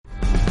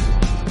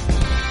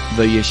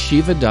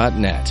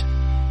theyeshiva.net.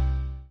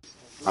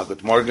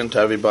 Good morning to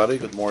everybody.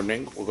 Good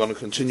morning. We're going to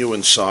continue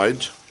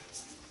inside.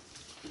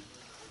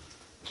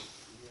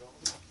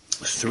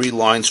 3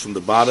 lines from the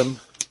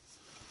bottom,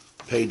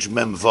 page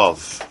Mem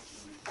Vav.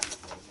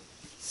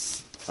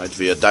 Right,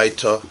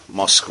 V'yadaita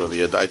Moskva,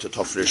 V'yadaita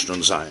Tofresh Nun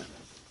Zayin.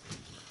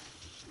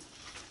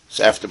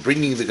 So after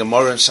bringing the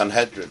Gemara in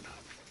Sanhedrin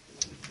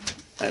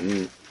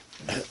and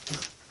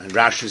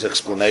Rashi's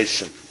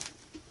explanation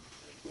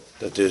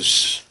that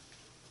there's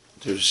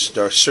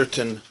a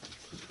certain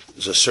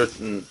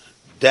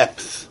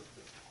depth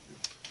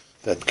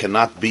that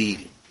cannot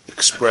be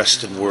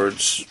expressed in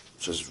words.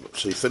 So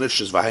he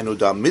finishes V'hainu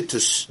da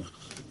mitis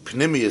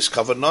pnimius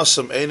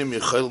kavanasam einim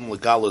yichelim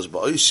legalas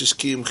ba'oisis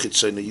kiyim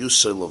chitzayne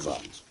yusay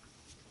levad.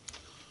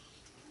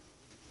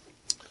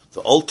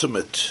 The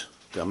ultimate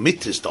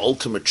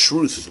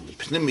truth, the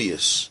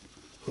pnimius,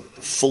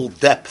 full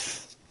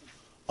depth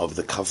of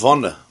the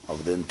kavana,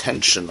 of the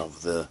intention,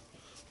 of the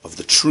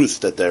truth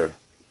that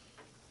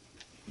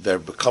they're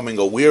becoming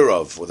aware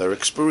of, or they're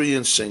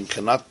experiencing,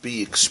 cannot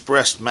be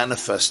expressed,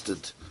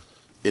 manifested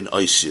in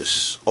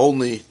Isis.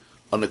 Only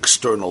an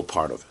external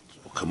part of it.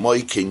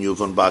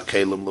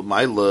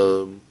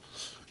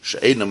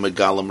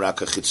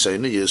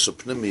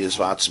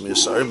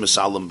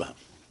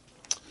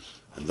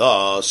 And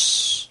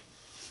thus,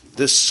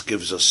 this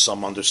gives us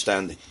some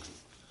understanding.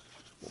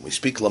 When we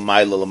speak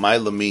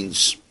Lamaila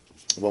means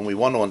when we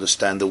want to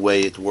understand the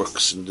way it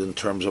works in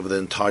terms of the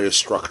entire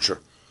structure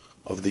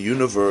of the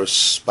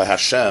universe by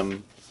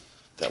Hashem,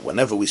 that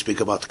whenever we speak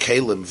about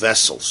Kalim,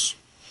 vessels,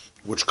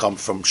 which come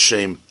from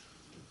Shem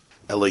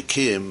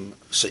Elokim,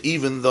 so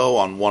even though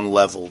on one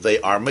level they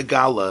are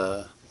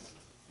Megala,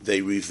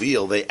 they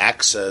reveal, they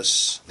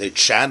access, they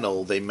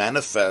channel, they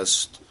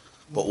manifest,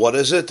 but what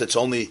is it? It's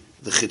only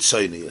the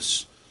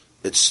Chitzonius.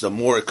 It's the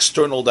more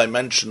external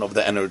dimension of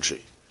the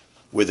energy,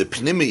 where the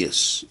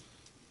Pnimius,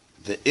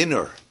 the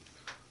inner,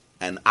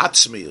 and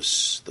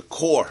Atzmius, the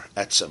core,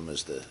 Etzem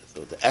is the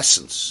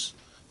essence,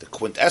 the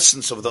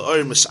quintessence of the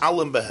Oir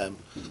Misalim Behem,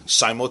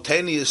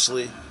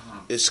 simultaneously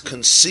is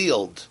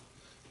concealed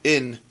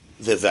in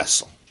the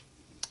vessel.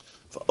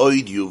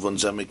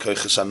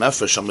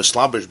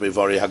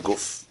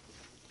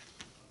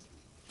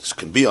 This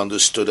can be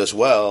understood as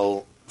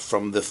well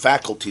from the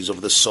faculties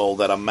of the soul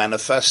that are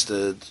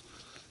manifested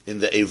in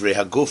the Evrei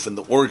Haguf, in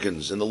the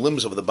organs, in the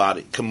limbs of the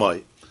body.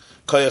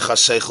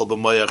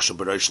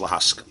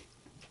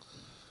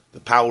 The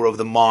power of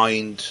the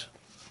mind,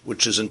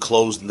 which is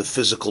enclosed in the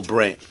physical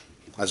brain.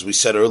 As we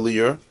said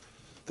earlier,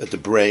 that the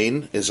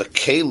brain is a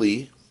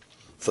keli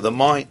for the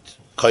mind.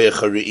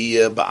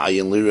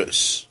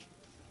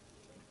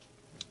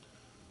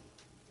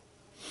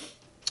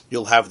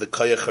 You'll have the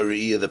koyach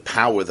hariyah, the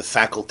power, the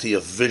faculty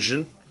of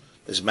vision,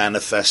 is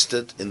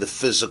manifested in the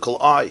physical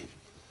eye.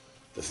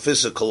 The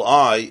physical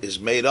eye is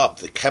made up,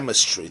 the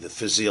chemistry, the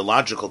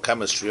physiological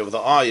chemistry of the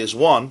eye is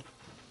one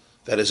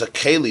that is a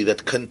keli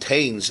that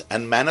contains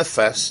and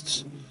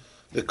manifests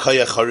the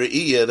koyach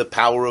hariyah, the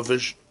power of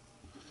vision.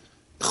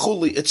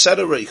 Chuli,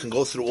 etc. You can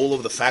go through all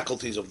of the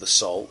faculties of the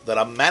soul that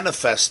are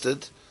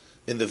manifested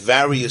in the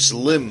various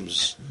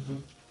limbs,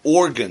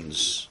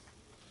 organs,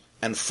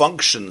 and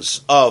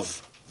functions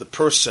of the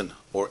person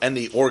or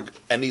any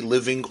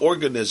living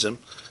organism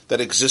that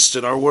exists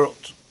in our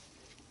world.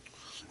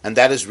 And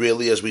that is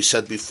really, as we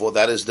said before,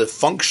 that is the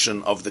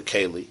function of the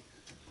keli,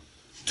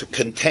 to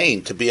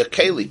contain, to be a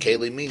keli.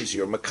 Keli means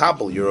you're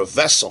makabel, you're a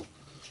vessel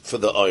for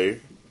the oir,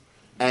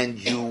 and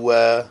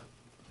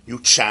you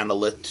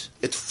channel it,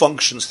 it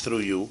functions through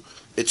you,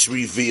 it's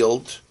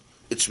revealed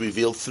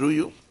through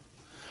you.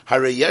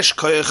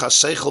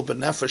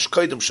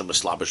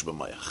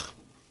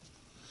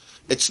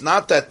 It's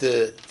not that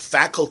the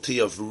faculty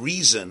of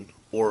reason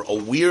or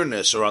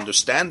awareness or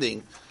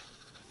understanding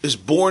is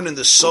born in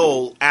the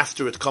soul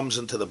after it comes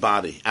into the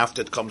body,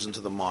 after it comes into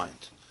the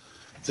mind.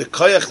 The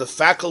koyach, the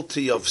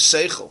faculty of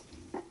seichel,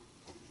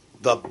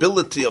 the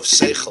ability of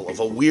seichel, of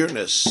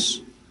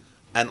awareness,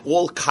 and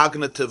all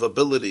cognitive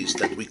abilities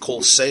that we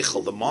call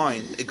seichel, the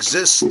mind,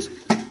 exist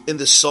in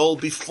the soul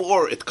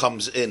before it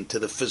comes into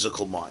the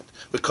physical mind.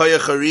 The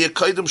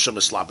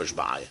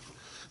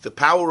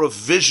power of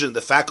vision,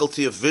 the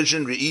faculty of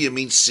vision, re'iyah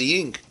means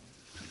seeing,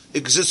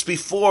 exists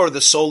before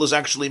the soul is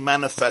actually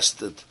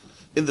manifested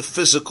in the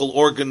physical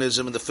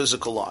organism, in the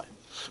physical eye.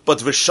 But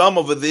Visham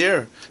over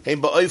there,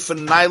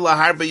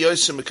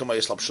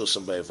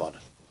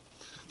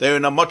 they're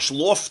in a much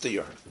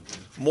loftier,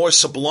 more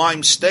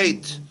sublime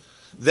state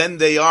than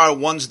they are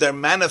once they're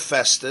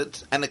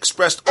manifested and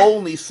expressed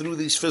only through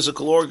these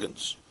physical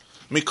organs.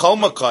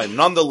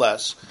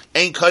 Nonetheless,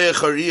 the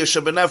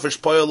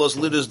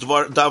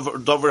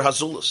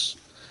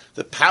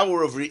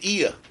power of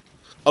re'iyah,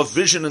 of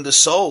vision in the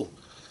soul,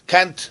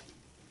 can't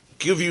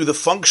give you the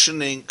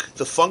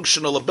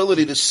functional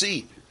ability to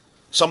see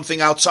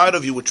something outside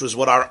of you, which was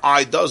what our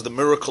eye does, the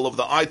miracle of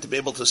the eye to be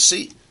able to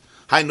see.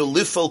 To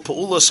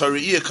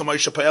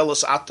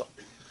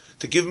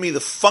give me the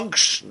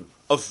function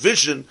of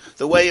vision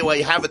the way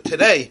I have it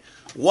today,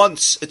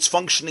 once it's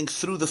functioning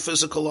through the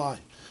physical eye.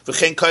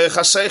 V'chein koyach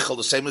haseichel,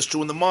 the same is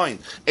true in the mind.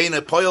 Ein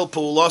poil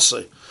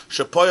pu'ulosei,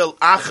 shepoil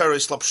achar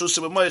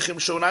islapshusim b'moichim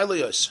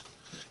shunaylios.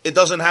 It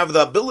doesn't have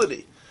the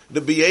ability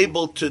to be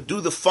able to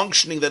do the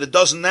functioning that it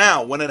does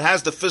now when it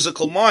has the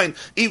physical mind,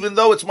 even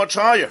though it's much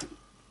higher.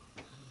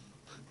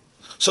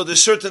 So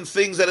there's certain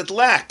things that it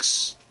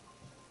lacks.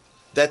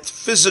 That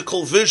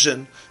physical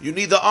vision, you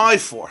need the eye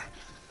for.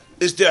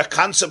 Is there a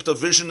concept of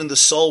vision in the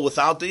soul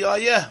without the eye?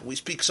 Yeah, we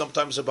speak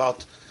sometimes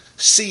about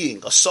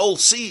seeing. A soul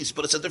sees,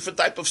 but it's a different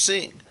type of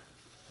seeing.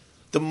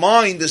 The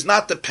mind is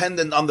not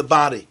dependent on the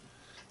body.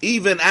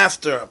 Even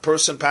after a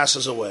person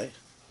passes away,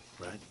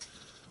 right?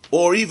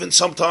 Or even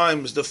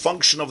sometimes the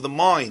function of the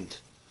mind,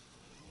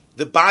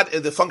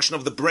 the function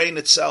of the brain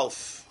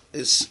itself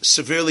is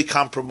severely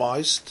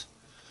compromised.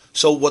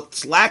 So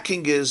what's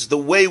lacking is the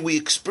way we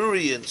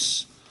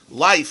experience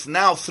life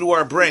now through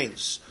our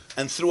brains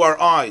and through our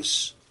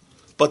eyes.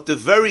 But the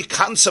very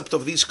concept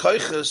of these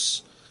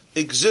koiches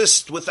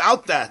exists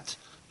without that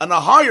in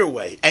a higher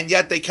way, and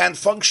yet they can't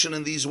function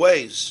in these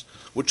ways,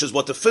 which is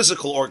what the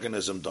physical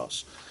organism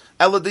does.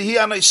 Eladihi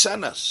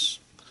anaisenas.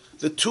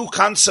 The two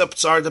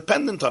concepts are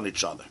dependent on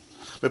each other.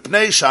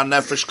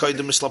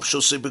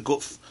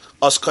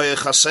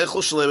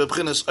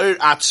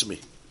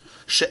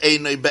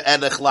 שאינו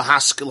בערך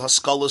להשכיל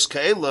השכלס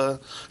כאלה,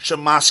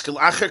 שמשכיל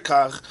אחר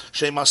כך,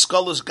 שהם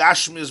השכלס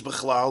גשמיס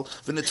בכלל,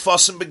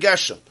 ונתפסים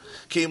בגשם.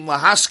 כי אם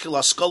להשכיל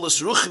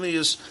השכלס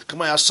רוחניס,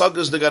 כמו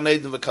השגס דגן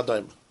עדן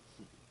וקדמה.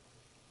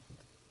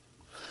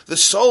 The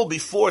soul,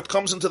 before it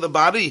comes into the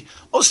body,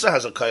 also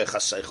has a koyach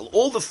haseichel.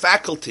 All the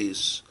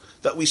faculties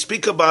that we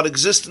speak about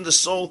exist in the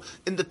soul,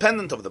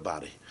 independent of the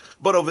body.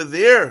 But over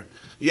there,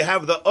 you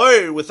have the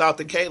oir without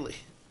the keli.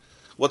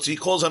 What he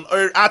calls an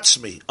oir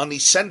atzmi, an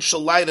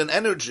essential light and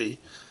energy.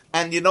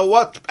 And you know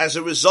what? As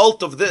a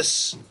result of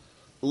this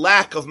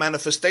lack of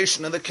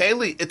manifestation in the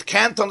keli, it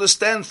can't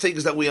understand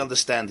things that we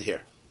understand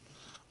here.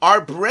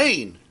 Our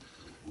brain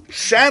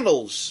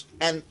channels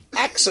and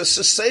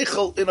accesses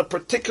seichel in a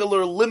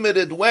particular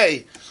limited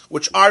way,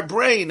 which our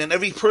brain and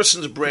every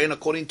person's brain,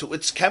 according to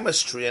its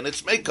chemistry and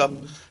its makeup,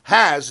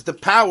 has the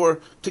power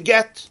to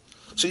get.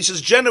 So he says,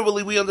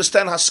 generally we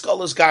understand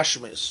haskalas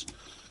gashmis.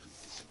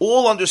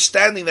 All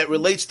understanding that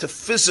relates to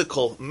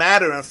physical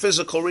matter and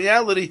physical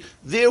reality,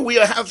 there we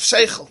have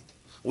seichel.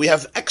 We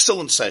have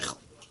excellent seichel.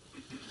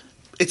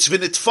 It's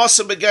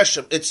v'nitfasim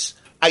begeshem. It's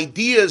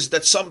ideas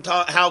that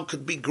somehow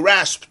could be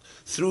grasped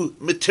through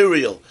the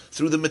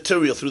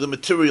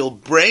material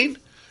brain,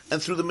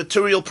 and through the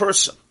material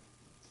person.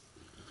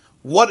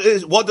 What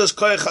does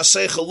koyach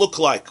haseichel look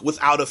like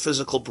without a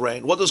physical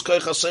brain? What does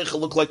koyach haseichel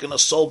look like in a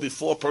soul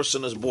before a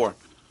person is born,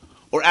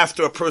 or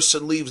after a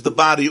person leaves the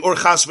body, or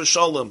chas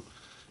v'sholem?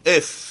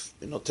 If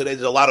today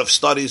there's a lot of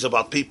studies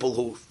about people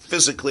who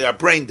physically are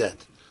brain dead,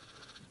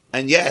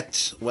 and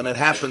yet when it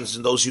happens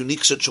in those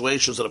unique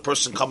situations that a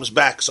person comes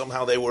back,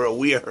 somehow they were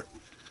aware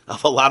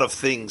of a lot of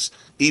things,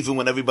 even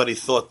when everybody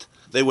thought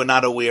they were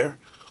not aware.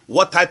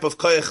 What type of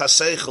koyach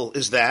haseichel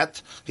is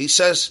that? He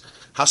says,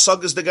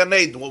 hasagas de Gan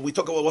Eden. When we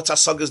talk about what's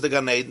hasagas de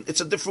Gan Eden,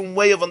 it's a different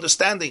way of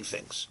understanding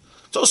things.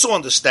 It's also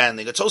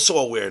understanding, it's also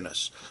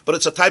awareness. But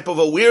it's a type of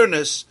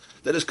awareness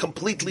that is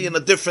completely in a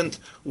different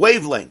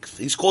wavelength.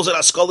 He calls it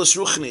askalas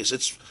ruchnis.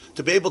 It's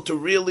to be able to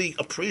really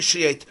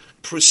appreciate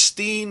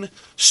pristine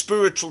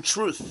spiritual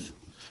truth.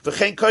 The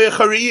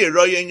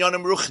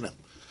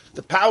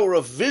power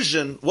of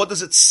vision, what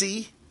does it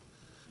see?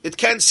 It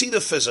can't see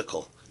the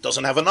physical. It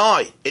doesn't have an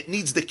eye. It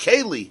needs the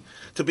keli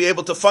to be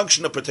able to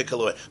function a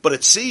particular way. But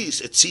it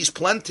sees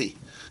plenty.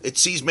 It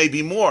sees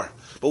maybe more.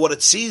 But what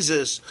it sees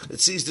is, it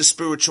sees the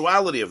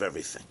spirituality of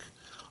everything.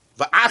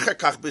 Once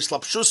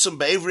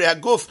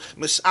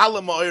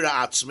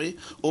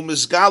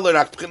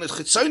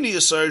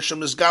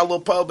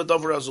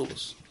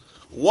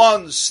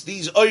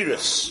these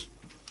oiris,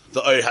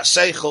 the oir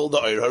haseichel, the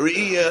oir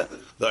hariyah,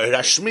 the oir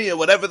hashmiyah,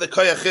 whatever the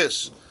koyach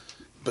is,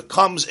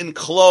 becomes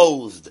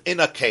enclosed in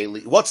a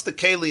keli. What's the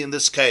keli in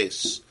this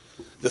case?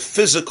 The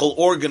physical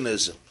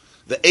organism,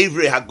 the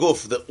Evrei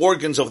Haguf, the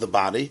organs of the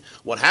body.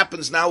 What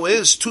happens now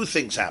is two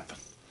things happen.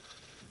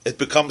 It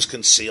becomes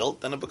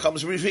concealed and it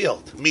becomes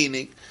revealed.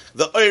 Meaning,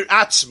 the Oir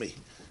Atzmi,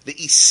 the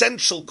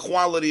essential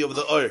quality of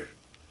the Oir,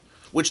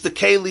 which the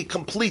Keli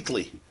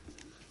completely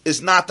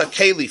is not a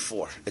Keli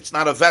for, it's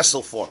not a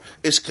vessel for,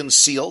 is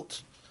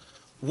concealed.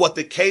 What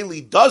the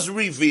Keli does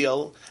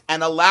reveal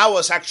and allow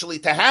us actually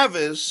to have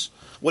is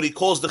what he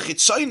calls the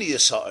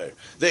Chitzonius Ha'ir,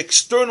 the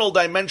external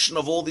dimension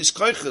of all these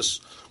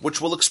koiches,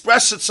 which will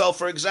express itself,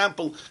 for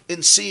example,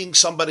 in seeing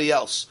somebody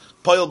else.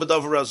 Poil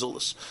b'davar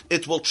azulis.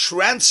 It will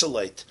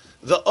translate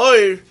the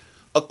oir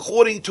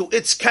according to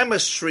its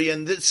chemistry,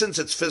 and since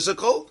it's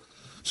physical,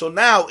 so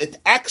now it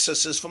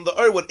accesses from the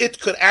oir what it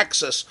could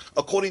access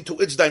according to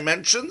its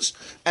dimensions,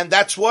 and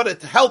that's what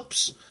it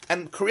helps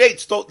and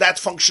creates that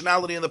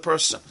functionality in the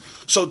person.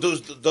 So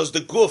does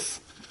the guf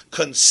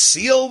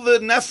conceal the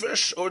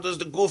nefesh, or does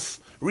the guf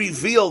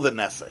reveal the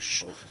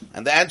nefesh?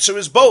 And the answer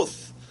is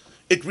both.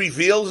 It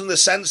reveals in the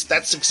sense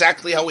that's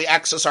exactly how we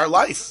access our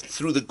life,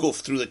 through the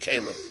guf, through the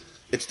kelim.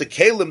 It's the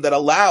kelim that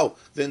allow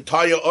the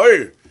entire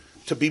Or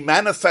to be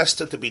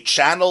manifested, to be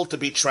channeled, to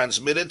be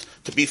transmitted,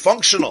 to be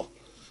functional.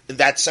 In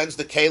that sense,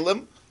 the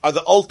kelim are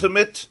the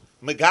ultimate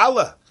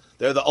megala.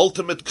 They're the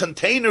ultimate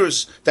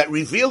containers that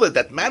reveal it,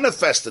 that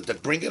manifest it,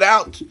 that bring it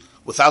out.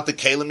 Without the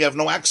kelim, you have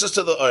no access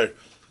to the Or.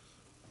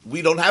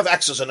 We don't have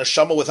access to a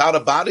neshama without a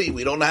body.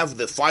 We don't have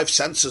the five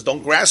senses.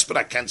 Don't grasp it.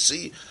 I can't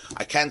see.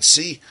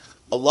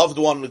 A loved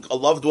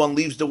one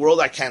leaves the world.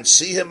 I can't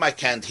see him. I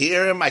can't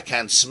hear him. I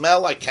can't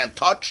smell. I can't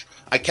touch.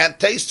 I can't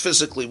taste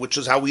physically, which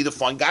is how we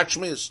define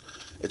Gashmias.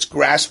 It's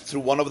grasped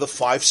through one of the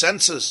five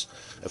senses.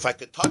 If I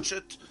could touch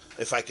it,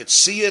 if I could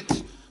see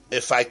it,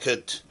 if I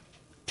could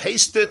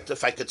taste it,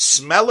 if I could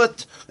smell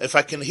it, if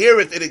I can hear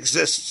it, it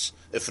exists.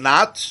 If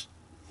not,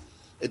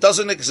 it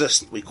doesn't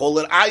exist. We call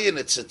it ayin.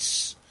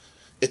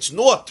 It's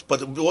naught.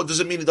 But what does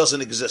it mean it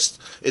doesn't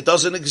exist? It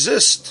doesn't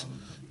exist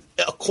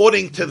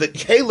according to the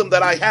kelim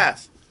that I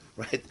have.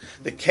 Right?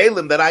 The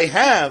kelim that I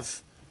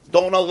have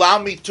don't allow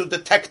me to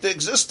detect the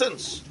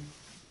existence.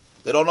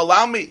 They don't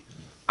allow me.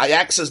 I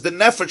access the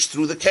nefesh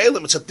through the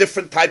kelim. It's a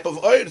different type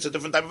of oil. It's a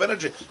different type of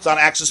energy. It's not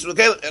access through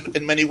the kelim. And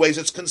in many ways,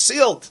 it's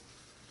concealed.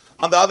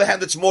 On the other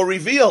hand, it's more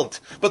revealed.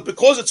 But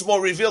because it's more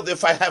revealed,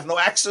 if I have no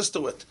access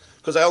to it,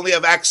 because I only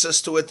have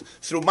access to it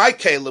through my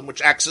kelim,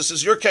 which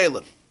accesses your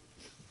kelim.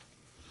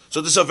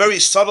 So this is a very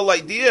subtle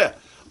idea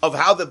of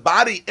how the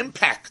body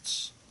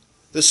impacts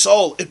the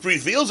soul. It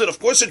reveals it. Of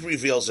course it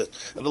reveals it.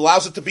 It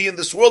allows it to be in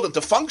this world and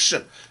to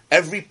function.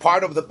 Every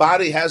part of the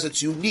body has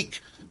its unique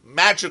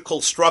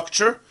magical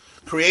structure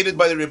created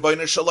by the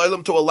Ribbono Shel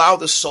Olam to allow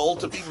the soul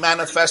to be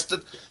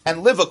manifested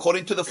and live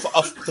according to the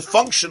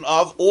function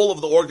of all of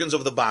the organs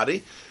of the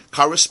body,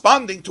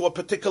 corresponding to a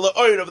particular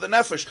oir of the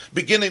nefesh,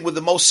 beginning with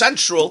the most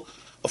central,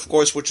 of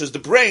course, which is the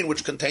brain,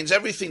 which contains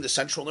everything, the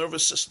central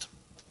nervous system.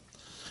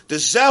 The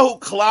Zehu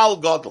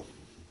Klal Gadol.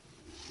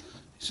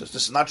 He says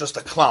this is not just a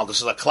klal, this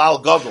is a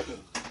klal gadol.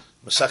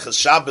 Maseches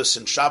Shabbos,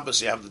 in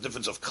Shabbos you have the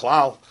difference of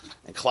klal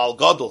and klal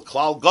gadol.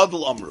 Klal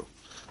gadol amru.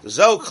 The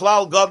Zehu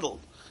Klal Gadol.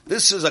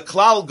 This is a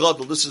klal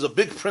gadol. This is a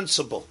big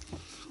principle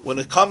when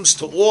it comes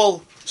to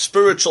all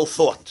spiritual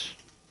thought.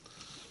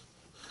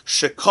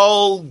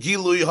 Shekol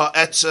gilui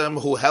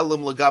ha'etzem hu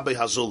helim legabe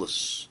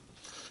hazulas.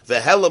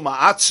 Vehelim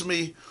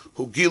ha'atzmi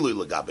hu gilui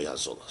legabe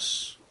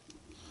hazulas.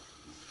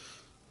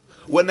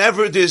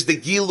 Whenever there's the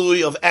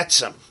gilui of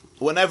etzem,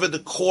 whenever the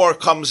core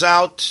comes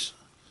out,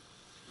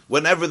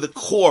 whenever the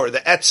core, the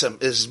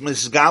etzem, is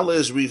mizgala,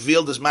 is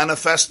revealed, is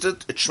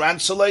manifested, it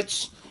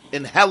translates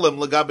in helim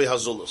legabe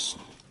hazulas.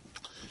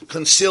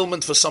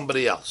 Concealment for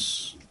somebody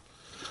else.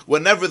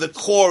 Whenever the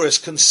core is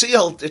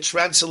concealed, it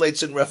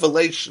translates in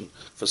revelation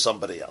for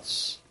somebody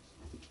else.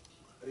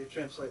 How do you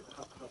translate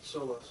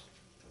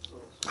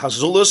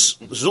hazulas?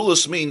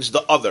 Zulus means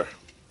the other,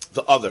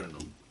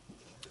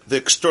 the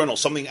external,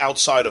 something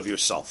outside of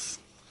yourself.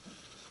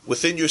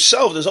 Within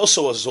yourself, there's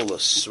also a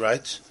zulus,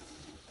 right?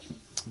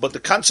 But the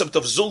concept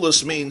of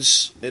zulus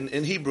means,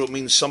 in Hebrew, it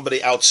means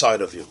somebody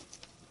outside of you,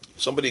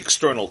 somebody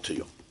external to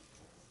you.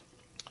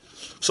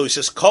 So he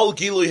says, Kol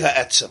gilui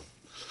ha'etzem.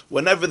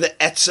 Whenever the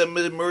etzem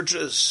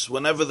emerges,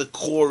 whenever the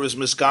core is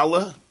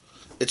misgala,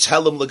 it's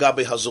helim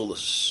legabe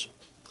hazulas.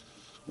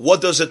 What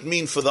does it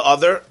mean for the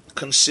other?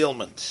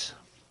 Concealment.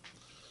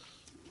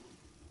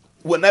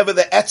 Whenever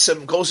the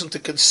etzem goes into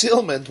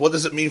concealment, what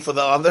does it mean for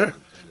the other?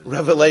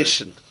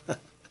 Revelation.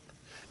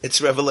 It's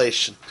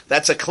revelation.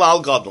 That's a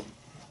klal gadol.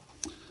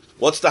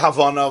 What's the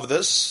havana of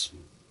this?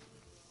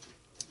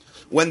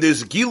 When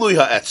there's gilui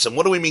ha'etzem,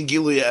 what do we mean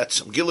gilui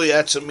ha'etzem? Gilui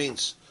ha'etzem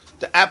means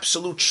the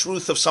absolute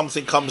truth of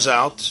something comes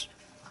out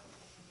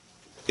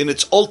in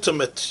its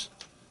ultimate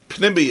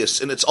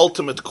pnimius, in its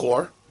ultimate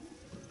core.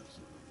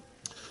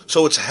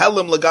 So it's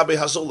helim legabe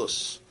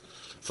hazulas.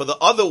 For the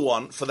other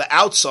one, for the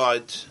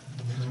outside,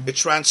 it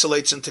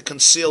translates into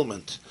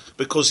concealment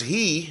because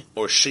he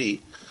or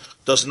she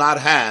does not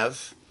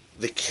have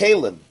the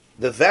kelim,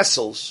 the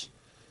vessels,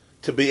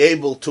 to be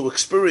able to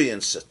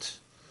experience it.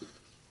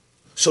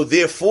 So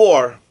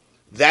therefore,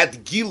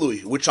 that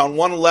gilui, which on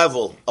one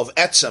level of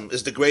etzem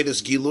is the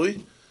greatest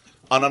gilui,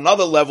 on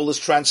another level is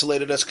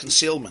translated as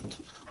concealment.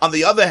 On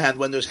the other hand,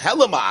 when there's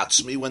helim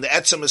ha'atzmi, when the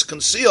etzem is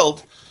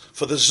concealed,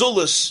 for the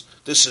zulus,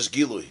 this is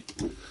gilui.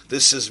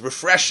 This is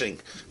refreshing.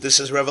 This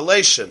is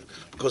revelation.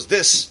 Because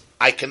this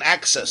I can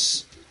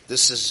access.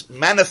 This is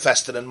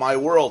manifested in my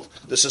world.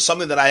 This is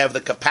something that I have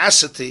the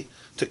capacity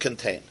to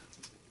contain.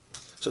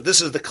 So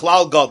this is the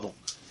klal gadol.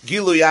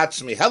 Gilui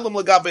atzmi. Helim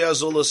legabe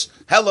hazulas.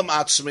 Helim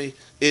atzmi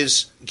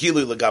is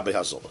gilui legabe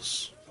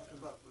hazulas.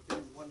 About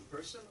within one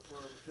person or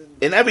within...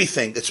 In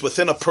everything, it's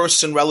within a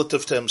person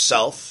relative to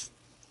himself.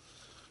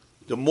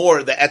 The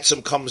more the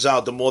etzem comes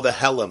out, the more the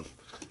helim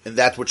in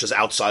that which is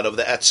outside of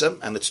the etzem,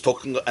 and it's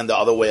talking and the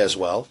other way as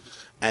well.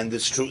 And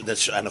it's true,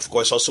 and of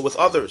course also with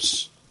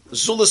others.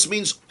 Zulus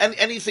means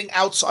anything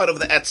outside of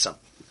the etzem.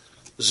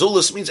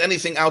 Zulus means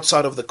anything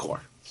outside of the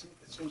core.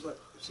 It seems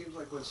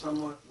like when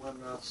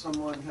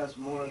someone has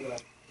more of the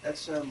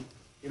etzem,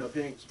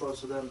 being exposed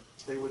to them,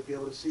 they would be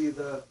able to see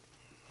the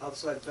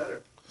outside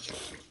better.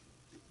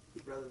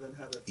 rather than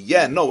have it.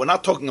 Yeah, no, we're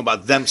not talking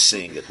about them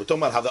seeing it. We're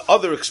talking about how the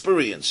other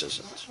experiences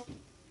it.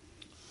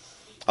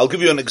 I'll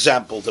give you an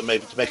example to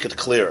make it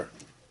clearer.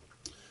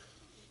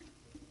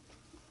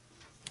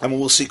 And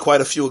we'll see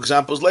quite a few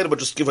examples later, but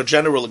just give a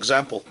general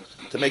example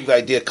to make the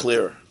idea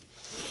clearer.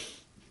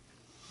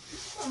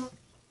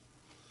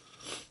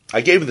 I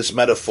gave this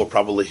metaphor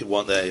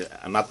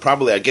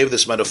I gave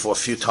this metaphor a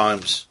few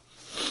times.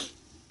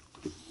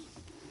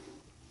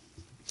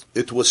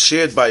 It was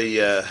shared by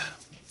a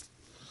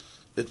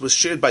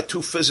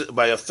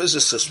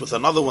physicist with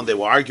another one. They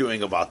were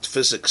arguing about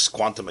physics,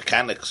 quantum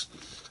mechanics.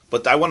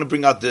 But I want to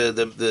bring out the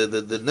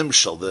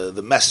nimshal,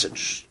 the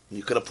message.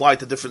 You could apply it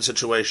to different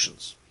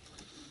situations.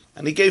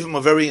 And he gave him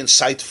a very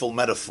insightful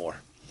metaphor.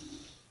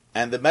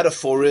 And the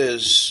metaphor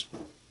is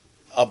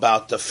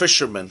about a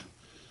fisherman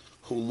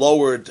who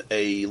lowered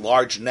a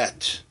large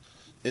net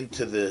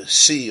into the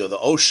sea or the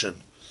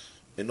ocean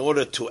in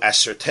order to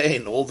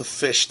ascertain all the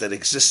fish that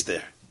exist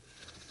there.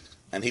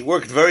 And he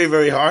worked very,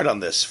 very hard on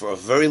this for a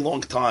very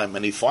long time.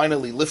 And he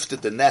finally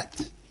lifted the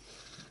net.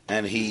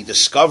 And he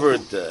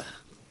discovered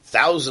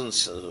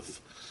thousands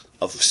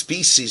of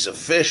species of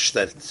fish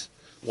that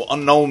were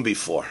unknown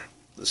before.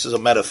 This is a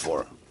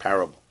metaphor,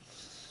 parable.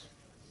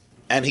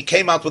 And he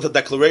came out with a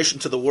declaration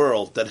to the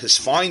world that his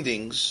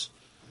findings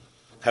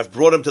have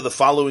brought him to the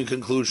following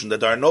conclusion, that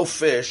there are no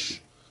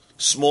fish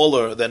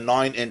smaller than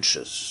 9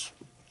 inches.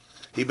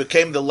 He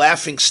became the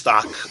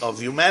laughingstock of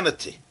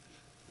humanity.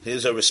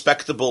 He's a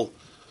respectable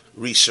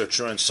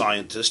researcher and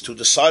scientist who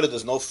decided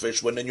there's no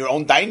fish when in your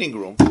own dining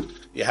room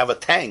you have a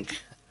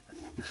tank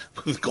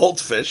with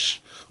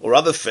goldfish or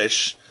other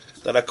fish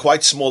that are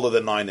quite smaller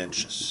than 9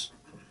 inches.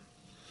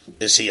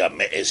 Is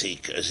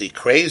he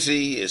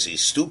crazy? Is he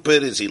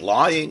stupid? Is he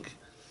lying?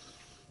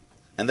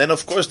 And then,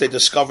 of course, they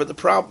discovered the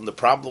problem. The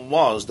problem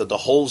was that the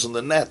holes in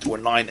the net were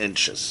 9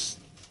 inches.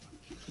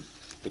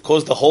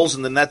 Because the holes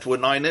in the net were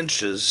 9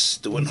 inches,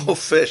 there were no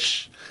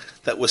fish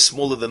that were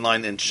smaller than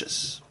 9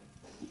 inches.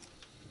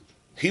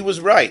 He was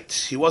right.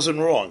 He wasn't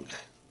wrong.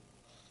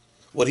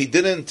 What he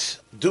didn't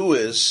do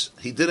is,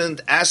 he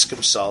didn't ask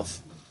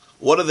himself,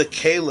 what are the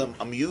kalim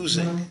I'm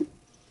using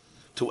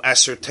to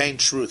ascertain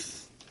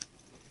truth?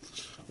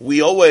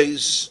 We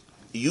always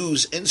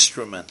use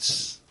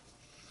instruments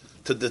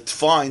to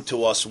define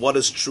to us what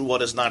is true,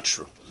 what is not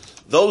true.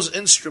 Those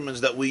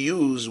instruments that we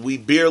use, we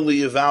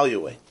barely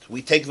evaluate.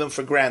 We take them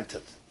for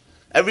granted.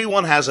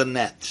 Everyone has a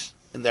net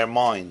in their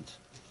mind.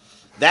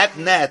 That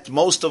net,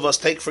 most of us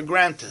take for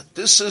granted.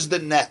 This is the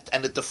net,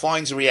 and it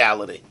defines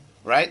reality,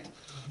 right?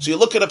 So you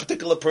look at a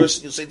particular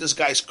person, you say, this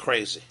guy's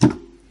crazy.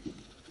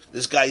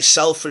 This guy's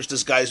selfish,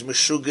 this guy's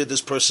meshuggah,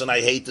 this person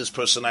I hate, this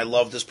person I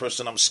love, this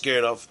person I'm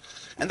scared of.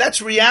 And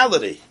that's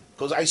reality.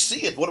 Because I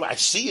see it. What do I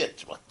see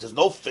it? There's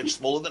no fish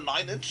smaller than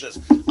 9 inches.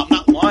 I'm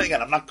not lying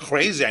and I'm not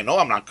crazy. I know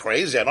I'm not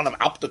crazy. I don't have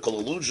optical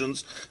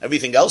illusions.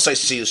 Everything else I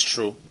see is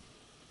true.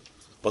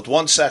 But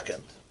 1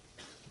 second.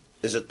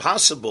 Is it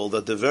possible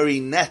that the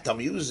very net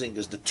I'm using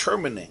is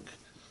determining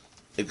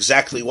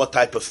exactly what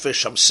type of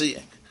fish I'm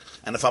seeing?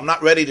 And if I'm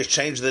not ready to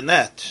change the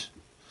net,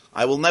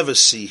 I will never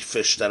see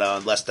fish that are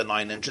less than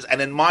 9 inches.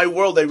 And in my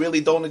world, they really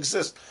don't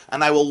exist.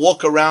 And I will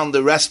walk around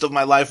the rest of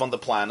my life on the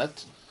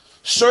planet,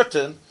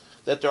 certain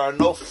that there are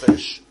no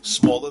fish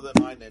smaller than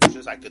 9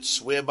 inches. I could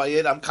swear by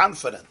it. I'm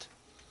confident.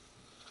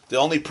 The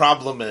only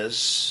problem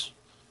is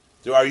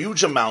there are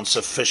huge amounts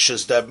of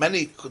fishes.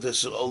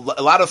 There's a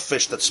lot of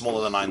fish that's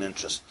smaller than 9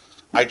 inches.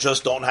 I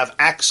just don't have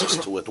access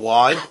to it.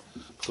 Why?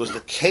 Because the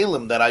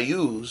kalim that I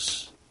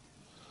use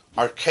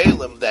are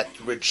kalim that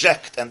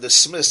reject and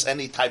dismiss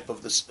any type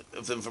of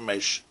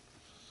information.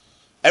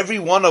 Every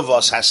one of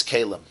us has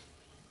kalim.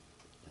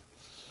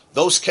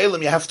 Those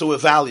kalim you have to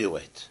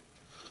evaluate.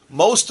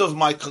 Most of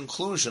my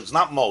conclusions,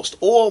 not most,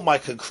 all my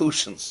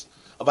conclusions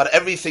about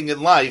everything in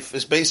life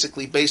is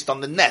basically based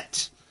on the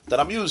net that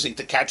I'm using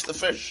to catch the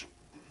fish.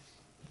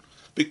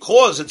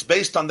 Because it's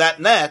based on that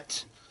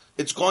net,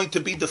 it's going to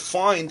be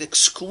defined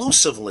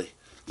exclusively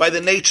by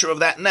the nature of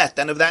that net.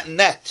 And if that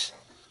net,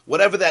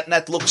 whatever that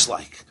net looks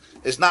like,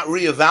 is not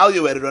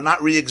reevaluated or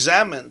not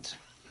reexamined,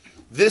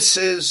 this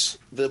is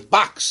the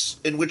box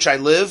in which I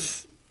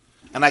live,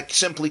 and I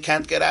simply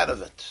can't get out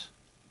of it.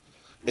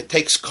 It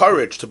takes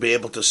courage to be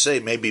able to say,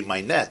 maybe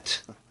my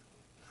net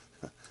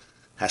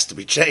has to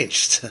be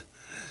changed.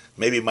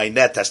 Maybe my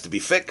net has to be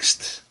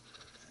fixed.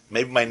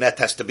 Maybe my net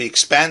has to be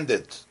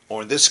expanded.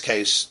 Or in this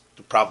case,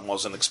 the problem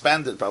wasn't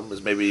expanded. The problem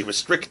is maybe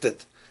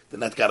restricted. The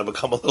net got to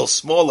become a little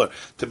smaller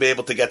to be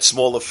able to get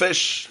smaller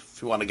fish.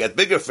 If you want to get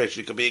bigger fish,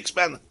 it could be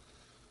expanded.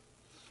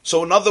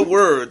 So in other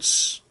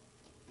words,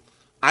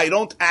 I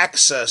don't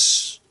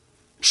access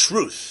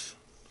truth.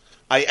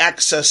 I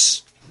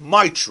access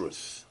my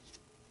truth.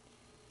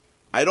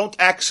 I don't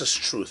access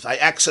truth. I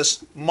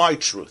access my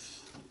truth.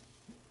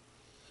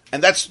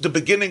 And that's the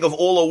beginning of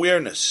all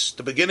awareness.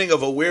 The beginning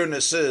of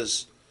awareness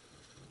is,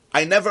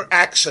 I never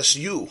access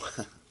you.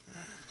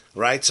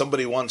 Right?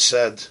 Somebody once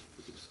said,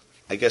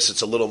 I guess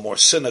it's a little more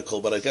cynical,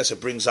 but I guess it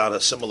brings out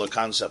a similar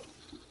concept.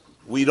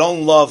 We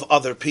don't love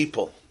other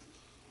people.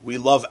 We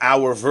love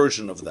our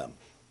version of them.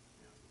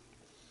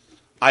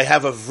 I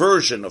have a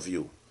version of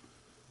you.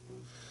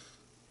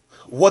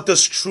 What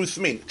does truth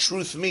mean?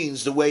 Truth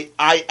means the way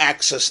I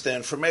access the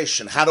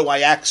information. How do I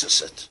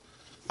access it?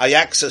 I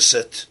access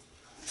it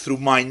through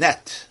my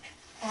net,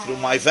 through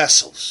my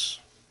vessels.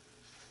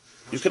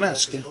 You can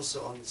ask. Yeah.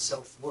 Also on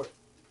self-worth.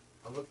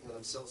 I'm looking at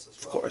themselves as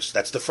well. Of course,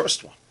 that's the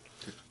first one.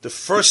 The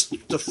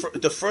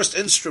first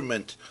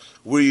instrument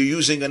where you're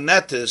using a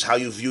net is how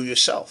you view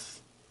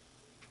yourself.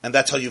 And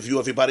that's how you view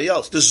everybody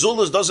else. The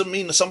Zulus doesn't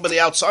mean somebody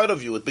outside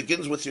of you. It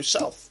begins with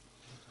yourself.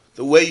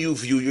 The way you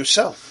view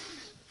yourself.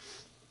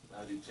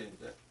 How do you change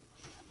that?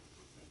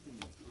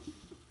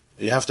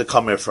 You have to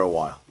come here for a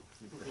while.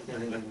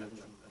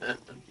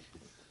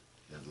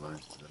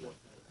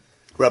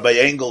 Rabbi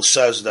Engel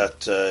says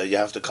that you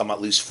have to come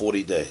at least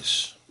 40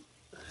 days.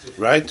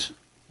 Right?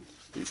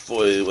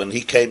 Before, when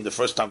he came the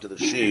first time to the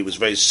Shia, he was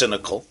very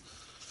cynical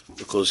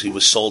because he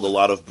was sold a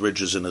lot of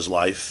bridges in his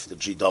life, the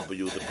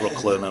GW, the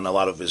Brooklyn, and a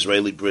lot of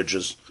Israeli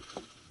bridges.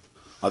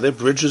 Are there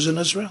bridges in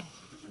Israel?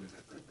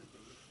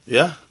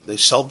 Yeah? They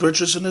sell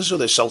bridges in Israel?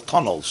 They sell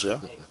tunnels, yeah?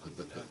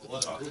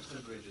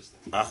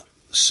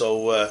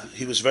 So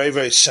he was very,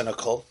 very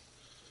cynical,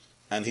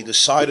 and he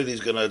decided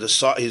he's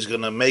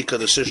going to make a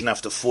decision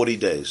after 40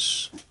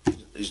 days,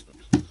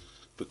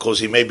 because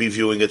he may be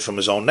viewing it from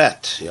his own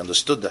net. He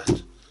understood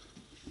that.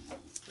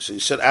 So he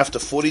said, after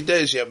 40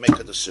 days, you have to make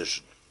a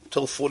decision.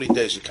 Till 40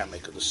 days, you can't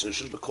make a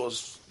decision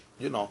because,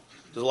 there's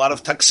a lot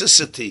of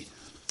toxicity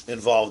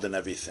involved in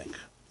everything.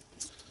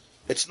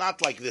 It's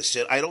not like this.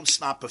 I don't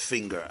snap a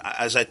finger.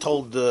 As I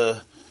told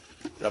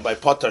Rabbi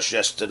Potash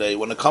yesterday,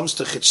 when it comes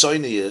to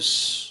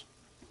Chitzonius,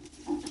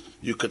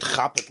 you could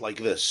chop it like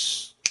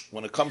this.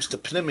 When it comes to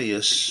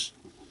Pnimius,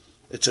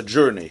 it's a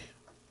journey.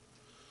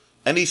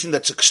 Anything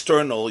that's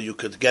external, you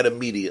could get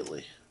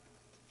immediately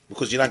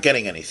because you're not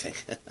getting anything.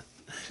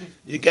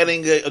 You're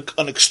getting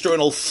an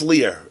external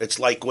flair. It's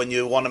like when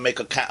you want to make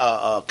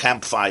a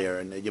campfire,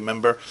 and you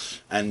remember,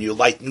 and you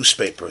light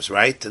newspapers,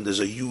 right? And there's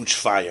a huge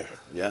fire.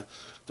 Yeah.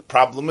 The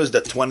problem is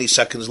that 20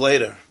 seconds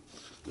later,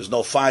 there's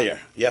no fire.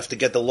 You have to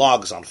get the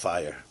logs on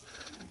fire.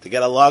 To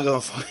get a log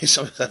on fire, you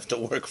sometimes have to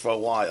work for a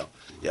while.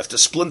 You have to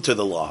splinter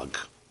the log.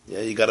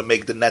 Yeah. You got to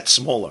make the net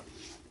smaller.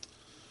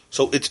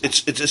 So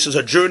this is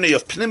a journey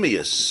of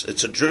Pnimius.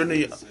 It's a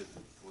journey.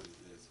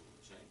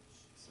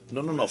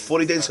 No.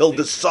 40 days he'll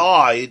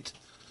decide.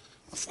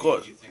 Of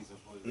course.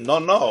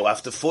 No.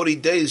 After 40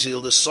 days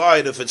he'll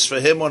decide if it's for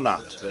him or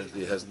not.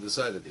 He hasn't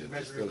decided yet.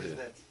 He's still here.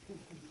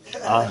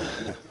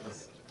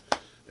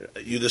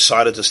 You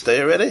decided to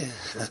stay already?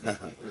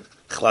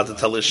 Chlad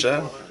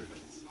Talisha?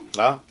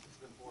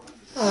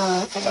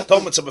 I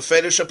told him it's a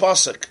Befedish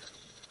Apostle.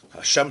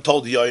 Hashem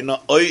told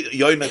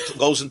Yoina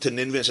goes into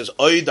Nineveh and says,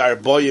 Oy dar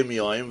boyim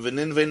yoim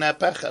v'ninveh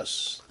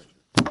nepechas.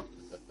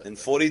 In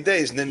 40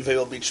 days, Nineveh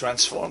will be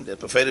transformed. The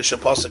Befedish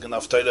Apostle in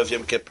Haftarah of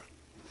Yom Kippur.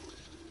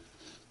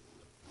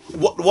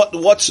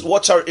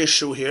 What's our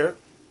issue here?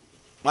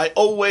 I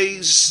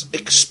always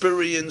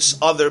experience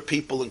other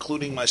people,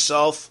 including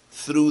myself,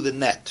 through the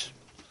net.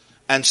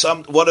 And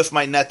what if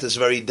my net is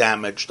very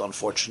damaged,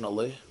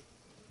 unfortunately?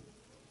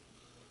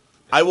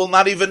 I will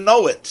not even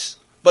know it.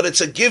 But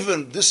it's a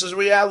given. This is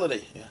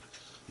reality. Yeah.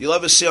 You'll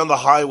ever see on the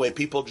highway,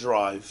 people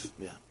drive.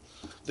 Yeah.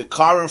 The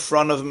car in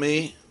front of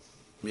me,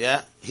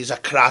 he's a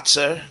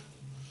kratzer.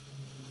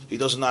 He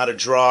doesn't know how to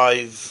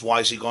drive.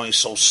 Why is he going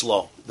so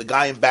slow? The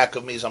guy in back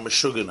of me is a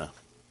meshugana.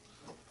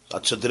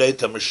 That's a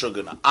dreita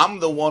meshugana. I'm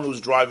the one who's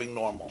driving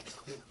normal.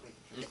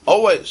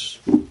 Always.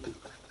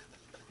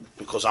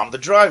 Because I'm the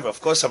driver.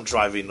 Of course I'm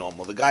driving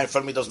normal. The guy in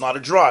front of me doesn't know how to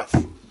drive.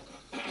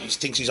 He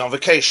thinks he's on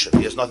vacation.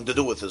 He has nothing to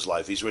do with his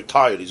life. He's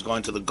retired. He's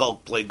going to the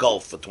Gulf, play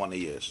golf for 20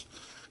 years.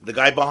 The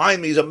guy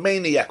behind me is a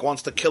maniac,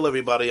 wants to kill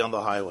everybody on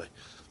the highway.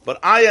 But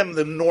I am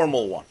the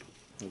normal one.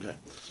 Okay.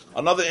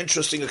 Another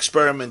interesting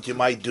experiment you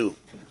might do.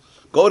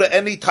 Go to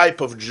any type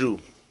of Jew.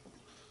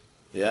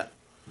 Yeah.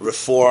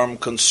 Reform,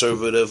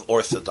 conservative,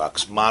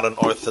 Orthodox, modern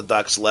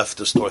Orthodox,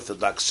 leftist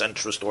Orthodox,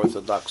 centrist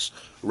Orthodox,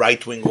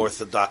 right-wing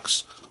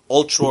Orthodox,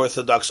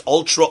 ultra-Orthodox,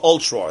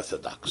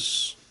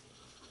 ultra-Orthodox.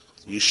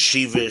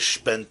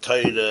 Yeshivish, Ben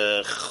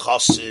Torah,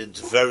 Chassid,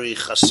 very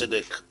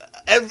Chassidic,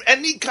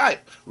 any kind,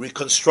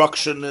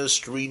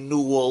 Reconstructionist,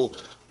 renewal,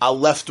 a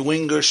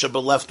left-winger,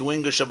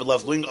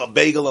 a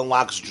bagel and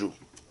lax Jew.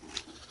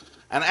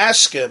 And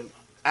ask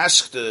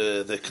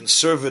the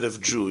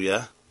conservative Jew,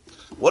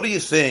 what do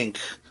you think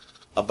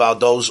about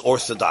those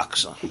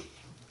Orthodox,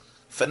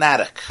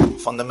 fanatic,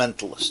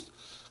 fundamentalist?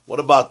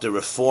 What about the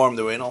Reform,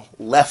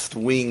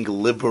 left-wing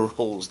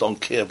liberals don't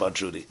care about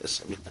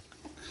Judaism?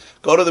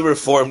 Go to the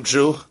Reformed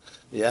Jew,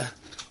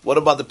 What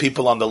about the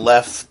people on the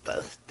left?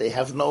 They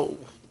have no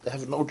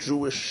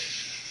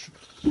Jewish.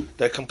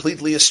 They're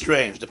completely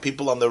estranged. The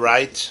people on the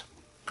right,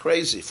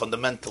 crazy,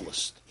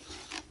 fundamentalist.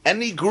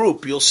 Any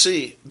group you'll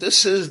see,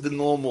 this is the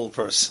normal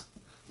person.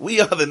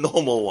 We are the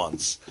normal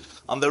ones.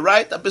 On the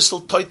right, a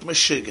bissel toit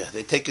meshiga.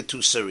 They take it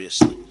too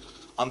seriously.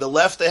 On the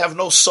left, they have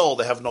no soul.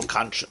 They have no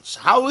conscience.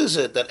 How is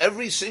it that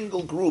every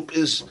single group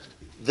is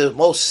the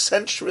most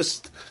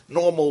centrist,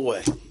 normal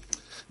way?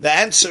 The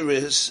answer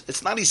is,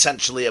 it's not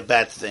essentially a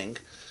bad thing.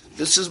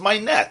 This is my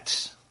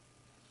net.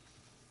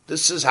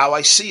 This is how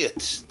I see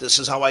it. This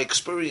is how I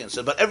experience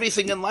it. But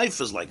everything in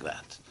life is like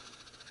that.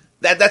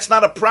 That's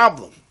not a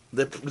problem.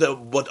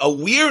 But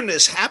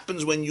awareness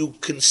happens when you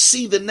can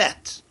see the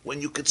net. When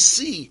you can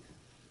see.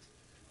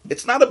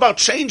 It's not about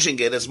changing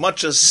it as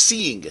much as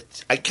seeing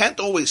it. I can't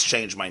always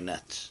change my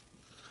net.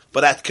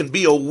 But I can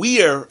be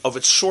aware of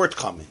its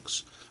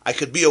shortcomings. I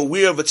could be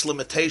aware of its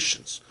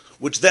limitations,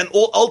 which then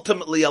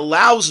ultimately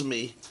allows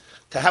me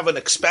to have an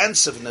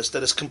expansiveness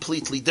that is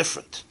completely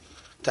different.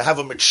 To have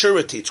a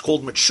maturity. It's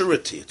called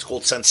maturity. It's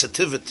called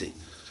sensitivity.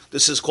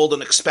 This is called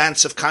an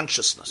expansive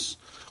consciousness.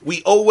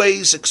 We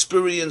always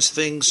experience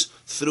things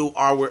through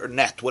our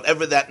net,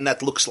 whatever that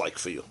net looks like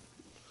for you.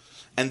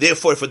 And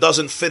therefore, if it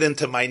doesn't fit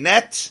into my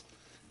net,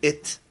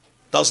 it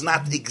does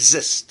not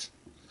exist.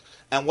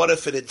 And what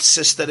if it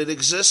insists that it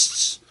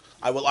exists?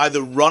 I will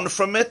either run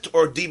from it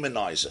or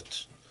demonize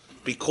it.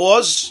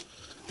 Because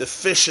the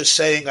fish is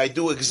saying I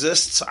do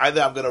exist, so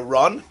either I'm going to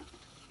run,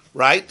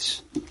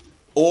 right?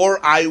 Or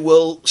I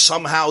will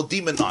somehow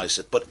demonize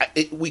it. But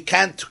we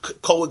can't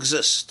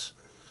coexist.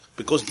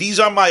 Because these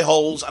are my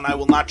holes and I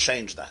will not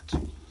change that.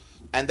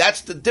 And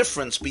that's the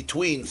difference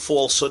between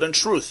falsehood and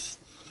truth.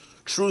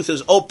 Truth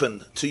is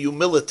open to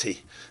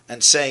humility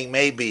and saying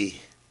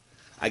maybe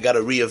I got to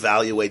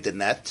reevaluate the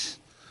net.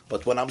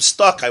 But when I'm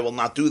stuck, I will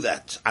not do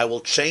that. I will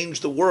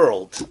change the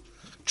world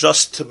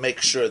just to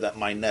make sure that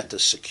my net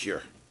is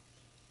secure.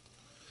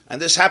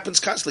 And this happens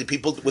constantly.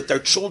 People with their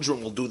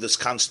children will do this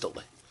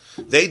constantly.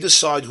 They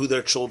decide who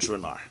their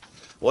children are.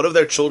 What if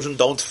their children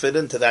don't fit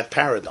into that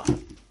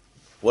paradigm?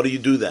 What do you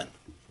do then?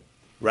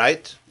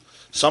 Right?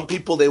 Some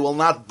people, they will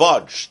not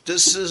budge.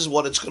 This is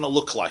what it's going to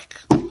look like.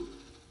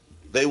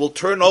 They will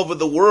turn over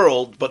the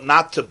world, but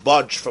not to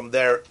budge from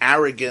their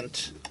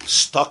arrogant,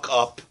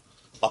 stuck-up,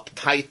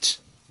 uptight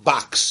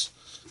box.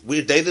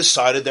 They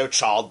decided their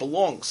child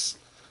belongs.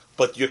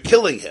 But you're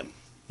killing him.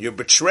 You're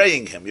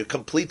betraying him. You're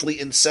completely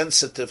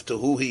insensitive to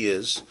who he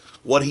is,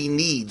 what he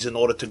needs in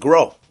order to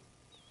grow.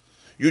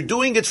 You're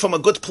doing it from a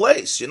good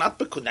place. You're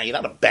not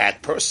a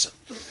bad person.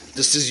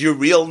 This is your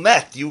real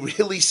net. You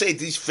really say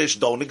these fish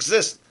don't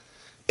exist.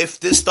 If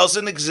this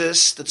doesn't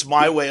exist, it's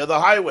my way or the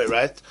highway,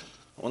 right?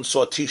 I once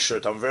saw a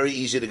t-shirt, I'm very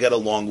easy to get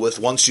along with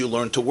once you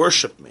learn to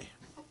worship me.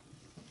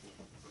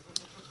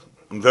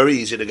 I'm very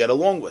easy to get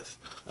along with.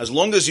 As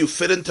long as you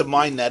fit into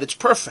my net, it's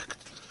perfect.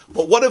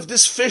 But what if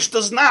this fish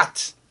does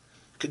not?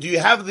 Do you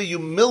have the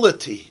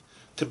humility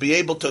to be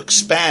able to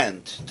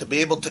expand, to be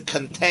able to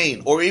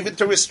contain, or even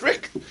to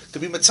restrict, to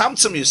be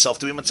mitzamtzum yourself,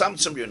 to be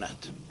mitzamtzum your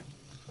net?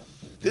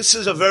 This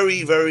is a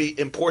very, very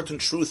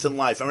important truth in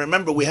life. And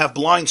remember, we have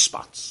blind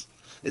spots.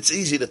 It's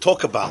easy to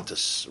talk about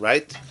this,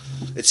 right?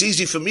 It's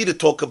easy for me to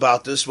talk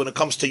about this when it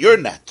comes to your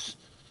net.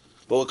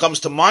 But when it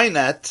comes to my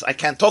net, I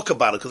can't talk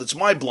about it because it's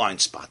my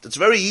blind spot. It's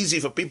very easy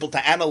for people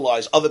to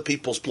analyze other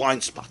people's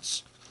blind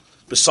spots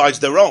besides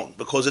their own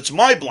because it's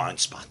my blind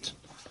spot.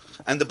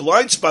 And the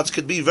blind spots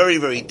could be very,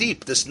 very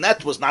deep. This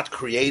net was not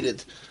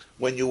created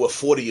when you were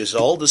 40 years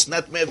old. This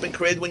net may have been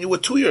created when you were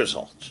 2 years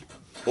old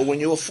or when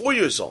you were 4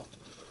 years old,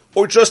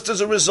 or just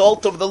as a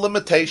result of the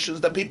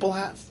limitations that people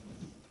have.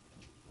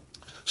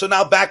 So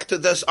now back to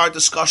this, our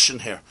discussion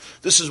here.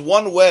 This is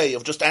one way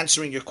of just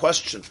answering your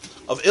question,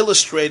 of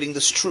illustrating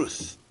this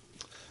truth.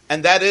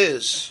 And that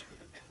is,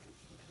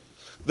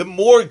 the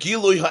more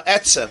Gilui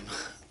ha'etzem,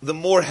 the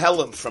more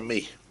Helam from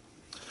me.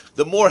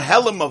 The more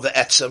Helam of the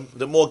etzem,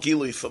 the more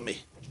Gilui for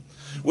me.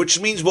 Which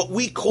means what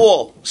we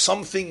call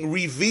something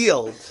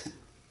revealed,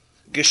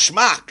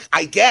 Geschmack,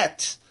 I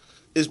get,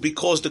 is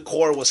because the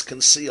core was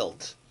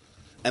concealed.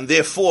 And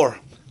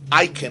therefore,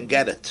 I can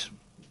get it.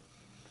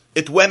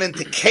 It went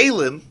into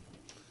Kalim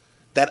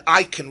that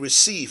I can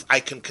receive, I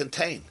can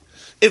contain.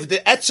 If the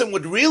etzem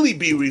would really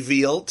be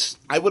revealed,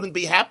 I wouldn't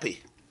be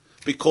happy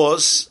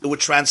because it would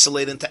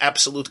translate into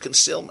absolute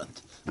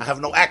concealment. I have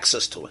no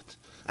access to it.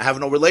 I have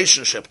no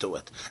relationship to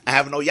it. I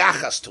have no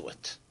yachas to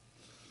it.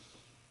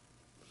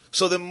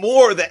 So the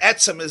more the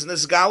etzem is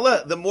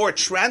nizgala, the more it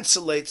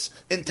translates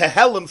into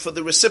helam for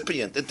the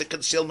recipient, into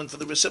concealment for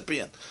the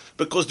recipient.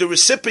 Because the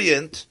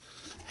recipient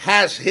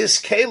has his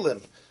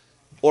kalim,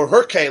 or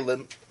her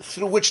kalim,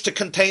 through which to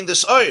contain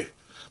this oir.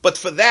 But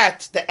for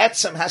that, the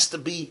etzem has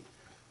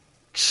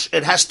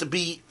to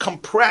be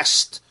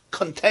compressed,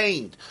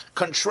 contained,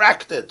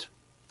 contracted.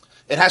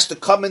 It has to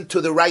come into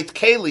the right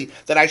keli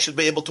that I should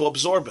be able to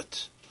absorb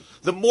it.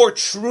 The more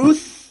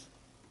truth,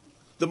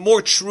 the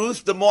more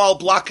I'll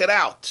block it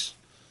out.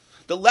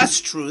 The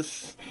less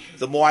truth,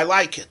 the more I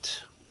like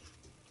it.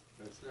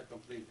 It's not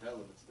complete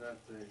helam. It's not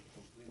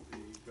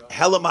completely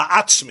Helam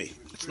ha'atzmi.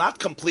 It's not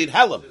complete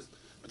helam.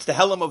 It's the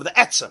helam of the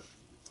etzem.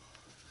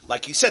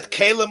 Like you said,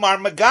 kelim are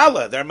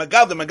megala. They're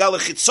megala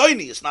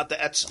chitzoini. It's not the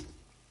etzem.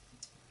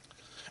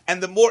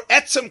 And the more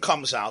etzem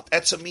comes out,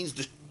 etzem means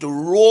the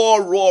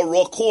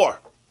raw core.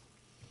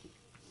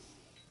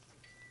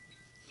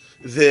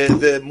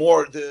 The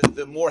more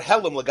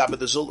helam lagabe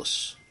the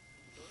zulus.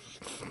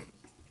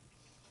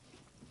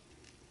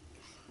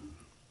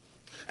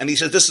 And he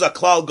says this is a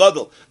klal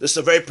gadol. This is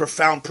a very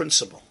profound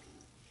principle.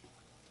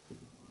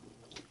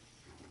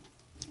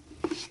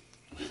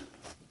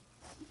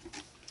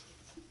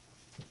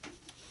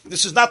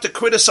 This is not to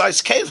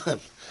criticize Kalim.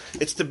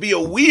 It's to be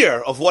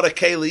aware of what a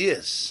Keli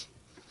is.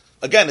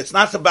 Again, it's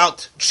not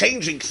about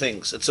changing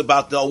things. It's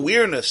about the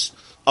awareness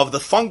of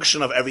the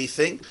function of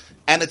everything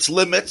and its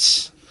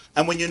limits.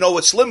 And when you know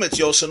its limits,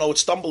 you also know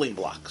its stumbling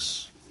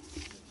blocks.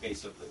 In the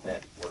case of the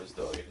net, what is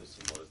the oidus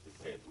and what is the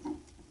Keli?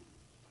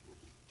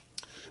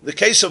 In the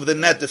case of the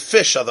net, the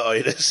fish are the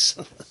oidus.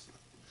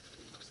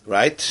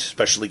 Right?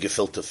 Especially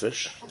gefilte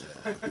fish.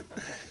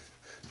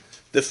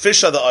 The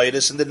fish are the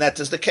oidus and the net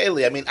is the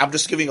keli. I mean, I'm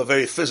just giving a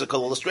very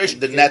physical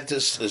illustration. The net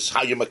is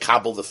how you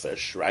makabel the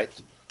fish, right?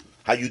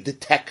 How you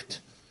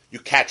detect, you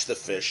catch the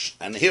fish.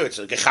 And here it's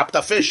a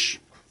gechapta fish.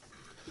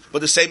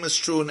 But the same is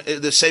true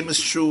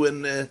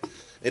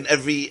in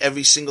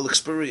every single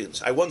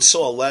experience. I once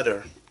saw a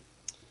letter,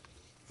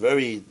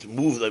 very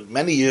moved,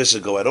 many years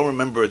ago. I don't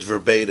remember it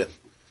verbatim,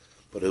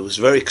 but it was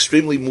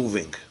extremely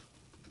moving.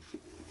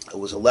 It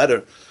was a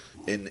letter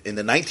in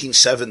the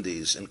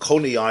 1970s in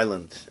Coney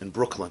Island in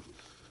Brooklyn.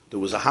 There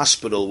was a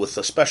hospital with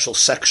a special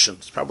section.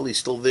 It's probably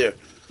still there.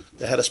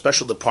 They had a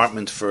special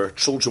department for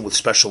children with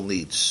special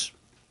needs.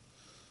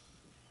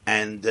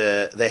 And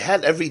they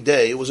had every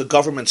day, it was a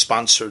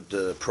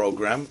government-sponsored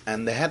program,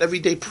 and they had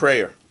everyday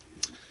prayer.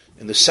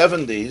 In the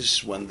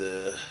 70s, when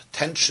the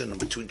tension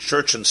between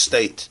church and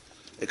state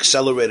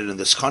accelerated in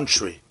this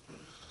country,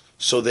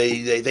 so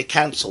they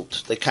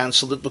canceled. They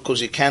canceled it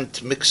because you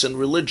can't mix in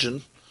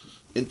religion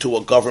into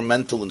a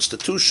governmental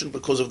institution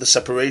because of the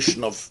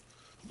separation of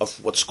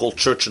what's called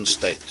church and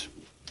state.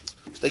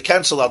 So they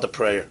canceled out the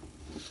prayer.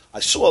 I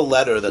saw a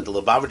letter that the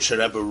Lubavitcher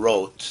Rebbe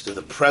wrote to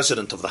the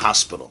president of the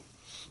hospital,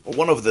 or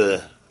one of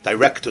the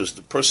directors,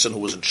 the person who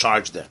was in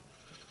charge there,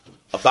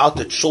 about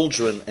the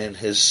children in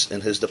his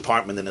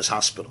department, in his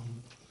hospital.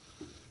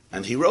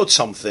 And he wrote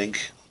something,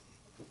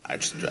 I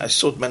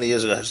saw it many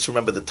years ago, I just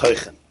remember the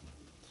Teuchen.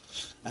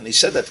 And he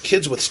said that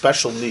kids with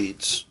special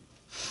needs,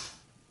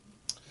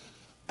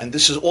 and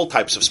this is all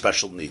types of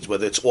special needs,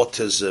 whether it's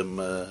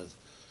autism,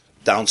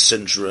 Down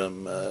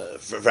syndrome,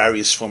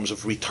 various forms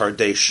of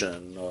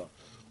retardation,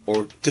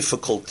 or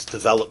difficult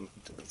development,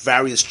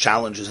 various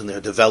challenges in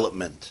their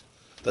development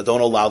that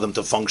don't allow them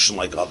to function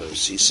like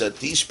others. He said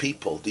these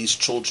people, these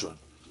children,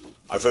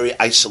 are very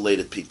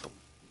isolated people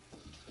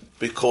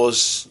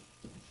because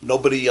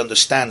nobody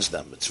understands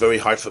them. It's very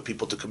hard for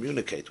people to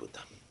communicate with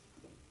them.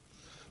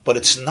 But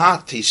it's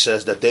not, he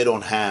says, that they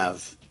don't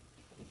have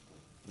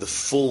the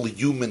full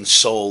human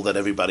soul that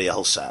everybody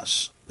else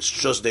has. It's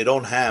just they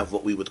don't have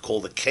what we would call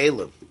the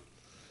kalim,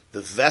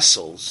 the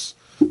vessels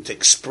to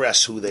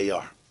express who they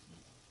are.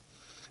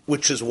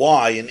 Which is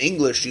why in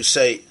English you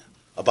say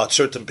about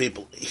certain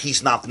people,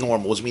 he's not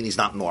normal. What does it mean he's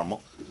not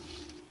normal?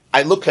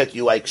 I look at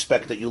you, I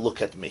expect that you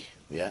look at me.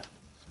 Yeah,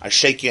 I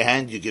shake your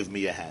hand, you give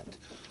me your hand.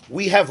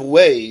 We have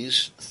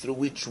ways through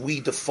which we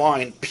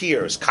define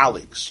peers,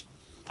 colleagues.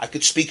 I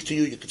could speak to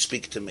you, you could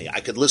speak to me. I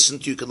could listen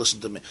to you, you could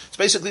listen to me. It's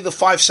basically the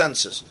five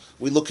senses.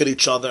 We look at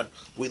each other,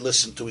 we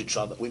listen to each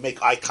other, we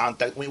make eye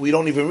contact. We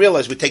don't even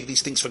realize we take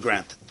these things for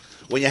granted.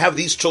 When you have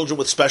these children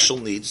with special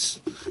needs,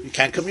 you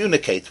can't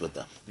communicate with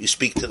them. You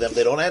speak to them,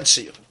 they don't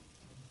answer you.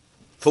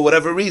 For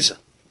whatever reason.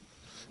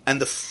 And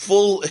the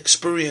full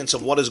experience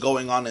of what is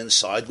going on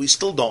inside, we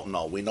still don't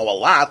know. We know a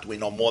lot, we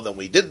know more than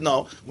we did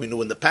know, we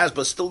knew in the past,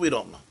 but still we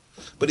don't know.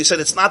 But he said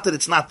it's not that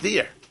it's not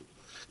there.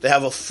 They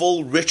have a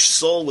full, rich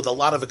soul with a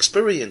lot of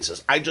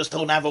experiences. I just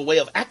don't have a way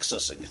of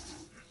accessing it.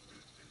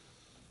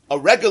 A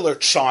regular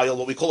child,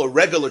 what we call a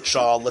regular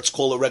child, let's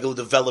call a regular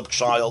developed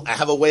child, I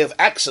have a way of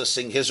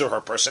accessing his or her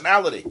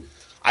personality.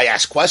 I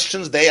ask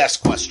questions, they ask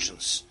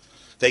questions.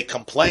 They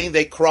complain,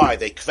 they cry,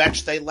 they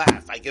kvetch, they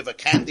laugh. I give a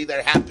candy,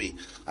 they're happy.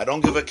 I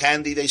don't give a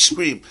candy, they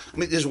scream. I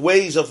mean, there's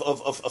ways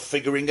of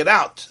figuring it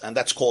out, and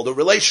that's called a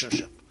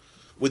relationship.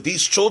 With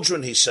these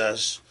children, he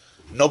says,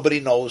 nobody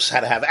knows how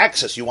to have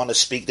access. You want to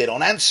speak, they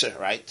don't answer,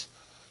 right?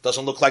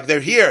 Doesn't look like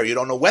they're here. You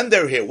don't know when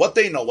they're here, what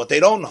they know, what they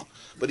don't know.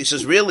 But he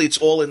says, really, it's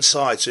all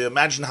inside. So you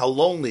imagine how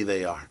lonely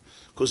they are.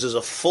 Because there's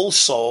a full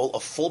soul, a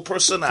full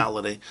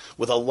personality,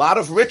 with a lot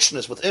of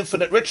richness, with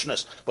infinite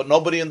richness. But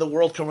nobody in the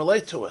world can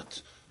relate to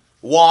it.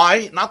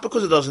 Why? Not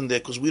because it doesn't there,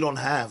 because we don't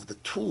have the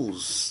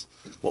tools,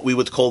 what we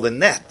would call the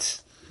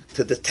net,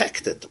 to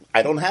detect it.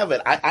 I don't have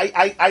it.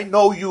 I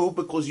know you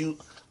because you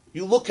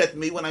look at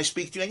me when I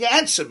speak to you and you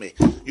answer me.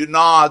 You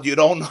nod, you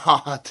don't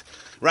nod.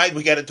 Right?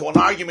 We get into an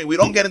argument, we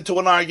don't get into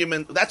an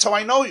argument. That's how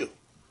I know you.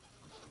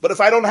 But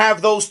if I don't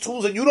have those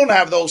tools and you don't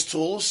have those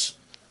tools,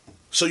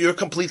 so you're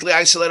completely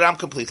isolated, I'm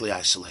completely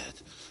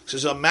isolated.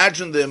 So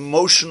imagine the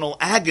emotional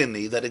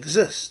agony that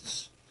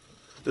exists.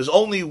 There's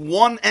only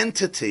one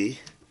entity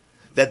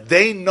that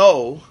they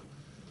know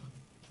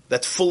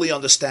that fully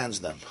understands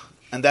them.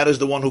 And that is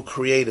the one who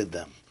created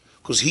them.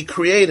 Because he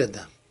created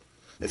them.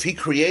 If he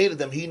created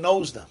them, he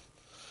knows them.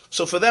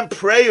 So for them,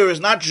 prayer is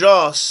not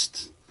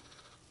just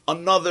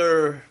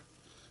another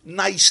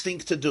nice thing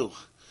to do.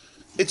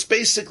 it's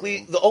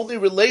basically the only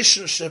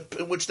relationship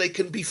in which they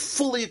can be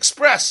fully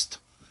expressed.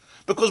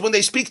 Because when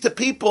they speak to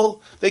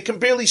people, they can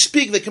barely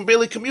speak, they can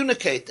barely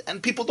communicate,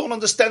 and people don't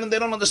understand, and they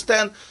don't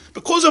understand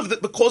because of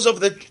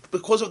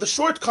the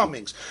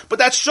shortcomings. But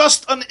that's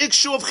just an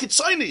issue of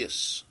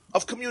chitzonius,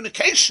 of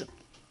communication.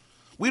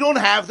 We don't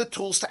have the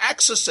tools to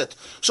access it.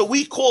 So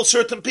we call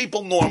certain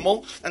people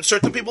normal and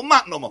certain people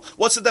not normal.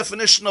 What's the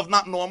definition of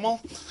not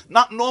normal?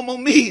 Not normal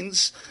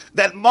means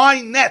that my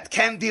net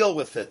can deal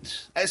with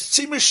it. As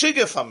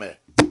tzimishigefamir.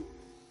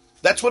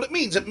 That's what it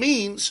means. It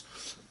means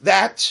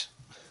that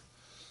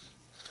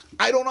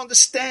I don't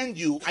understand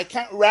you. I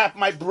can't wrap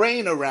my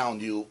brain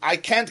around you. I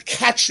can't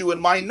catch you in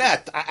my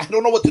net. I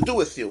don't know what to do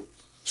with you.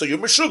 So you're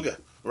meshuga,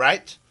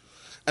 right?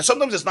 And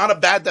sometimes it's not a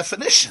bad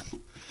definition.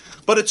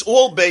 But it's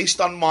all based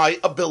on my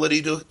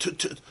ability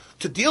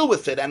to deal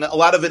with it. And a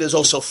lot of it is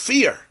also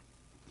fear.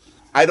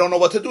 I don't know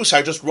what to do, so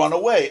I just run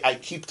away. I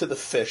keep to the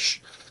fish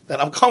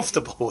that I'm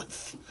comfortable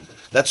with.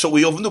 That's what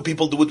we often do.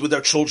 People do it with their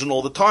children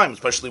all the time,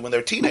 especially when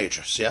they're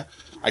teenagers. Yeah,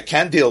 I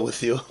can't deal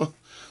with you.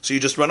 So you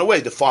just run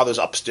away. The father's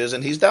upstairs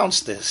and he's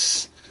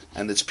downstairs.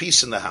 And it's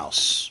peace in the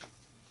house.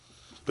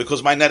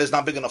 Because my net is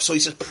not big enough. So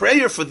he says,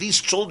 prayer for these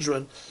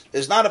children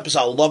is not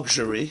a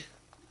luxury.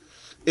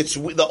 It's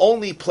the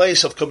only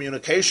place of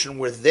communication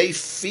where they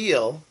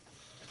feel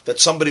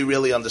that somebody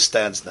really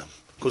understands them,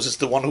 because it's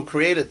the one who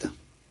created them.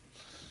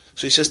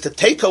 So he says to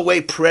take away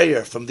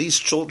prayer from these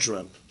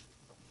children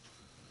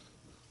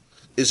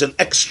is an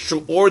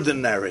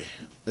extraordinary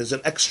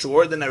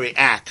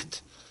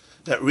act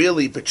that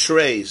really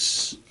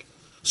betrays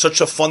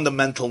such a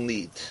fundamental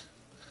need.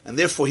 And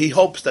therefore he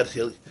hopes that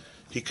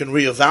he can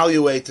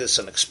reevaluate this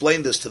and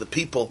explain this to the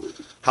people,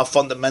 how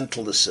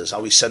fundamental this is,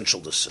 how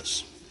essential this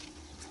is.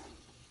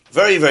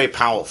 Very, very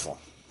powerful.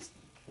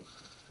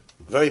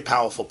 Very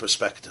powerful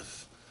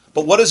perspective.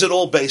 But what is it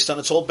all based on?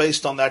 It's all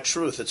based on that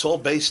truth. It's all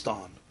based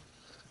on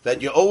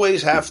that you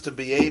always have to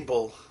be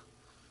able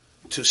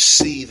to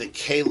see the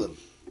kalim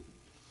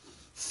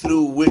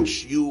through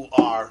which you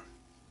are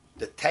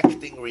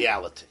detecting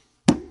reality.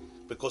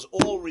 Because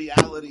all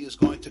reality is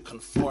going to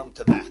conform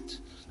to that.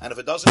 And if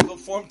it doesn't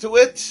conform to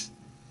it,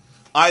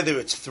 either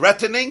it's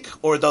threatening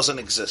or it doesn't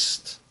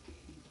exist.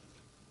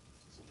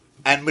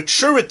 And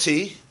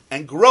maturity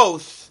and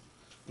growth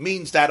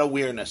means that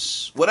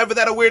awareness. Whatever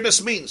that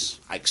awareness means.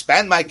 I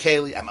expand my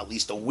keli, I'm at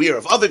least aware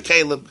of other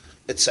kelim,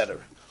 etc.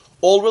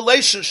 All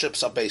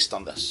relationships are based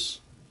on this.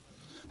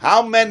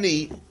 How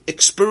many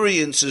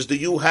experiences do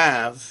you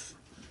have?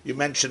 You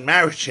mentioned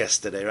marriage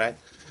yesterday, right?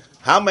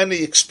 How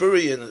many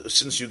experiences,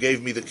 since you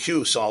gave me the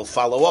cue, so I'll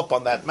follow up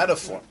on that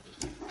metaphor.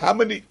 How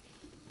many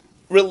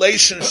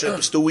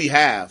relationships do we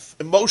have,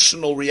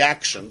 emotional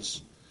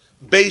reactions,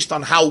 based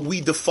on how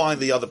we define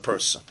the other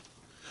person?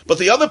 But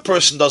the other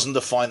person doesn't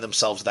define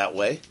themselves that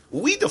way.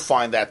 We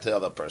define that to the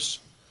other person,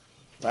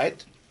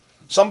 right?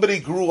 Somebody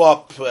grew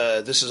up,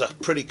 this is a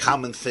pretty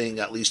common thing,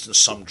 at least in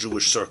some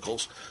Jewish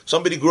circles.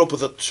 Somebody grew up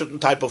with a certain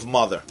type of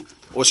mother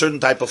or a certain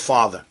type of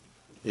father.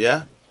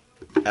 Yeah?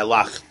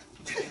 Elach.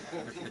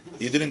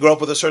 You didn't grow up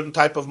with a certain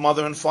type of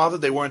mother and father?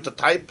 They weren't a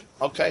type?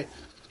 Okay.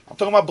 I'm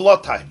talking about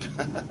blood type.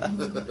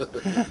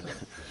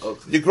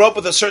 You grew up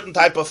with a certain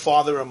type of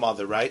father or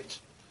mother, right?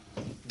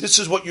 This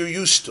is what you're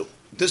used to.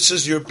 This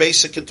is your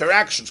basic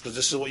interactions, because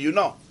this is what you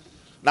know.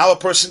 Now a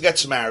person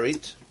gets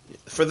married.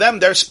 For them,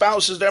 their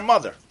spouse is their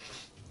mother.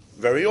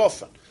 Very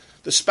often.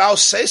 The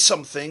spouse says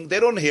something,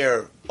 they don't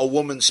hear a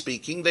woman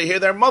speaking, they hear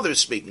their mother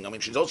speaking. I mean,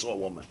 she's also a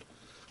woman.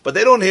 But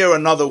they don't hear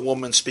another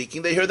woman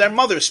speaking, they hear their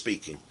mother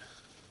speaking.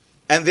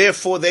 And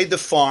therefore they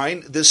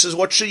define, this is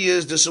what she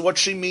is, this is what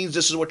she means,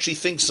 this is what she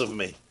thinks of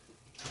me.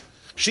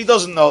 She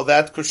doesn't know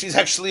that because she's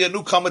actually a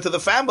newcomer to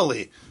the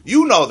family.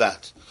 You know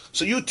that.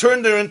 So you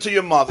turned her into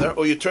your mother,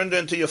 or you turned her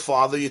into your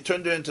father, you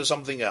turned her into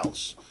something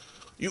else.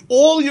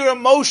 All your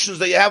emotions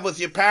that you have with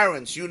your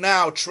parents, you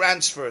now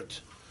transferred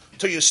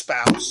to your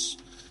spouse.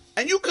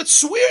 And you could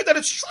swear that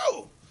it's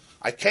true.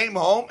 I came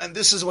home and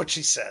this is what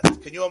she said.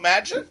 Can you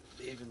imagine?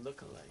 They even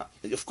look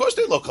alike. Of course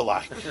they look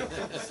alike.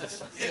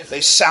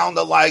 They sound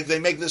alike, they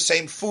make the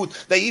same food.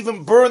 They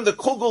even burn the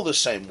kugel the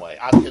same way.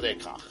 Ad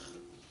kedei kach.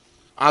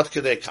 Ad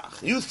kedei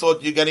kach. You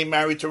thought you're getting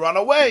married to run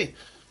away.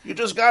 You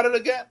just got it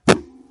again.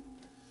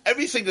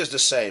 Everything is the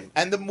same.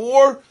 And the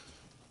more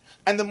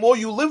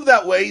you live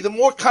that way, the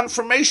more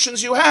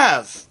confirmations you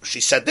have. She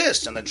said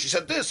this, and then she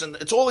said this, and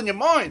it's all in your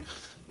mind.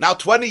 Now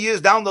 20 years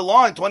down the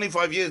line,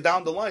 25 years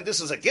down the line, this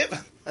is a given.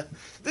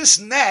 This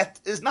net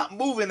is not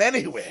moving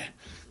anywhere.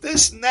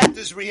 This net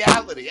is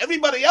reality.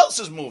 Everybody else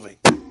is moving.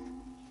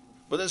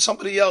 But then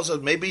somebody else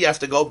says, maybe you have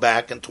to go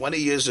back, and 20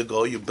 years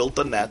ago you built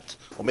a net,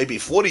 or maybe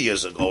 40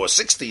 years ago, or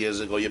 60 years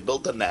ago you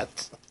built a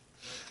net.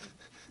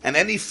 And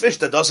any fish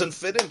that doesn't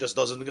fit in just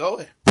doesn't go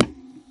in.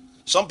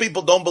 Some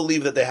people don't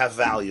believe that they have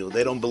value.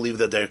 They don't believe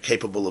that they're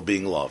capable of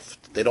being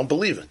loved. They don't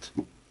believe it.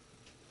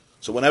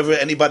 So whenever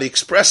anybody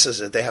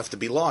expresses it, they have to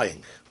be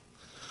lying.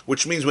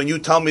 Which means when you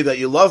tell me that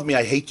you love me,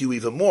 I hate you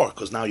even more,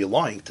 because now you're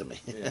lying to me.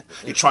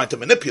 You're trying to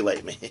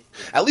manipulate me.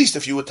 At least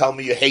if you would tell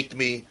me you hate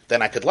me,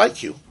 then I could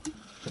like you.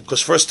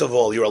 Because first of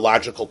all, you're a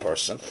logical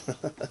person.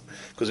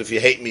 Because if you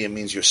hate me, it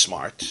means you're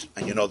smart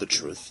and you know the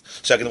truth.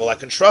 Second of all, I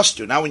can trust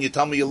you. Now when you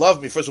tell me you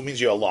love me, first of all, it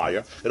means you're a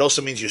liar. It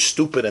also means you're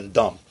stupid and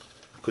dumb.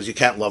 Because you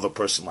can't love a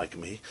person like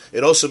me.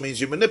 It also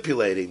means you're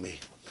manipulating me.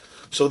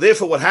 So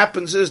therefore what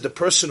happens is the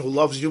person who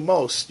loves you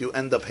most, you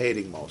end up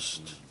hating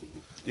most.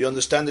 Do you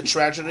understand the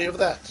tragedy of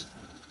that?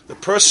 The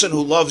person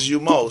who loves you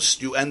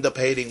most, you end up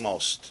hating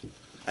most.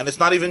 And it's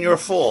not even your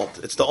fault.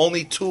 It's the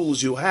only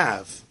tools you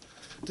have.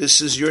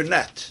 This is your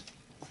net.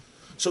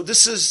 So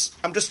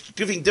I'm just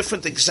giving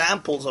different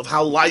examples of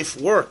how life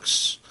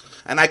works.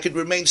 And I could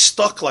remain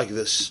stuck like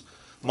this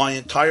my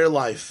entire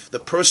life. The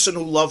person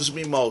who loves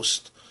me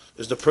most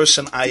is the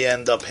person I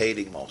end up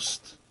hating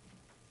most.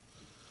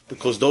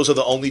 Because those are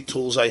the only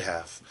tools I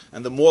have.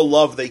 And the more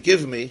love they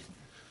give me,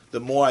 the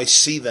more I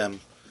see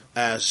them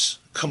as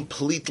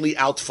completely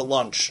out for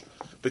lunch.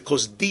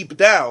 Because deep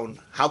down,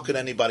 how could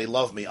anybody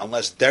love me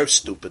unless they're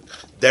stupid,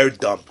 they're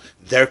dumb,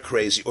 they're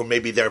crazy, or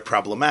maybe they're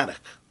problematic?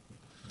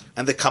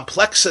 And the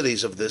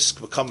complexities of this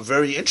become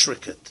very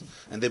intricate,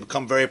 and they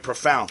become very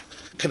profound.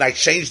 Can I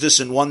change this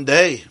in one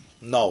day?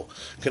 No.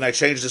 Can I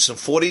change this in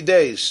 40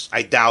 days?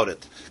 I doubt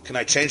it. Can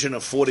I change it in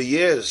 40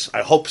 years?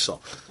 I hope so.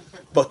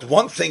 But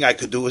one thing I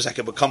could do is I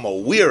could become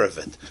aware of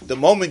it. The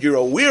moment you're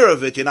aware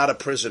of it, you're not a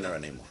prisoner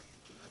anymore.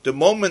 The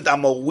moment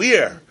I'm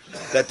aware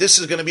that this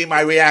is going to be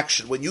my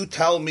reaction, when you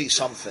tell me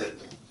something,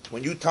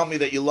 when you tell me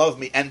that you love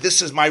me, and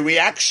this is my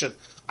reaction,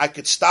 I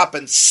could stop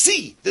and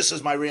see this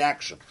is my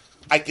reaction.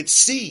 I could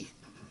see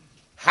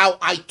how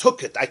I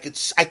took it. I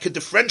could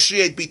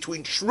differentiate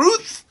between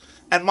truth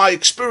and my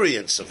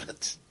experience of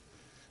it.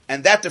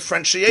 And that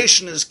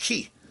differentiation is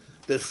key.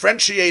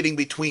 Differentiating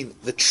between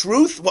the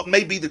truth, what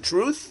may be the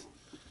truth,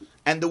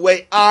 and the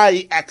way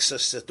I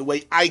access it, the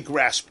way I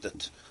grasped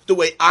it, the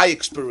way I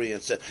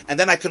experience it. And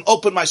then I can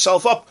open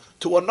myself up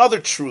to another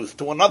truth,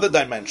 to another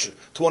dimension,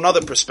 to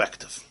another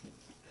perspective.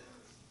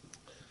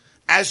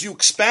 As you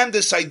expand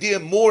this idea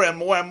more and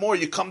more and more,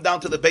 you come down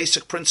to the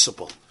basic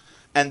principle.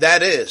 And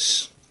that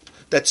is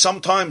that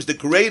sometimes the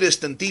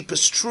greatest and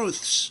deepest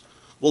truths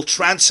will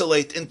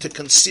translate into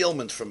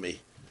concealment for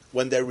me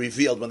when they're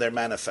revealed, when they're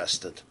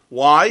manifested.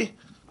 Why?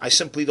 I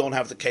simply don't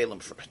have the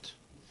kalim for it.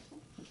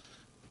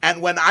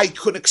 And when I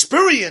could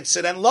experience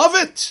it and love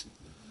it,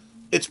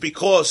 it's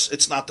because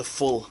it's not the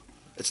full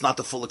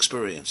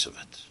experience of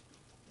it.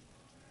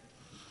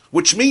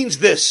 Which means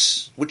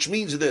this,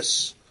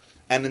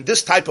 and in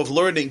this type of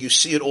learning you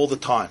see it all the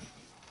time.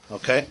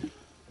 Okay?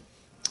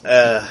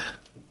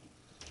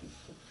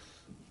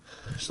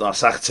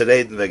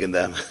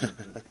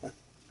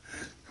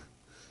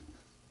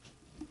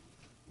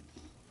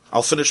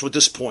 I'll finish with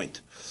this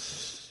point.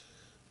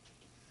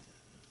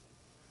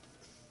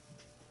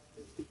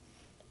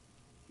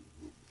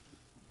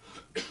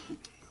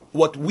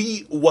 What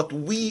we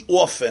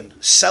often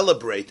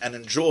celebrate and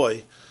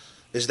enjoy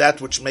is that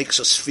which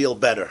makes us feel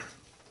better.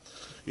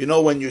 You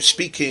know, when you're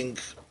speaking,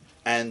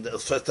 and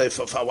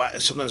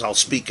sometimes I'll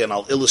speak and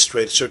I'll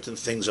illustrate certain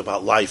things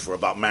about life or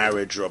about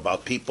marriage or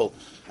about people,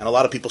 and a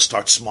lot of people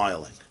start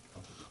smiling.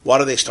 Why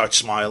do they start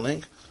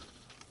smiling?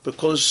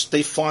 Because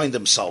they find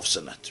themselves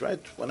in it,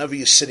 right? Whenever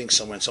you're sitting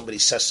somewhere and somebody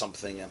says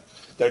something and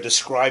they're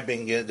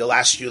describing, they'll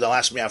ask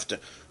me after,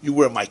 you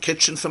were in my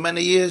kitchen for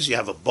many years, you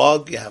have a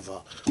bug, you have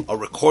a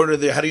recorder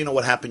there, how do you know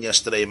what happened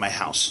yesterday in my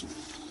house?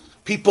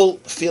 People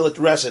feel it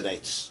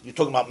resonates. You're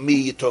talking about me,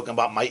 you're talking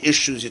about my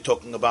issues, you're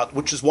talking about,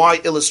 which is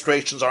why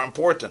illustrations are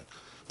important,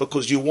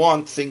 because you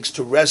want things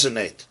to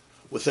resonate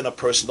within a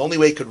person. The only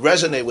way it could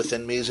resonate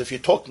within me is if you're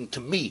talking to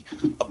me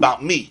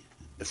about me.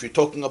 If you're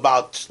talking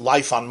about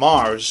life on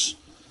Mars,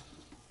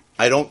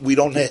 we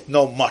don't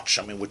know much.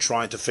 I mean, we're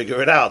trying to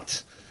figure it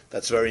out.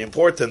 That's very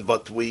important,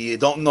 but we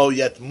don't know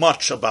yet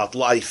much about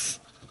life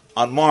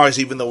on Mars,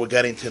 even though we're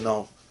getting to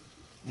know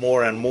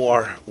more and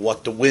more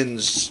what the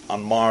winds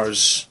on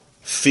Mars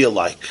feel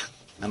like.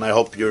 And I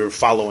hope you're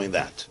following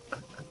that.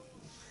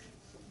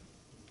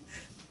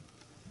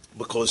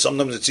 Because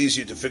sometimes it's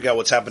easier to figure out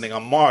what's happening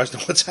on Mars than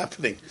what's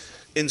happening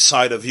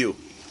inside of you.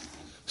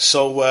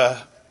 So,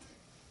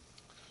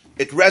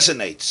 it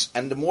resonates,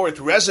 and the more it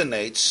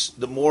resonates,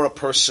 the more a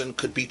person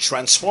could be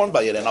transformed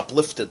by it and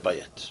uplifted by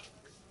it.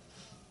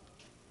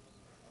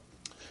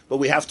 But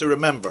we have to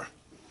remember,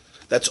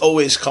 that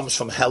always comes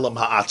from Helam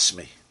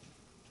Ha'atzmi.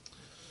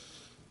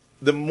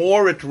 The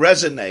more it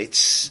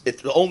resonates,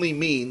 it only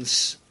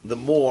means the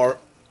more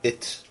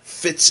it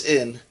fits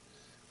in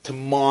to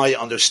my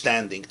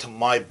understanding, to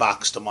my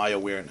box, to my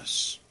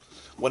awareness.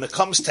 When it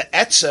comes to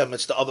Etzem,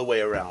 it's the other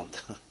way around.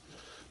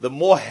 The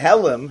more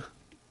Helam,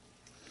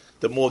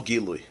 the more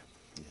Gilui.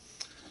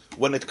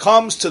 When it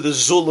comes to the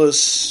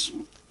Zulus,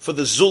 for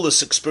the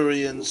Zulus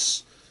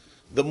experience,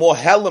 the more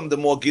Helam, the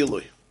more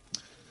Gilui.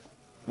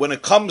 When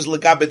it comes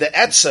Legabe the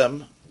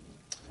Etzem,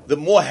 the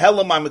more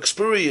Helam I'm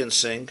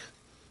experiencing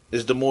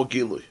is the more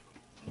Gilui.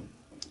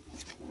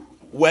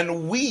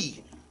 When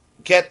we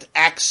get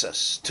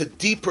access to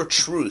deeper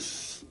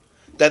truth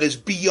that is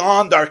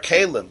beyond our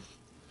Kalim,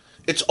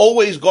 it's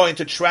always going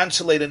to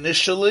translate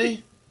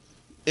initially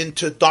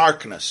into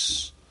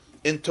darkness,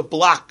 into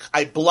block.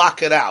 I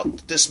block it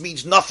out. This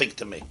means nothing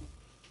to me.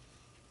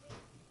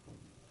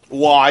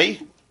 Why?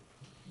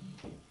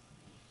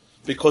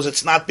 Because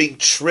it's not being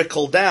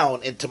trickled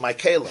down into my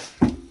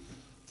kelim.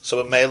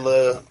 So in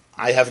Mela,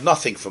 I have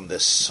nothing from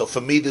this. So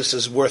for me, this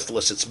is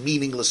worthless. It's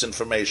meaningless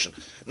information.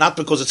 Not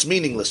because it's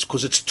meaningless,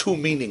 because it's too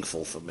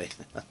meaningful for me.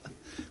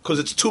 Because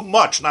it's too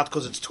much, not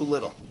because it's too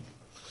little.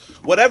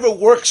 Whatever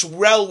works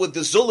well with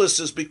the Zulus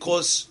is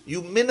because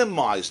you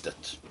minimized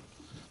it.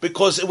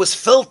 Because it was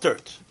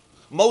filtered.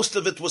 Most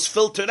of it was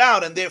filtered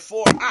out, and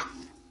therefore,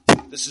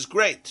 this is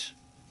great.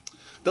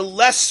 The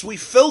less we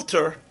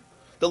filter,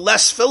 the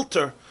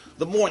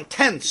more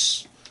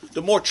intense,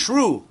 the more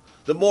true,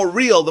 the more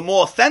real, the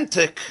more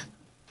authentic,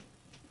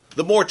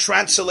 the more it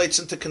translates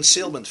into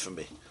concealment for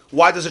me.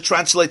 Why does it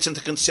translate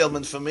into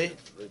concealment for me?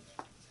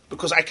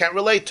 Because I can't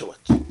relate to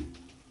it.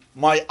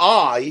 My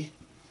eye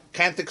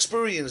can't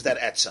experience that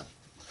etzem.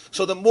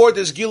 So the more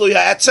there's Gilui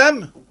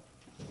ha'etzem,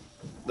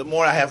 the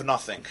more I have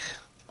nothing.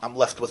 I'm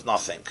left with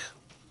nothing.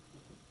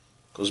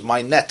 Because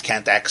my net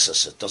can't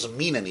access it. It doesn't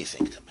mean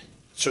anything to me.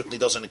 It certainly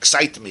doesn't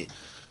excite me.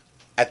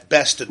 At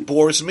best, it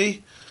bores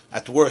me.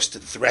 At worst,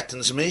 it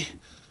threatens me.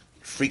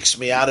 It freaks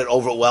me out. It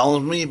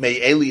overwhelms me. It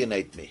may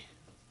alienate me.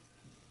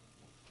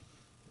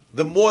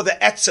 The more the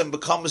etzem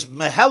becomes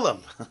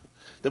mehelim,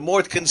 the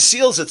more it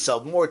conceals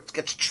itself, the more it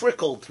gets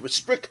trickled,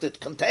 restricted,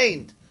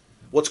 contained.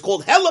 What's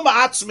called helam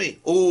ha'atzmi.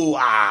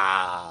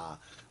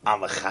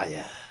 I'm a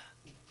chaya.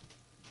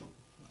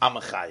 I'm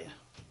a chaya.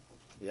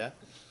 Yeah?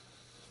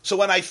 So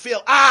when I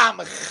feel, I'm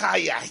a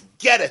chaya, I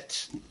get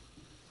it.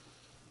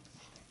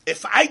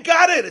 If I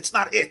got it, it's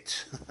not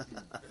it.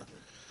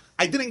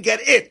 I didn't get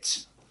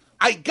it.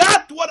 I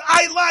got what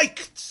I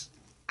liked.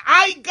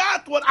 I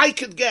got what I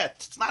could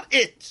get. It's not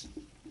it.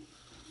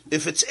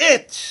 If it's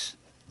it,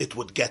 it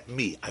would get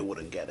me. I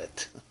wouldn't get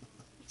it.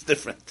 It's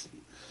different.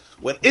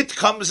 When it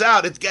comes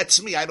out, it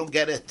gets me. I don't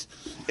get it.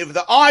 If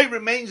the I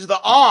remains the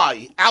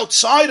I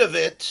outside of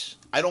it,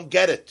 I don't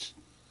get it.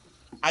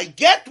 I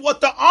get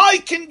what the I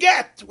can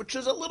get, which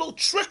is a little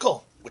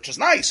trickle, which is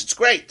nice. It's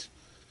great.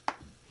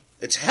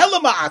 It's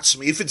helema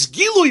atzmi. If it's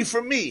gilui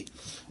for me,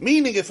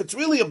 meaning if it's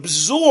really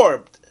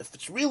absorbed, if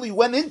it's really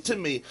went into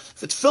me,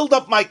 if it filled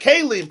up my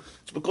kalim,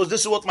 it's because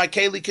this is what my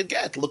keli can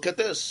get. Look at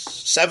this.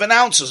 7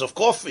 ounces of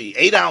coffee,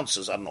 8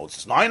 ounces, I don't know,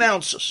 it's 9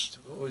 ounces. So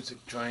always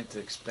trying to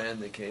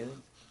expand the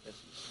kelim?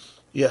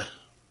 Yeah.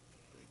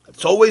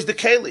 It's always the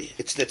keli.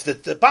 It's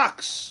the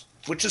box,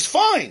 which is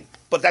fine,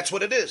 but that's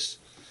what it is.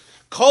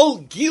 Kol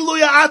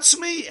giluya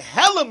atzmi,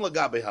 helam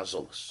lagabe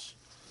hazolas.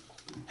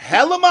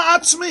 Helam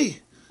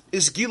atzmi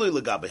is gilui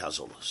lagabe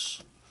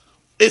hazolas.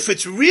 If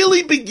it's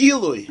really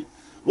begilui,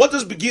 what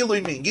does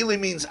begilui mean? Gilui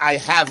means I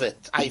have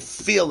it, I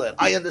feel it,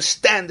 I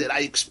understand it, I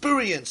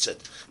experience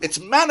it. It's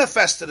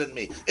manifested in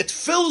me. It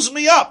fills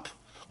me up.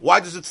 Why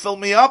does it fill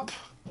me up?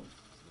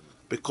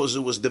 Because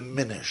it was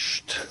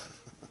diminished.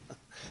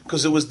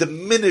 Because it was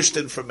diminished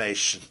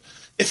information.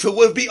 If it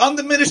would be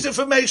undiminished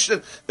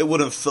information, it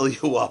wouldn't fill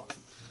you up.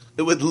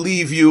 It would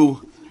leave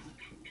you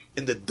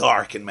in the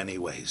dark in many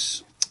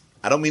ways.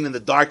 I don't mean in the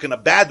dark in a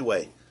bad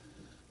way.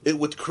 It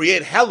would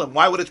create helam.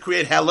 Why would it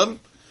create helam?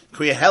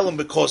 Create helam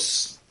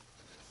because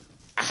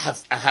I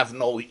have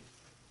no.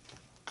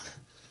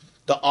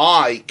 The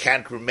eye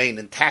can't remain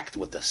intact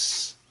with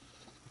this.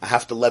 I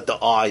have to let the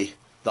eye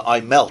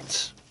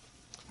melt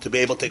to be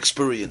able to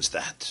experience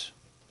that.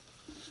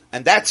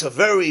 And that's a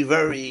very,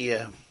 very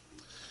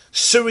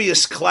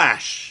serious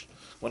clash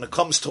when it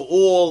comes to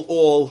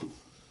all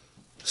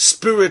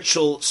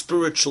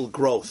spiritual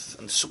growth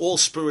and all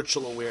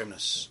spiritual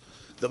awareness.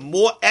 The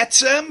more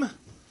etzem,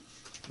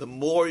 the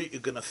more you're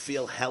going to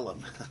feel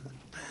helam.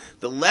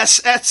 The less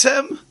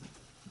etzem,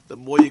 the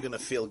more you're going to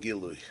feel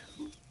gilui.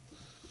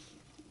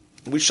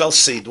 We shall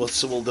see.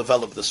 We'll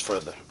develop this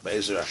further.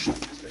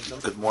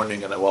 Good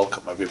morning and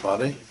welcome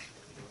everybody.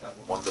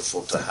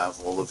 Wonderful to have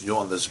all of you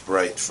on this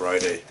bright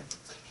Friday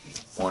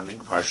morning.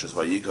 Parshas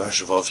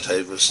Vayigash, Vav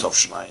Tevis, Tov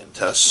Shnayin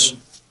Tes.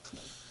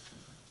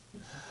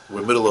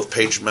 We're middle of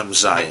page Mem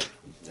Zayin.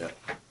 Yeah.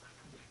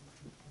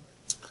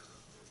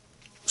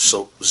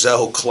 So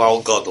Zehu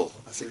Klal Gadol.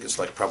 I think it's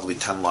like probably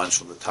 10 lines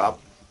from the top.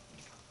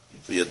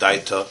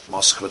 V'yadaita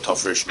Moskva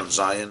Tov Rish Mem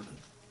Zayin,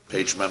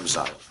 page Mem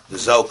Zayin. The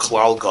Zehu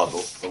Klal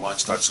Gadol. The line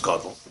starts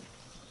Gadol.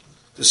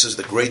 This is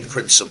the great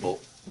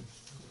principle.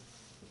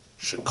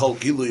 Shekol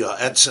Gilui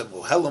ha'etzem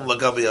hu helam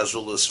lagabi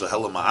hazulas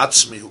v'helam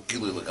ha'atzmi hu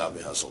gilui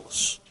lagabi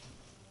hazulas.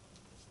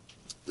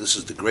 This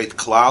is the great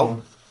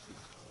klal,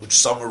 which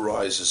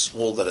summarizes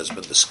all that has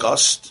been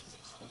discussed,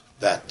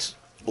 that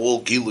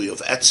all gilui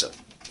of etzem,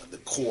 the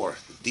core,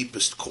 the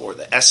deepest core,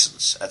 the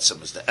essence,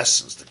 etzem is the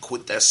essence, the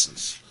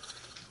quintessence,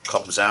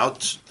 comes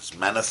out, is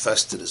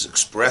manifested, is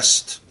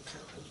expressed,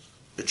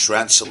 it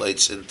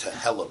translates into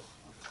helam,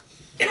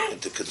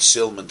 into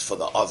concealment for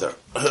the other,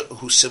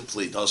 who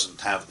simply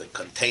doesn't have the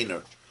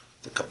container,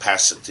 the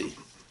capacity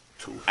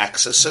to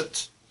access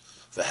it.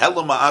 When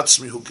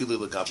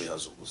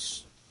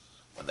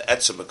the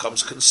etzem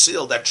becomes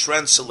concealed, that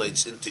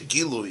translates into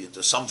gilui,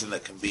 into something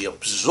that can be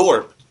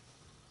absorbed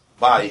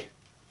by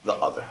the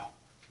other.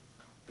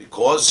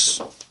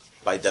 Because,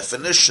 by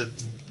definition,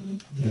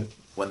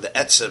 when the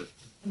etzem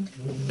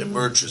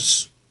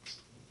emerges,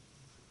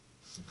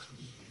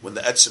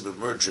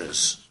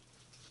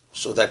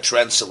 so that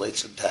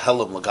translates into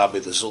Helam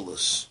Lagabi the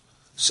Zulus,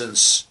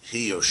 since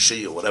he or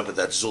she or whatever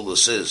that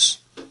Zulus is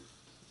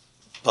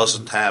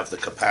doesn't have the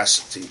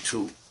capacity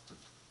to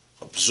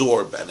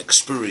absorb and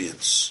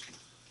experience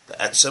the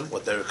etzem.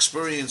 What they're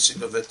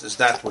experiencing of it is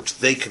that which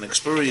they can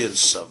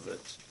experience of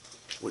it,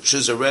 which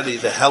is already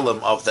the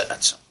Helam of the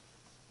etzem.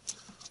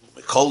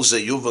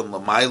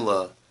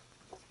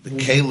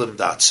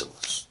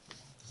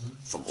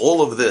 From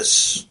all of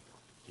this,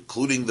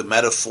 including the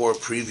metaphor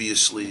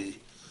previously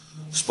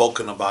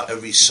spoken about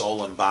every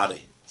soul and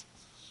body,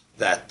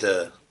 that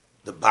the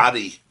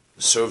body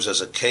serves as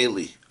a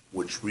keli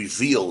which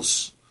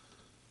reveals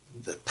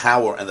the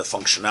power and the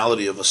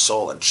functionality of a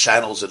soul and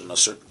channels it in a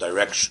certain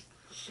direction,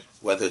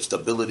 whether it's the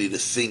ability to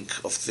think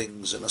of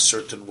things in a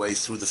certain way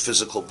through the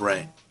physical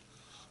brain,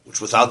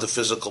 which without the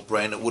physical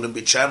brain it wouldn't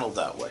be channeled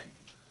that way.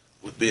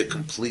 It would be a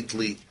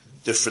completely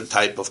different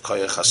type of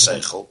koyach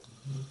haseichel.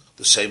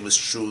 The same is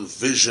true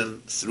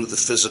vision through the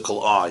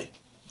physical eye.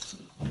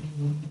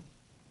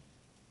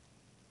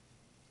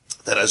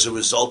 That as a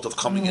result of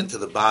coming into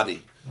the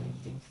body,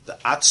 the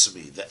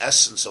atzmi, the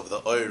essence of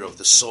the oir of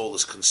the soul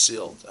is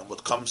concealed, and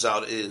what comes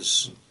out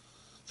is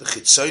the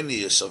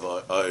chitzonius of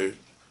our oir,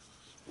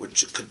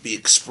 which could be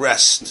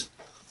expressed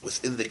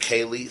within the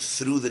keli,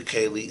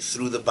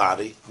 through the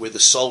body, where the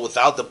soul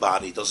without the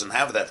body doesn't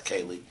have that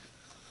keli.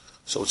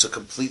 So it's a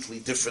completely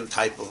different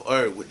type of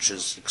oir, which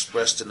is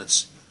expressed in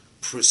its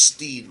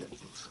pristine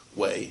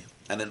way,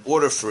 and in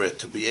order for it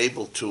to be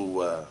able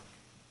to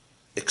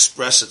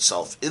express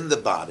itself in the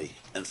body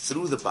and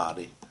through the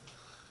body,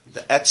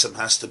 the etzem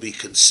has to be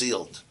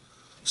concealed,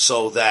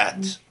 so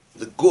that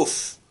the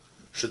guf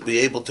should be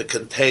able to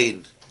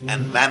contain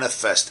and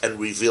manifest and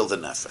reveal the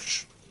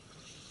nefesh.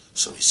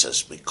 So he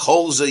says,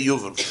 Mikol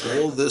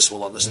Zeyuvan, all this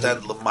will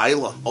understand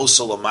Lamaila,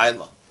 also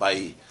Lamaila,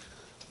 by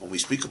when we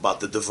speak about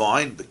the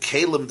divine,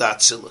 Bekalim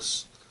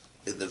Datzilus,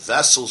 in the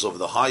vessels of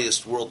the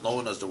highest world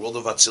known as the world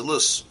of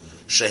Atzilus,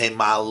 Shehem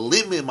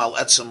Ma'alimim al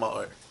Etzem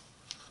Ma'or.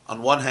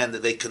 On one hand,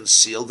 they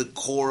conceal the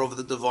core of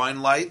the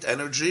divine light,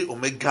 energy,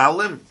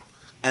 Umegalim,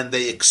 and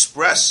they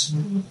express,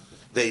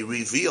 they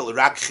reveal,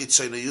 Rak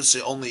Chitzayna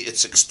Yusei, only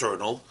its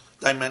external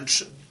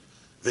dimension.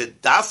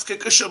 V'dafke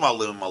Kashem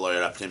Alim al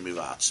Apnimi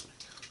V'atzmi.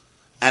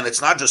 And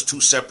it's not just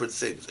two separate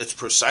things. It's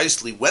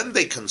precisely when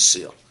they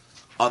conceal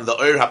on the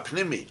Oir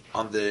HaPnimi,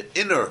 on the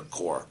inner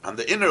core, on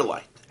the inner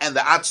light, and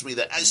the Atzmi,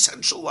 the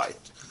essential light.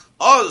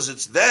 Oz,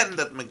 it's then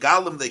that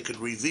Megalim, they could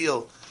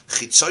reveal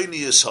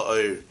Chitzonius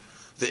HaOir,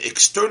 the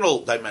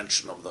external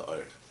dimension of the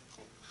Oir.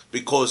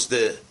 Because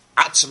the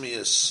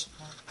Atzmius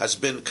has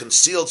been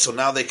concealed, so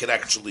now they can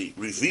actually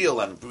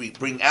reveal and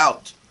bring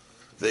out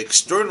the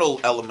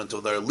external element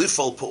of their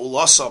Lifol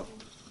Pa'ulasam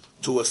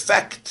to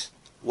affect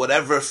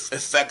whatever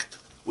effect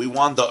we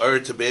want the Oir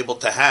to be able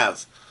to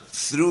have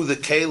through the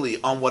Keli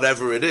on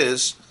whatever it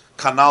is,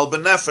 Kanal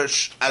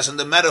Benefesh, as in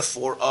the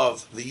metaphor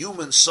of the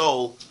human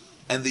soul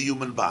and the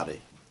human body.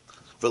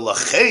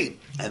 V'lachein,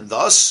 and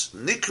thus,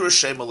 Nikra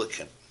Shem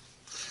Elokim.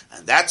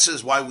 And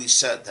that's why we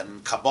said that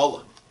in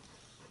Kabbalah,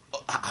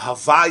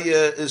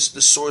 Havaya is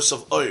the source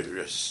of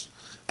Oiris,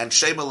 and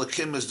Shem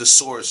Elokim is the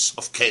source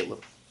of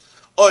Kalim.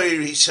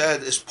 Oir, he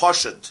said, is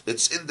Pashat,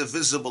 it's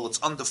indivisible,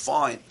 it's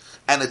undefined,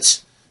 and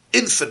it's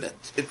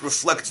infinite. It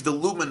reflects the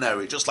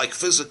luminary, just like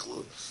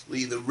physically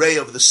the ray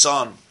of the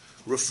sun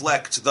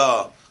reflects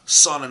the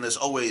sun and is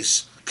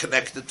always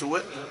connected to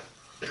it.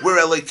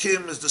 Where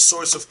Elokim is the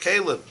source of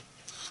Kalim,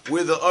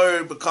 where the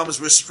Oir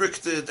becomes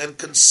restricted and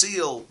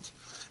concealed,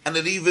 and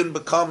it even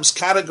becomes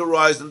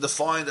categorized and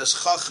defined as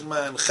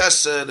Chachma and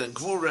Chesed and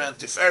Gvura and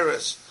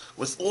Tiferes,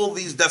 with all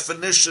these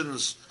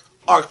definitions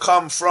are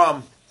come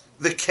from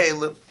the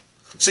Kalim.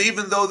 So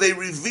even though they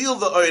reveal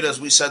the Oir, as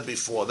we said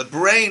before, the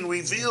brain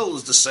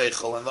reveals the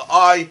Seichel, and the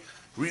eye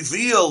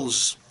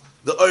reveals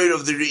the Oir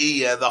of the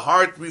Re'iyah, the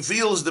heart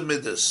reveals the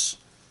Midas,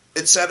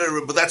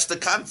 etc. But that's the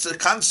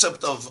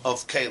concept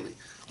of Keli.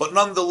 But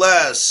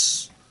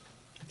nonetheless,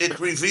 it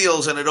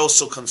reveals and it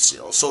also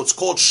conceals. So it's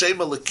called Shem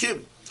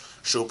Elokim,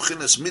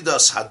 Shubchinas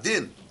Midas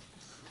Hadin,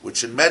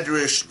 which in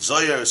Medrash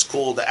Zohar is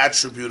called the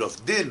attribute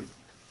of Din,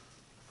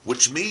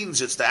 which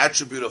means it's the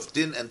attribute of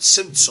Din and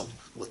Tzimtzum,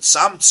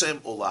 L'tzamtzem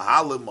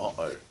ulahalim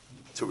ha'or,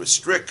 to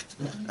restrict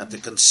and to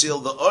conceal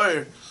the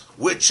Oir,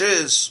 which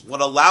is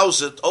what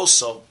allows it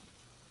also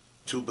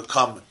to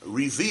become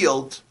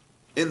revealed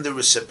in the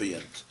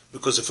recipient.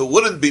 Because if it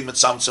wouldn't be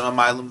Mitzamtzem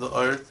Amaylim the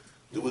Oir,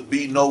 there would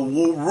be no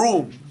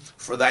room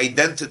for the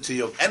identity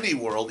of any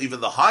world,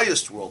 even the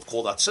highest world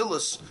called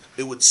Atzilus.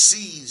 It would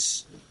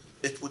cease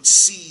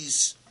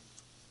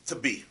to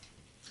be.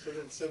 So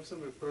then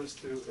Simpson refers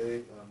to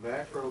a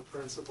macro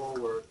principle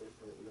where it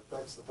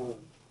affects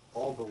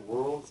all the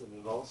worlds, and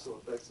it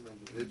also affects an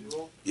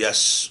individual?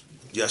 Yes,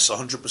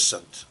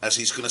 100%. As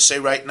he's going to say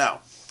right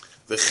now.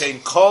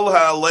 V'chein kol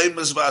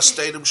ha'alemus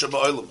v'astedim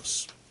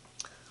sheba'olamus.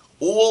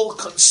 All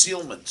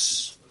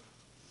concealments,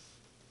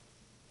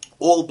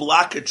 all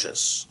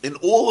blockages in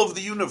all of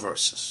the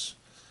universes.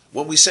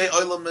 When we say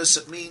Olamis,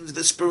 it means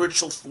the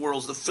spiritual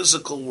worlds, the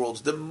physical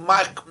worlds,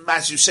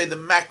 as you say, the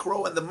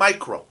macro and the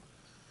micro.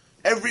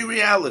 Every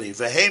reality.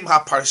 Vehem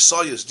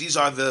ha-parsayas. These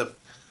are the...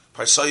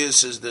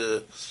 Parsayas is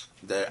the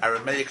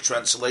Aramaic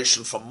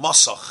translation from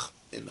Masach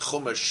in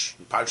Chumash,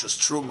 in Parshas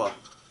Truma.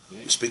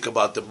 We speak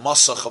about the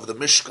Masach of the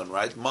Mishkan,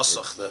 right?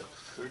 Masach,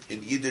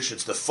 in Yiddish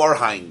it's the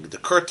Vorhang, the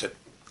curtain.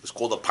 It's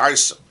called a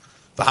Parsa.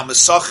 The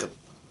Hamisachim,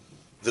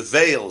 the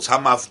veils,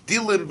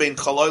 Hamavdilim bein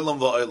Chaloilam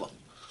va'olam,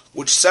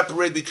 which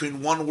separate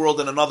between one world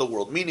and another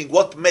world. Meaning,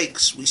 what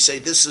makes, we say,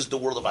 this is the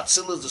world of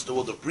Atzilus, this is the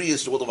world of Bria, this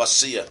is the world of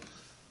Asiya.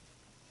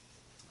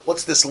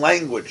 What's this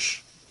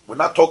language? We're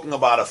not talking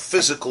about a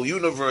physical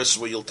universe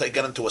where you'll get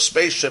into a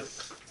spaceship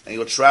and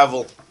you'll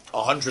travel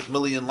 100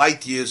 million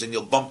light years and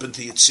you'll bump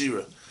into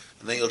Yetzirah.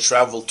 And then you'll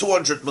travel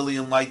 200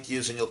 million light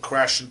years and you'll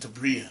crash into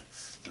Bria.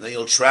 And then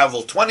you'll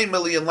travel 20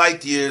 million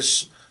light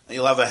years and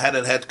you'll have a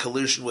head-to-head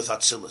collision with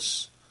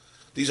Atzilus.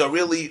 These are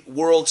really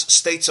worlds,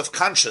 states of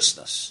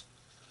consciousness.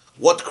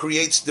 What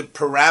creates the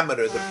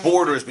parameter, the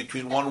borders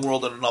between one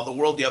world and another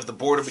world? You have the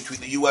border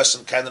between the US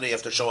and Canada, you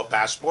have to show a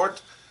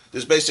passport.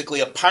 There's basically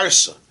a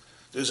parsa.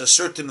 There's a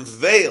certain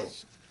veil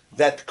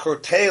that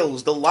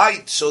curtails the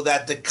light so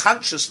that the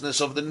consciousness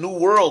of the new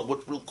world,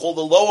 what we'll call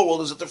the lower world,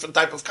 is a different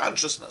type of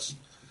consciousness.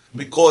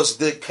 Because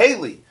the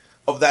keli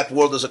of that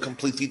world is a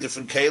completely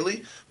different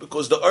keli,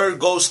 because the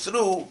goes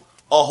through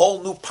a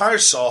whole new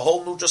parsa, a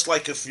whole new, just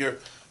like if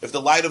the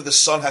light of the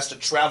sun has to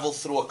travel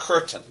through a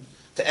curtain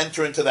to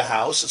enter into the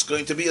house, it's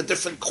going to be a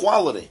different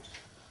quality.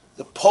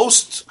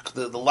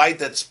 The light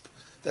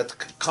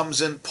that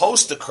comes in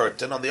post the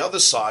curtain on the other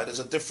side is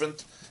a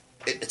different.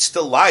 It's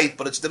still light,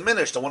 but it's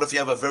diminished. And what if you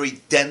have a very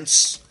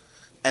dense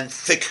and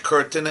thick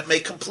curtain? It may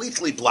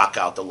completely block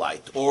out the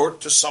light, or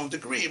to some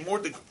degree, more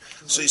degree.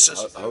 So he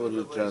says, how would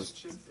it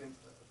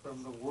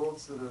from the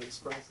worlds that are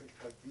expressing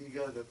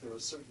Chagiga, that there are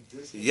certain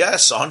distances?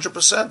 Yes,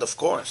 100%, of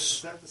course.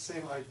 Is that the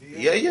same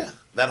idea? Yeah.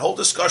 That whole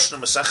discussion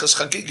of Maseches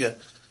Chagiga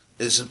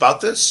is about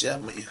this. Yeah,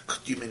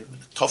 you mean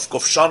Tov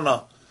Kuf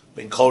Shana,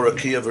 being Kol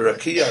Rakia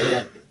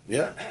v'Rakia.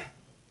 Yeah.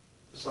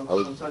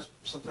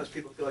 Sometimes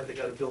people feel like they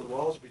got to build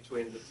walls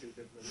between the two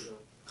different.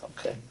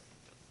 Okay.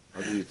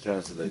 How do you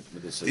translate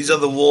Midas? These are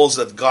the walls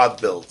that God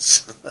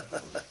builds.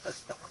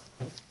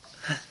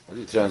 How do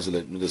you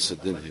translate Midas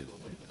Din here?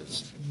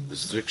 It's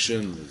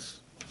restriction, it's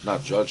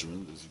not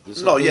judgment.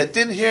 It's No,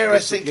 din here I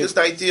think is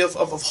the idea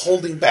of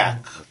holding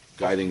back.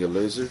 Guiding a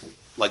laser?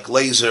 Like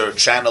laser,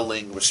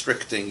 channeling,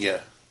 restricting,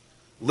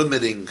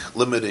 limiting,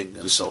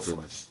 and so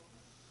forth.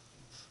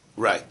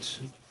 Right.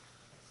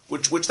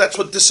 Which that's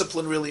what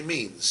discipline really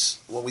means.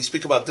 When we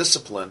speak about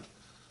discipline,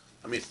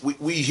 I mean,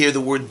 we hear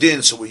the word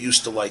din, so we're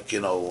used to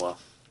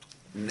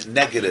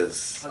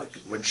negative, like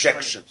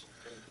rejection.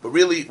 But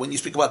really, when you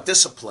speak about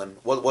discipline,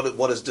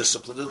 what is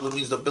discipline? It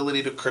means the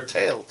ability to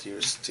curtail to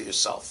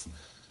yourself.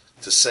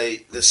 To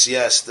say, this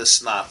yes,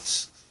 this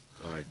not.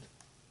 Guide.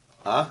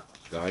 Huh?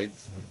 Guide?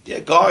 Yeah,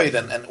 guide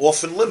and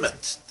often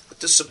limit.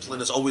 Discipline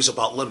is always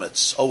about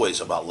limits.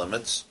 Always about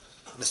limits.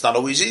 It's not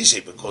always easy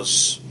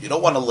because you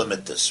don't want to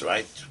limit this,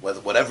 right?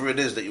 Whatever it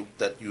is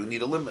that you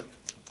need a limit.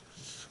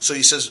 So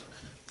he says,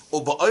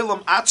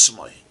 "Uba'olam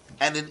atzmai,"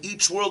 and in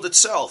each world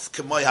itself,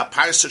 k'may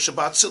ha-parsa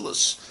shabat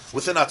Atzilus.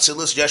 Within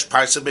Atzilus, yesh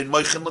parsa ben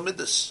moichin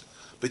lemidus,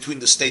 between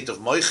the state of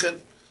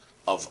moichin,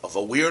 of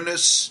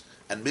awareness,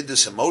 and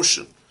midus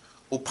emotion.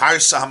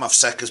 Uparsa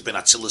hamafsekes ben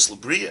Atzilus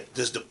lebriya.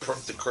 There's the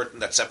curtain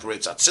that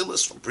separates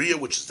Atzilus from Bria,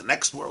 which is the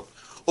next world.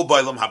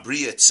 Uba'olam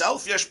ha-Bria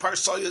itself, yesh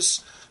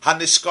parsayas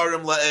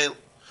haniskarim la'el.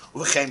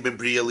 U'v'chein ben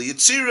Bria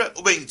li'yitzira,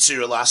 u'ben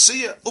yitzira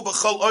la'asiya,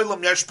 u'b'chol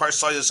oilam yesh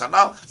parsayas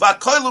hanal,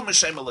 va'koilu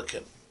m'shem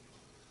elikim.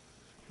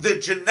 The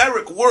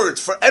generic word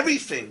for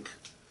everything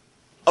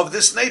of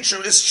this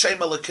nature is Shem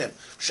Elikim.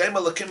 Shem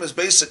Elikim is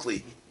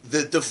basically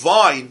the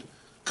divine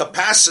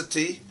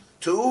capacity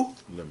to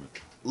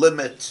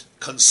limit,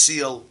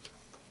 conceal,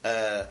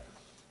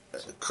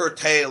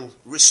 curtail,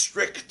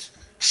 restrict,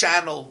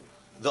 channel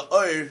the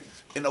Oir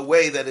in a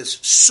way that is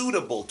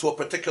suitable to a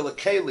particular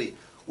Keli,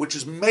 which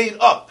is made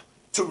up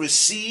to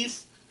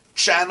receive,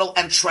 channel,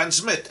 and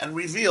transmit and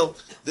reveal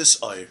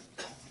this Oir.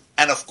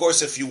 And of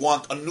course, if you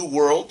want a new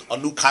world, a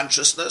new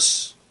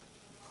consciousness,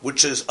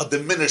 which is a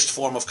diminished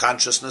form of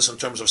consciousness in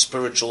terms of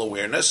spiritual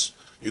awareness,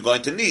 you're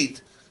going to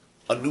need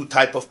a new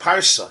type of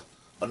parsa,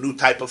 a new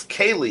type of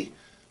keli,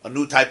 a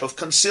new type of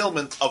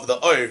concealment of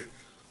the Oir,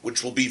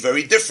 which will be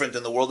very different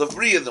in the world of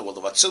Bria, the world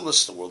of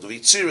Atzilus, the world of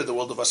Yitzira, the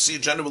world of Asiya.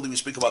 Generally, we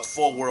speak about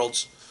four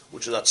worlds,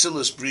 which is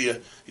Atzilus, Bria,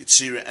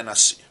 Yitzira, and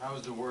Asiya. How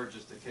is the word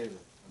just a keli?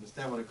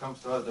 Understand when it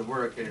comes to us, the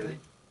word a keli,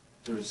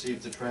 to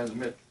receive, to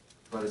transmit.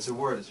 But it's a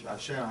word. It's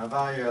Hashem,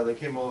 Havaya, they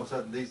came all of a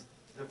sudden, these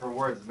different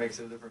words makes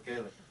it a different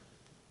keli.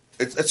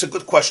 It's a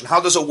good question. How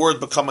does a word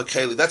become a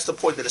keli? That's the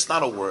point, that it's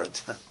not a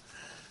word.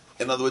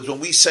 In other words, when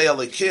we say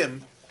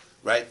Alekim,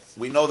 right,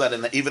 we know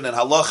that even in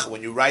Halach,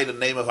 when you write a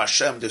name of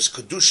Hashem, there's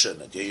Kedusha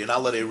in it. You're not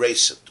allowed to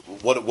erase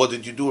it. What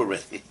did you do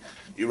already?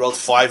 You wrote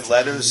 5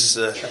 letters,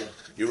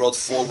 you wrote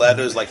 4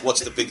 letters, like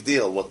what's the big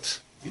deal?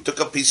 You took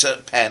a piece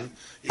of pen,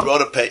 you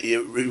wrote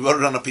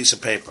it on a piece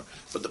of paper.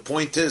 But the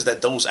point is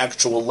that those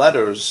actual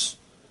letters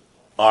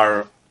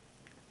are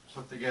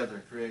Put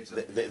together creates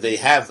a... they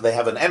have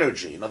an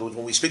energy. In other words,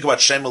 when we speak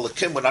about Shem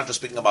Elokim, we're not just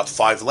speaking about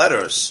 5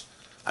 letters.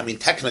 I mean,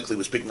 technically,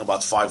 we're speaking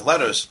about 5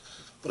 letters,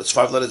 but it's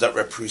 5 letters that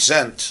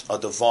represent a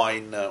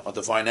divine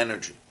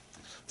energy.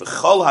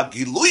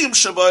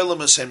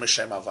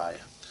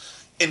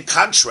 In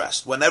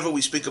contrast, whenever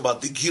we speak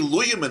about the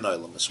Giluyim in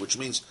Olamus, which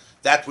means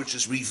that which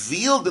is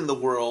revealed in the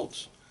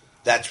world,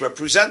 that's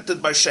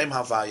represented by Shem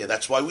Havaya.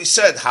 That's why we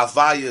said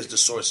Havaya is the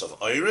source of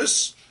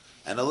Iris,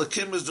 and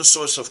Elokim is the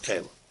source of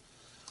Kalim.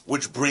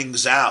 Which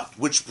brings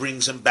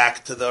him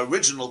back to the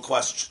original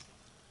question.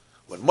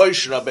 When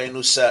Moshe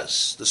Rabbeinu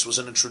says, this was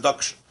an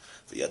introduction,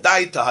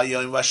 V'yadaita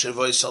hayoim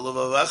v'ashevois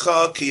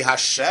alavavecha ki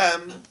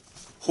Hashem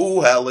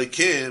hu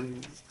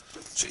Elokim.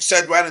 So he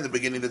said right in the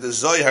beginning that the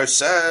Zohar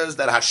says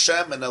that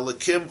Hashem and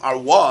Elokim are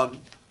one.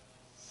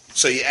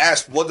 So he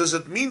asked, what does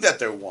it mean that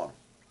they're one?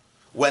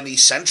 When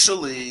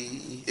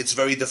essentially, it's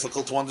very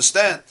difficult to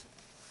understand.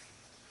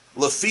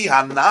 Lefi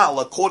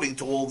hanal, according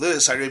to all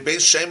this,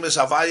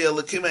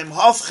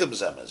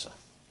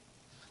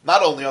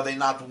 not only are they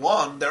not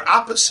one, they're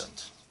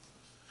opposite.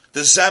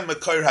 The Zem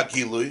Mekor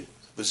HaGilui,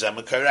 the Zem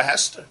Mekor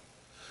HaHester.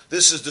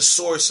 This is the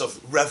source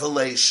of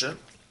revelation,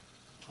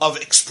 of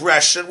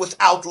expression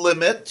without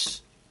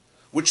limit,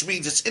 which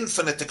means it's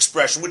infinite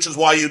expression, which is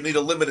why you need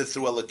to limit it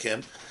through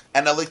Elokim.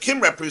 And Elokim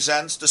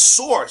represents the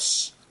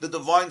source, the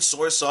divine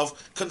source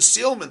of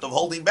concealment, of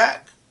holding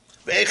back.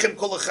 Ve'echem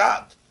kol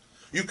echad.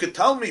 You could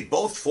tell me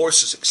both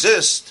forces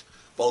exist,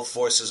 both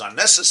forces are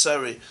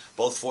necessary,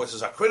 both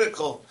forces are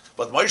critical,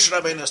 but Moshe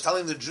Rabbeinu is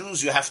telling the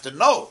Jews, you have to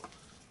know,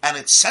 and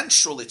it's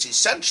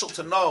essential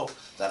to know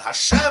that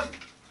Hashem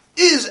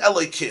is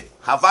Elokim,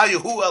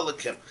 Havayahu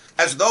Elokim,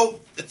 as though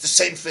it's the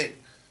same thing.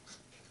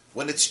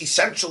 When it's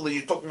essentially,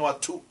 you're talking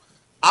about 2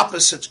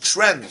 opposite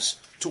trends,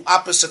 2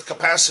 opposite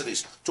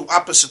capacities, 2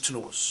 opposite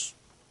tenuos.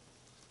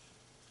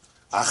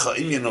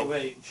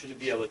 Anyway, should it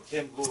be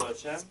Elokim Hu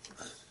Hashem?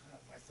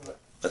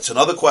 That's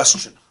another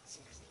question.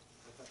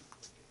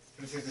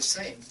 But if they're the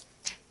same.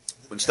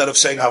 Instead of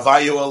saying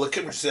Havayu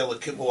Elokim, we say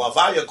Elokim Hu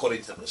Havaya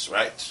according to this,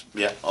 right?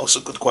 Yeah, also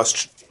a good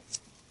question.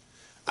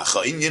 The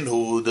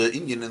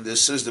Inyan in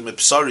this is the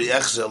Mipsari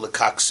Echze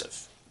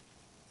Lekaksev.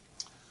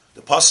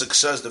 The pasuk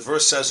says, the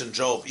verse says in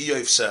Job,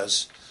 Eov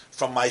says,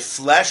 from my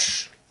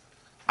flesh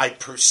I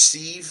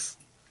perceive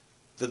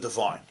the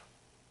divine.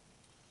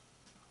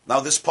 Now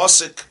this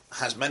pasuk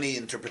has many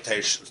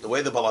interpretations. The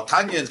way the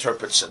Balatanya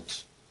interprets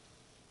it,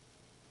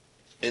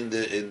 in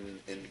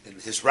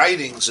his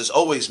writings, is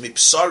always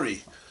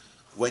mipsari.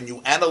 When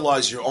you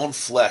analyze your own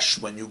flesh,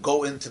 when you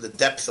go into the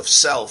depth of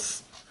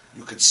self,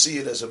 you could see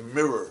it as a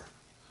mirror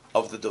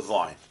of the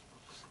divine.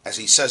 As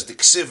he says,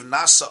 Diksiv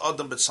nasa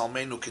adam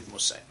b'tzalmeinu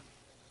kitmusein.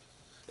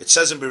 It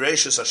says in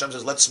Bereshis, Hashem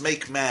says, let's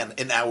make man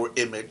in our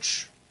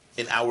image,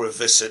 in our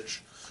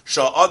visage.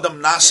 Sha adam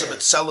nasa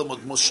b'tzelem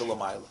udmus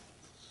shalamayla.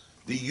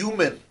 The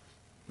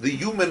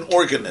human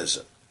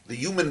organism, the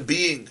human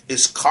being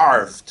is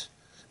carved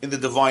in the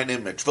divine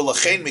image. This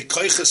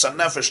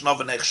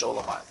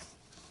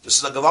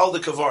is a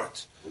gewaldige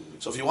word.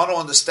 So if you want to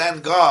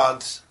understand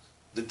God,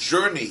 the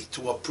journey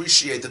to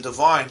appreciate the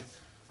divine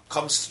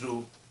comes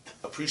through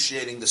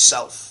appreciating the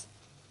self.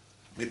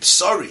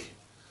 Mipsari,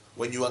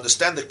 when you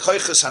understand the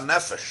koiches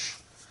hanefesh,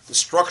 the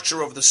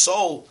structure of the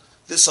soul,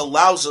 this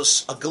allows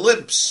us a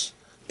glimpse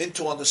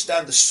into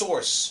understand the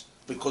source,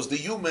 because the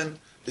human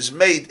is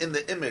made in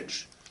the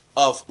image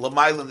of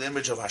Lamayla, in the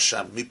image of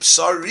Hashem.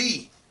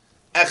 Mipsari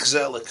echze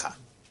eleka.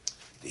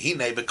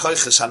 Dehine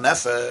bekoiches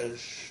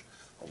hanefesh.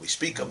 When we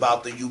speak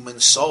about the human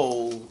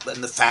soul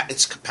and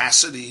its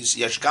capacities,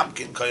 yesh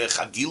gamkin koyach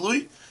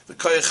hagilui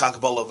v'koyach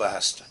hagbala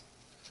v'hester.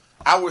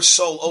 Our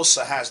soul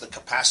also has the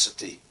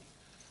capacity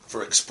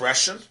for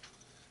expression,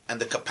 and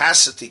the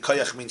capacity,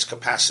 koyach means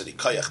capacity,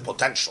 koyach,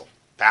 potential,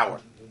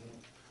 power,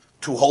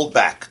 to hold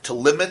back, to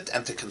limit,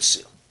 and to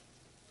conceal.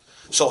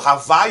 So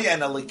Havaya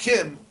and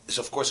Elikim is,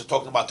 of course,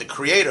 talking about the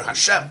Creator,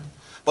 Hashem.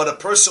 But a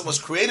person was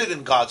created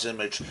in God's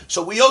image.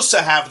 So we also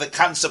have the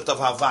concept of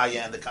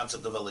Havaya and the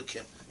concept of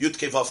Elikim.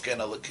 Yud-Kei Vav-Kei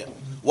and Elikim.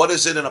 What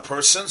is it in a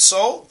person's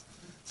soul?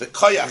 The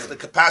koyach, the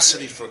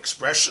capacity for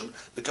expression,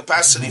 the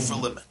capacity for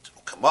limit.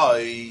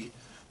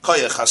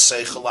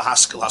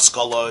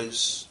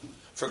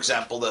 For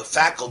example, the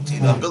faculty,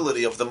 the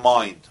ability of the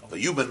mind, of a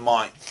human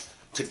mind,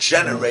 to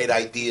generate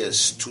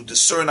ideas, to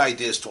discern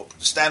ideas, to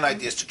understand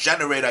ideas, to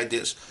generate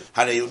ideas.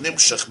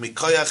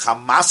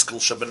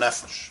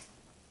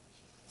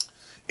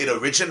 It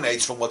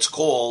originates from what's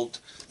called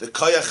the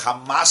koyach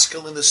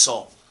hamaskil in the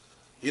soul.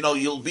 You know,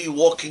 you'll be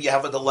walking, you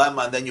have a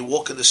dilemma, and then you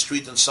walk in the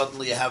street and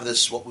suddenly you have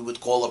this, what we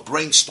would call a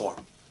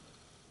brainstorm,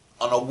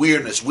 an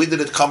awareness. Where did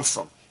it come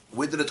from?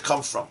 Where did it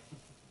come from?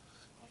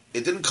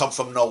 It didn't come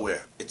from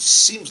nowhere. It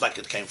seems like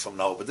it came from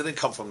nowhere, but it didn't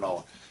come from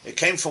nowhere. It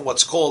came from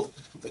what's called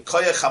the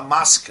koyach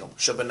hamaskil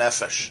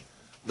shebenefesh,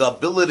 the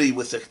ability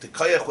with the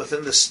koyach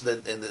within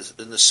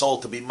in the soul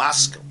to be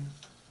maskil,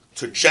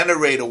 to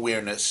generate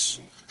awareness.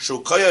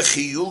 Shu koyach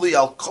hiyuli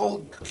al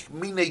kol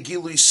mine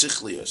gilui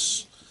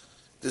sichlius.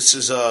 This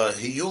is a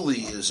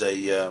hiyuli is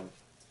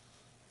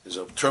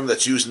a term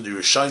that's used in the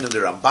Rishonim. The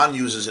Ramban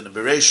uses it in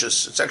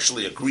Bereshis. It's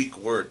actually a Greek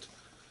word.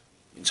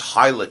 It means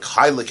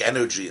hylik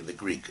energy in the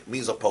Greek. It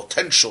means a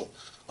potential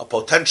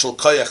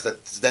koyach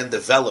that's then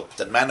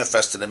developed and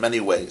manifested in many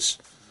ways.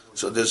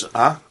 So there's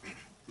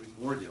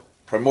primordial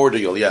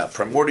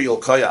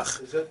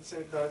koyach. Is that the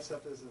same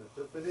concept as an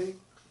epiphany?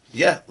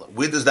 Yeah,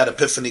 where does that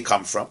epiphany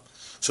come from?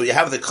 So you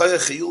have the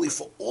koyach hiyuli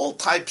for all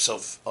types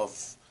of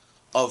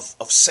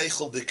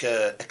seichel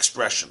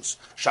expressions.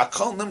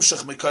 Shakol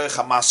nimshach mikoyach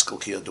hamaskel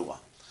kiyadua.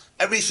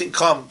 Everything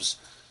comes,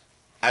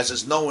 as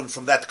is known,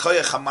 from that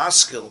koyach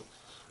hamaskel,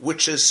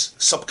 which is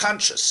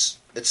subconscious.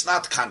 It's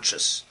not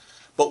conscious.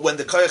 But when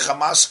the koyach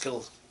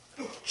hamaskel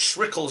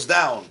trickles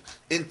down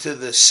into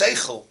the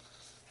seichel,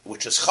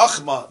 which is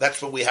chachma,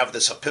 that's when we have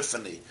this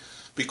epiphany.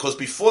 Because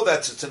before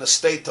that, it's in a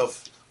state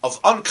of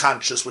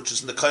unconscious, which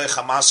is in the koyach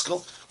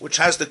hamaskel, which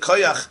has the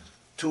koyach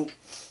to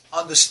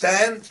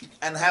understand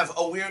and have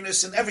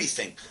awareness in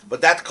everything.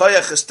 But that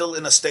koyach is still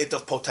in a state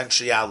of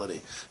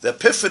potentiality. The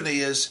epiphany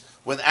is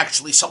when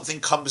actually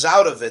something comes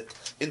out of it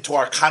into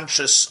our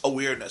conscious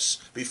awareness.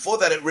 Before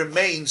that, it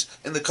remains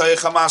in the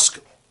koyach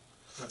hamaskel.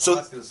 So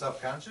is the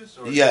subconscious?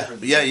 Or Yeah.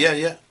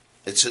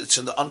 It's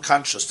in the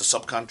unconscious, the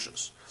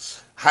subconscious.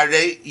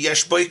 Hare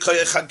yesh boi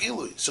koyach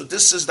hagilui. So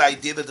this is the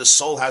idea that the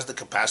soul has the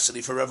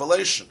capacity for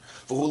revelation.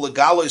 V'hu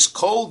legalois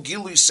kol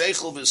gilui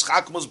seichel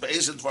v'schakmos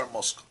be'ezid dvar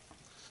moskal.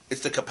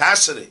 It's the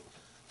capacity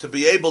to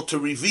be able to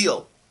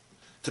reveal,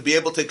 to be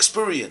able to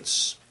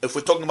experience, if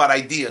we're talking about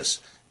ideas,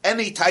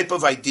 any type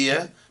of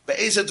idea,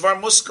 be'ezid dvar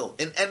muskal,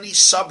 in any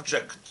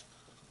subject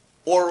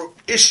or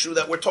issue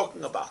that we're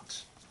talking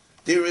about.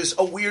 There is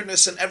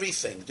awareness in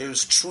everything.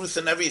 There's truth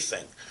in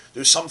everything.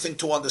 There's something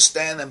to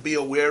understand and be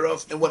aware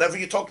of in whatever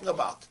you're talking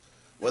about.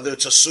 Whether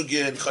it's a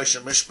sugya in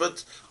Choshen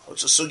Mishpat, or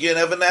it's a sugya in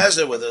Even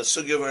Ezer, whether it's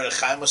a sugya of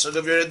Erechaim, or a sugya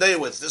of Yeridei,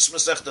 with this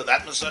Masechta,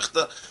 that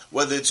Masechta,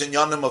 whether it's in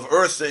Yanim of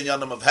earth, or in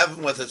Yanim of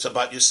heaven, whether it's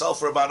about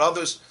yourself or about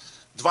others.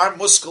 Dvar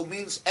Muskal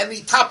means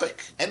any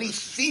topic, any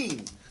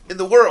theme in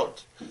the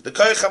world. The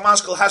Koyach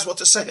HaMaskal has what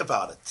to say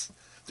about it.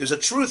 There's a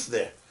truth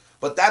there.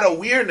 But that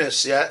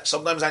awareness,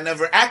 sometimes I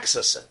never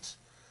access it.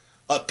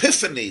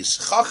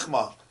 Epiphanies,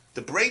 chachma,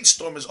 the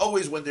brainstorm is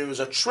always when there is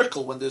a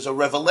trickle, when there's a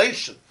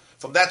revelation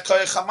from that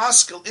koyach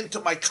hamaskel into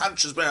my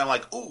conscious brain. I'm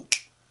like, ooh.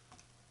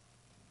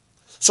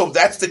 So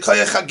that's the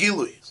koyach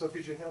hagilui. So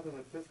could you have an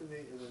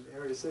epiphany in an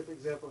area, say for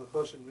example in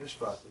Choshen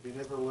Mishpat, if you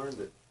never learned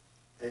it,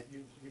 and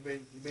you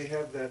may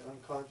have that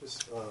unconscious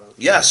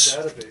Yes.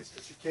 database,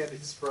 but you can't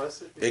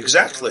express it.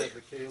 Exactly. You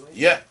don't have the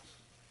kelim.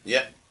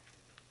 Yeah.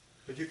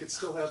 But you could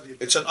still have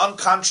the. It's an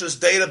unconscious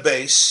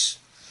database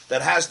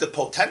that has the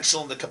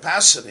potential and the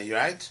capacity,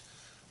 right,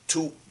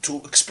 to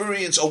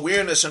experience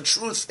awareness and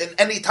truth in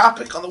any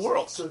topic on the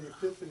world. So the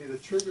epiphany, the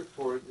trigger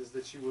for it is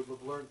that you would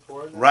have learned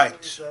Torah. Right.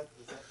 Is that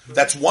true?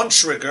 That's one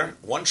trigger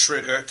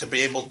to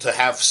be able to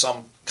have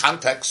some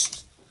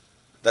context.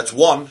 That's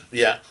one,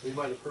 yeah. You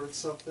might have heard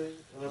something.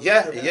 And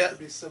Yeah, there has yeah. to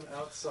be some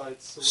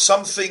outside source.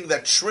 Something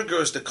that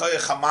triggers the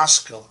koyach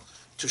hamaskel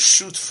to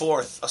shoot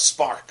forth a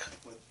spark.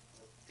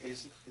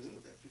 Isn't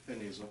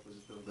epiphany is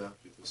opposite of that?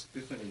 Because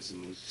epiphany is a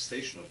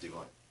manifestation of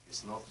divine.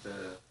 It's not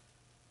the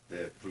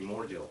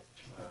primordial.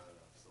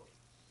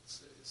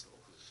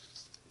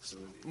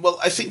 Well,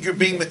 I think you're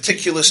being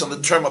meticulous on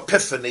the term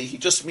epiphany. He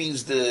just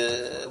means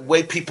the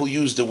way people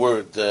use the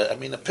word.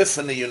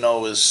 Epiphany,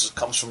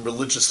 comes from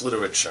religious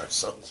literature,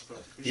 so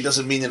he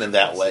doesn't mean it in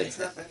that way. It's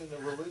not meant in a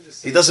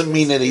religious He doesn't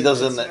mean it. He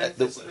doesn't.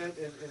 It's meant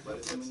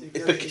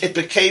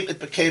It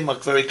became a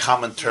very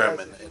common term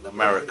in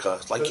America.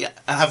 It's like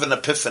I have an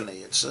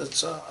epiphany. It's an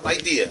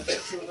idea.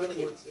 So in other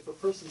words, if a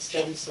person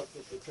studies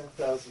something for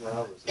 10,000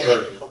 hours, they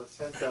call it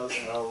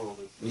 10,000 hour rule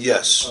in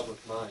Yes. the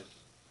public mind.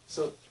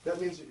 So that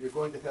means that you're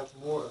going to have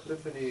more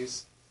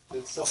epiphanies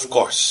than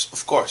someone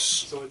Of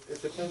course. So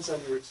it depends on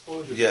your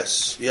exposure.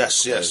 Yes,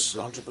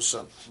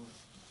 100%.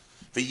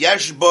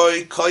 V'yesh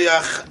boy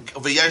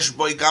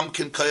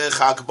gamkin koyach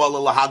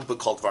ha'agbola lahag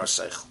b'kol dvar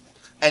seichel.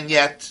 And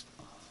yet,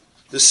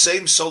 the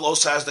same soul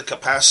also has the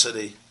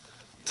capacity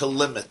to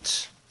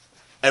limit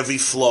every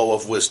flow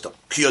of wisdom.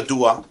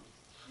 Kiyodua,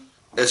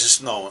 as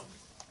is known,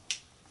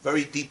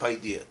 very deep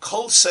idea.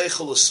 Kol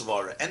seichel is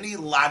svara. Any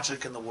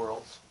logic in the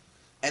world,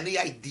 any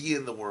idea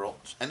in the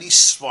world, any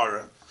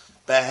svara,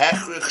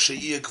 behechrich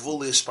she'yeh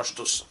gvul is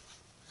pashtusa.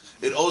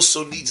 It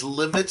also needs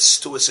limits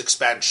to its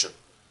expansion.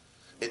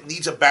 It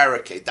needs a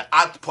barricade. The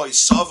ad poi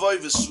savoy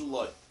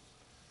v'suloi.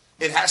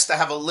 It has to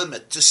have a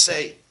limit to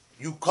say,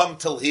 you come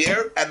till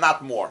here and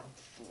not more.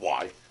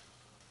 Why?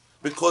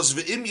 Because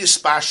v'im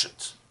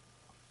yispashet,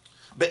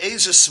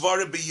 be'ezeh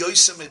svara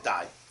b'yoyse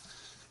medai.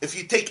 If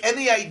you take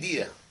any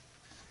idea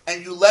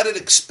and you let it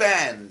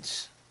expand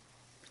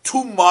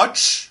too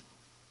much,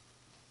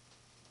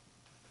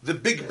 the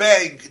Big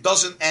Bang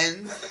doesn't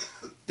end,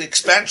 the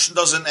expansion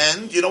doesn't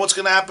end, you know what's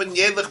going to happen?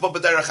 Yelech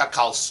b'bederech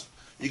hakalsa.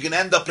 You can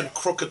end up in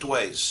crooked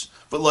ways.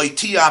 But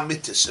loitia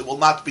mitis, it will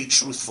not be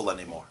truthful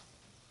anymore.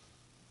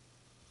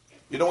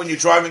 You know when you're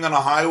driving on a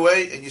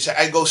highway and you say,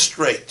 I go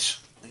straight.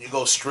 And you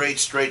go straight,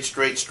 straight,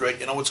 straight, straight.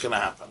 You know what's going to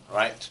happen,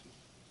 right?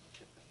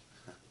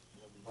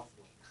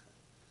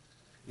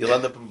 You'll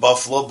end up in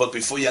Buffalo, but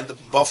before you end up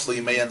in Buffalo,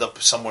 you may end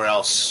up somewhere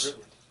else.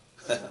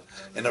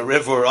 In a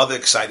river or other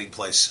exciting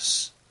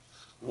places.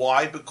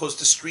 Why? Because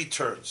the street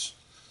turns.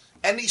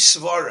 Any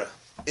svara,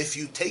 if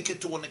you take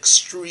it to an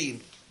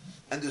extreme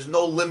and there's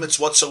no limits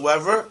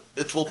whatsoever,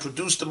 it will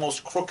produce the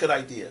most crooked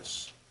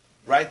ideas.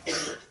 Right?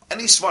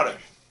 Any svara.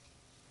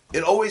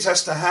 It always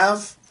has to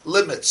have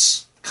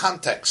limits,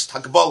 context,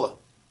 hagbala.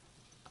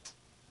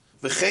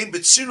 V'chein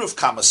b'tziruf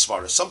kama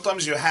svara.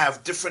 Sometimes you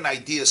have different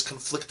ideas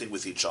conflicting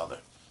with each other.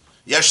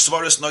 Yesh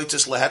svaras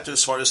noitis leheter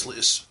svaras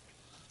le'is.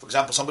 For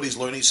example, somebody's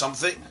learning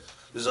something.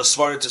 There's a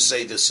svara to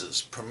say this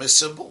is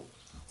permissible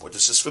or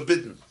this is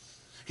forbidden.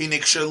 If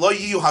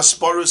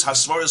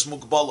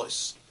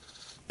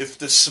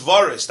the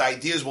svaras, the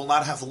ideas will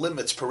not have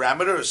limits,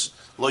 parameters,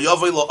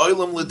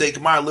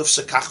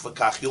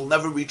 you'll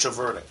never reach a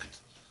verdict.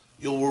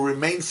 You will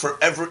remain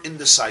forever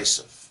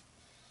indecisive.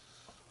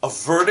 A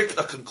verdict,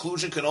 a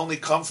conclusion can only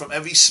come from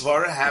every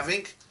svara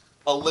having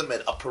a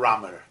limit, a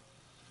parameter.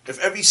 If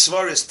every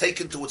svara is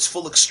taken to its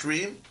full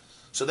extreme,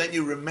 so then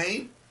you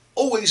remain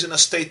always in a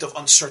state of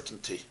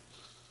uncertainty,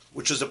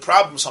 which is a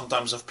problem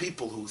sometimes of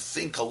people who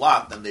think a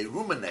lot and they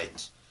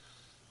ruminate,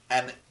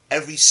 and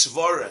every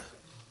svara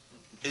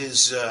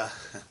is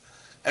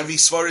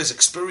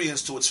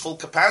experienced to its full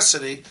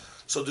capacity.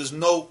 So there's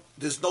no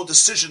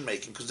decision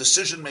making, because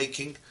decision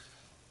making,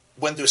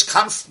 when there's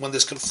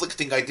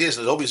conflicting ideas,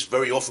 there's always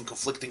very often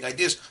conflicting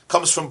ideas,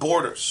 comes from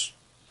borders.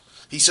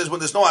 He says when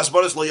there's no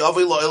asbaras, lo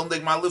yavi lo el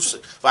neg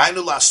ma'lifse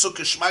v'aynu la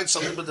sukkah shmaitz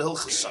alim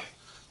b'dehilchasa.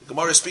 The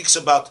Gemara speaks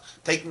about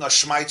taking a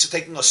shmaitz,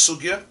 taking a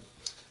sugya,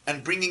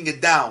 and bringing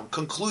it down,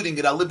 concluding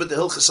it alim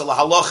b'dehilchasa la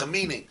halacha,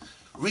 meaning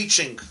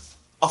reaching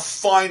a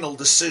final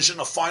decision,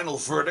 a final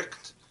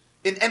verdict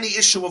in any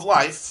issue of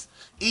life.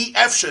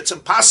 It's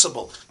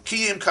impossible.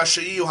 Kiyim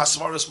kashayu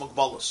hasvaras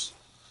mukbalas.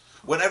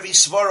 When every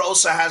svara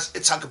also has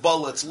its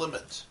hakbala, its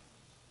limit.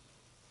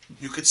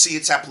 You could see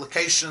its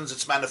applications,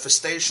 its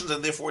manifestations,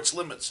 and therefore its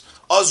limits.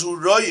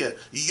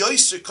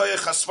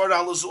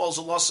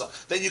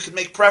 Then you can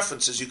make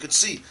preferences. You could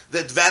see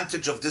the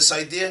advantage of this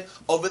idea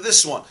over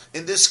this one.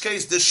 In this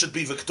case, this should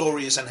be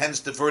victorious, and hence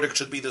the verdict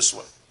should be this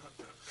way.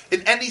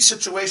 In any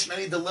situation,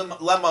 any dilemma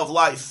of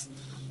life,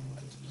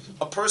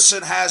 a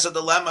person has a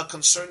dilemma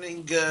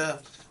concerning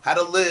how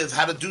to live,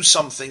 how to do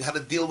something, how to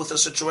deal with a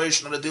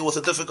situation, how to deal with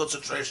a difficult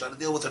situation, how to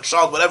deal with a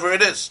child, whatever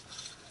it is.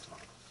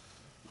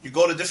 You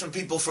go to different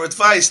people for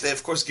advice. They,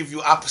 of course, give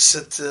you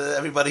opposite.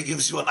 Everybody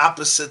gives you an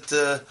opposite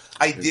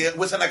idea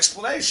with an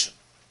explanation.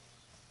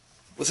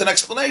 With an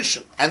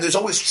explanation. And there's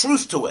always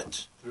truth to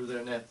it. Through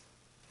their net.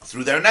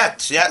 Through their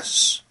net,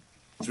 yes.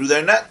 Through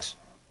their net.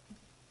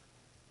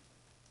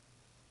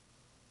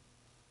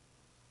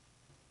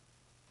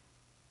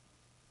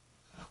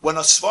 When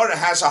a svara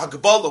has a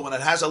hagbala, when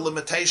it has a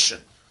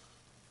limitation,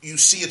 you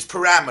see its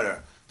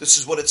parameter. This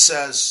is what it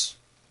says.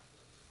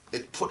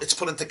 It's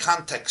put into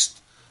context.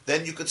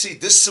 Then you could see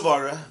this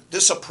svara,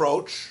 this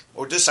approach,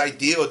 or this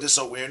idea, or this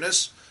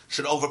awareness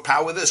should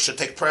overpower this, should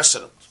take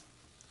precedent.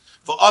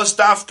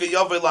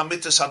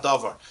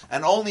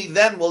 And only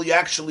then will you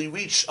actually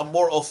reach a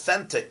more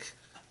authentic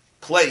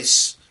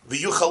place. And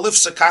you'll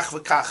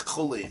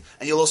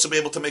also be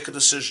able to make a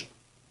decision.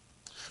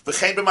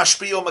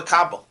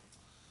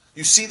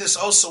 You see this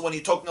also when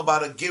you're talking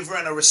about a giver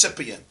and a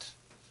recipient,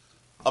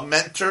 a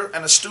mentor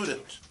and a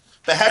student.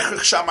 The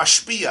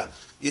mashpia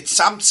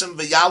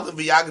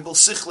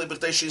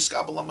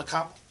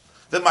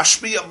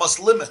must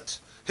limit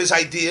his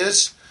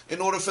ideas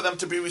in order for them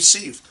to be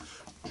received.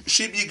 If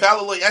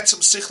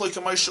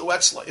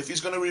he's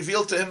going to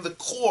reveal to him the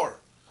core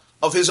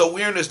of his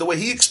awareness, the way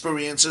he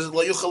experiences it,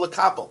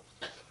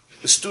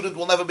 the student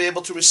will never be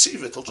able to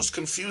receive it. He'll just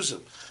confuse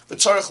him. He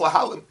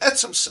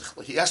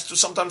has to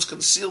sometimes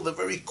conceal the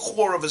very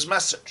core of his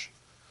message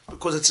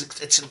because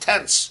it's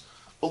intense.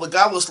 You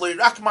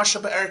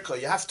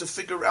have to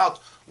figure out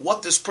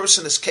what this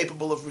person is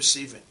capable of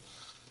receiving.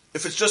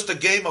 If it's just a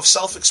game of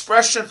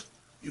self-expression,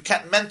 you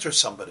can't mentor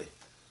somebody.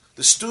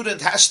 The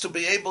student has to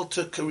be able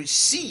to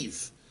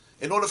receive.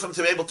 In order for him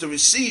to be able to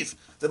receive,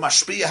 the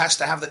mashpia has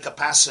to have the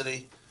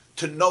capacity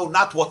to know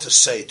not what to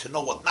say, to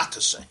know what not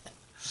to say.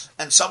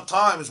 And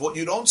sometimes what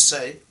you don't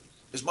say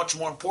is much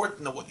more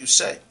important than what you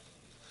say.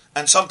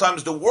 And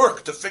sometimes the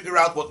work to figure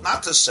out what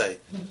not to say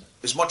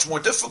is much more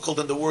difficult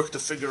than the work to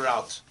figure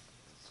out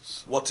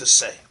what to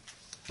say.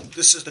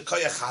 This is the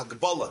koyach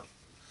hagbala.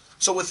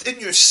 So within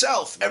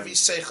yourself, every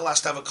seichel has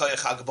to have a koyach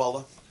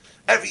hagbala.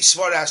 Every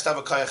svara has to have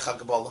a koyach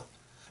hagbala.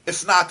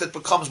 If not, it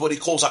becomes what he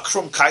calls a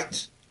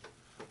krumkeit.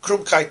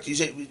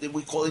 Krumkeit,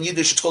 we call in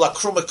Yiddish, it's called a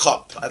krumme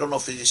cup. I don't know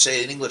if you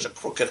say in English a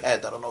crooked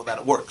head. I don't know that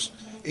it works.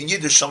 In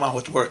Yiddish, somehow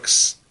it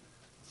works.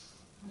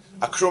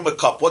 A krumme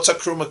cup. What's a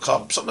krumme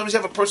cup? Sometimes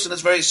you have a person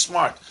that's very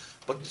smart,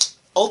 but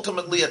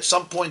ultimately at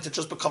some point it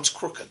just becomes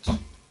crooked.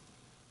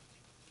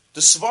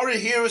 The svara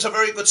here is a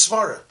very good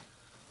svara,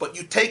 but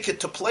you take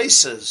it to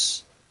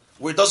places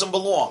where it doesn't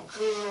belong.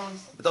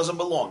 It doesn't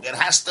belong. It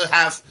has to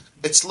have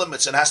its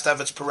limits. It has to have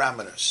its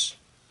parameters.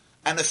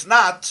 And if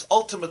not,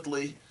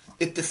 ultimately,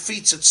 it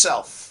defeats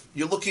itself.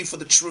 You're looking for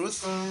the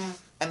truth,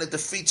 and it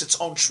defeats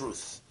its own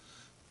truth.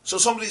 So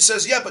somebody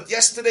says, yeah, but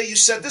yesterday you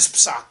said this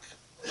psak.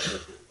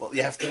 Well,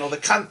 you have to know the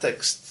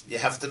context. You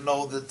have to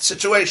know the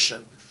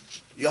situation.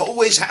 You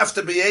always have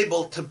to be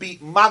able to be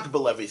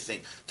magbal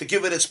everything, to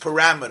give it its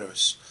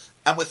parameters.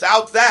 And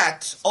without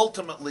that,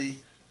 ultimately,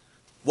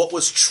 what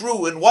was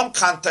true in one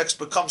context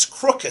becomes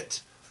crooked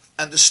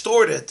and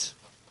distorted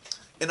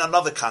in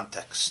another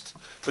context.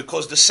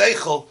 Because the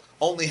seichel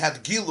only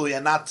had gilui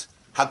and not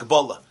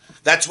hagbala.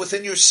 That's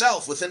within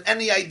yourself, within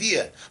any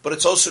idea. But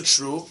it's also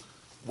true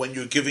when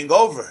you're giving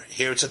over.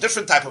 Here it's a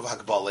different type of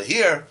hagbala.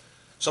 Here,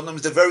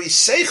 sometimes the very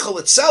seichel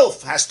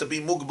itself has to be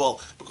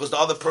mugbal because the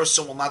other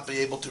person will not be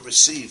able to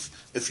receive.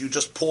 If you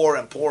just pour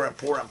and pour and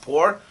pour and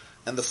pour,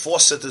 and the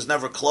faucet is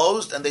never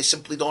closed, and they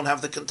simply don't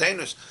have the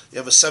containers. You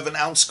have a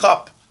 7-ounce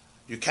cup.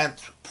 You can't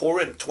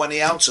pour in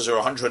 20 ounces or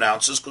 100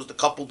 ounces because the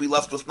cup will be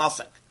left with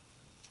nothing.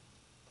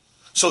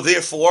 So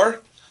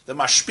therefore, the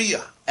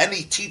mashpia,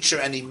 any teacher,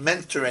 any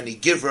mentor, any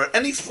giver,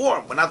 any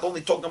form, we're not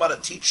only talking about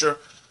a teacher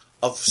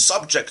of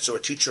subjects or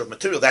a teacher of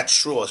material, that's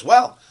true as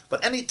well,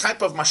 but any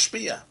type of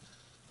mashpia,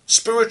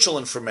 spiritual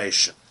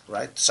information,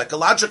 right,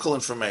 psychological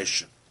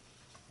information,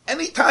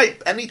 any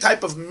type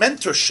of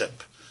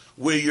mentorship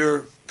where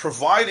you're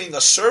providing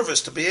a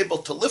service to be able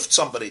to lift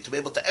somebody, to be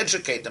able to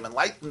educate them,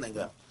 enlightening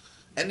them,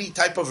 any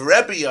type of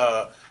rebbe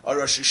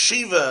or a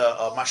yeshiva,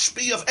 a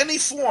mashpia of any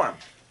form,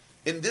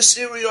 in this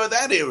area or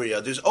that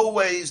area, there's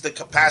always the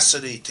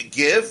capacity to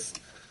give,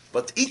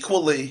 but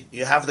equally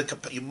you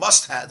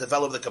must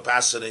develop the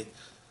capacity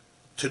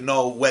to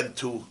know when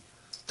to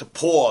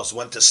pause,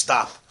 when to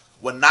stop,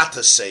 when not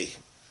to say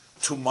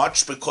too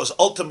much, because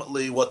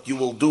ultimately what you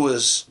will do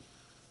is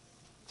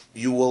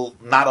you will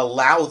not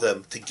allow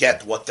them to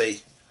get what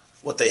they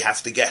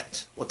have to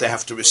get, what they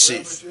have to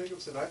receive. Rabbi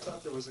Jacobson, I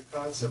thought there was a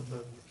concept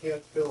that you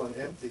can't fill an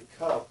empty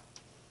cup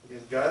in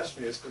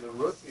Gashmias, but in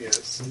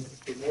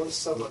Ruchnias, the more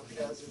someone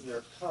has in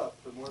their cup,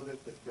 the more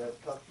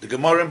that cup... The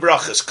Gemara in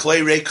Brachas,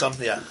 Klei Reikam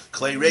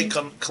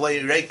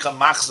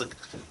Machzik,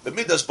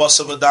 B'midas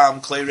Basav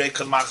Adam, Klei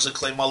Reikam Machzik,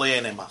 Klei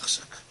Malayene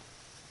Machzik.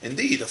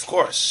 Indeed, of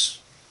course.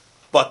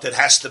 But it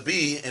has to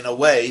be in a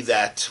way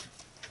that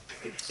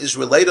is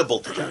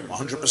relatable to them,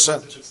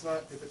 100%. If it's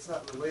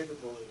not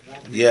relatable, it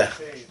won't be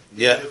maintained.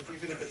 Yeah.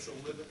 Even if it's a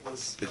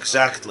limitless...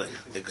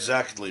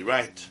 Exactly,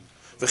 right.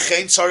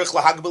 V'chein tzarich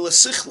lahagbel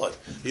esichloi.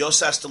 He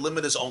also has to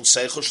limit his own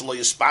seichel, shelo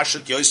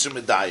yispashik yoser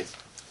medayiv.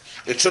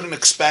 It shouldn't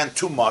expand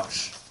too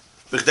much.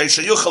 V'chdei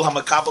sheyuchel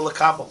hamakabel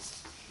lekabel.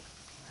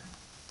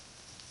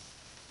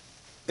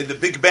 In the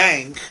Big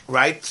Bang,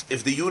 right,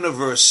 if the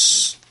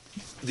universe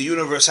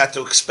had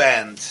to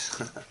expand,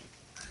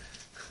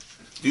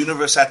 the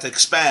universe had to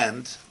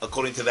expand,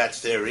 according to that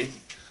theory,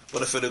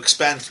 but if it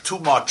expands too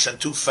much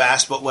and too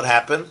fast, what would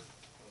happen?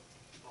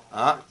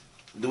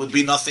 There would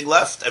be nothing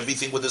left.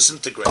 Everything would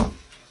disintegrate.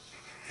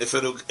 If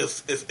it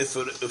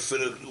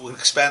would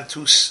expand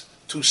too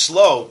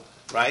slow,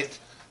 right,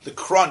 the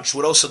crunch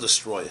would also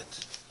destroy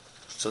it.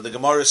 So the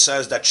Gemara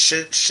says that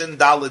Shin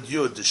Daled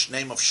Yud, the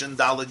name of Shin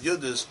Daled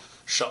Yud is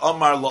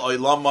Sha'amar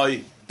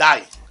La'olamai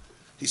Dai.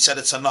 He said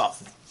it's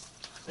enough.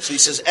 So he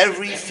says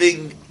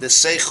everything, the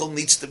seichel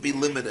needs to be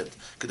limited.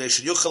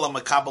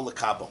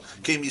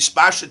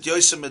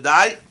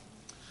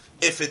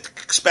 If it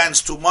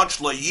expands too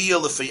much,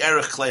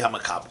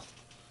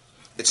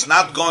 it's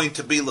not going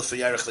to be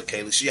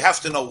l'fiyerech. So you have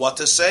to know what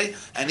to say,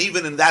 and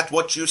even in that,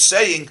 what you're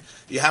saying,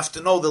 you have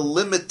to know the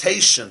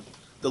limitation,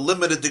 the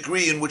limited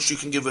degree in which you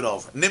can give it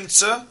over.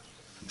 Nimtza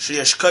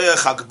sheyesh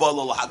koyach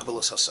hagbala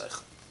lahagbalas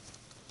haseichel.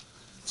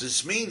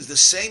 This means the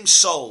same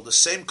soul, the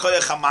same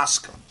koyach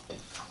hamaska,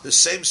 the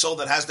same soul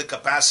that has the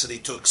capacity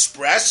to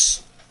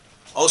express,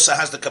 also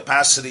has the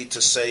capacity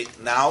to say,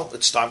 now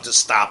it's time to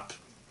stop.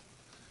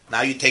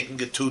 Now you're taking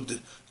it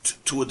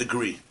to a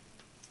degree.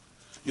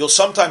 You'll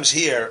sometimes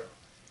hear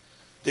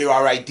there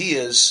are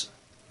ideas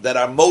that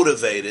are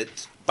motivated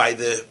by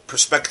the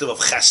perspective of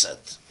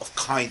chesed, of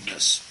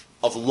kindness,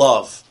 of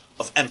love,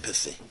 of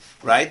empathy,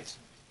 right?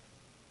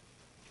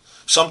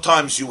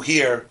 Sometimes you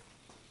hear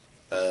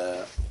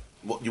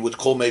what you would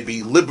call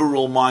maybe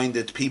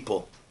liberal-minded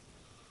people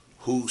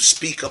who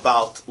speak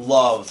about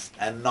love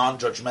and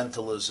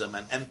non-judgmentalism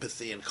and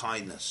empathy and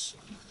kindness.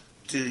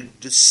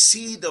 The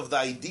seed of the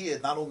idea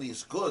not only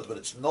is good, but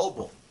it's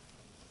noble.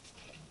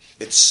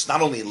 It's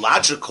not only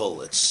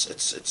logical,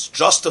 it's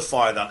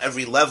justified on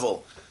every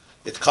level.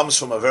 It comes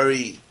from a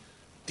very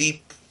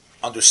deep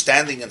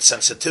understanding and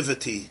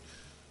sensitivity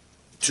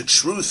to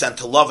truth and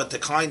to love and to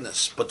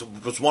kindness. But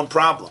there's one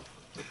problem.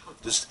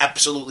 There's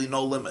absolutely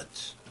no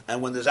limit.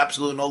 And when there's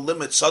absolutely no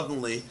limit,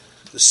 suddenly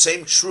the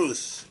same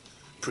truth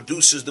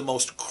produces the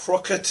most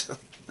crooked,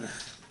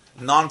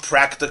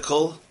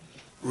 non-practical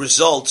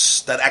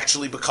results that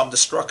actually become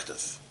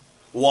destructive.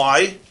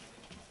 Why?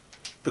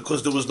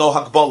 Because there was no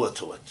hakbala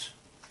to it.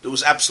 There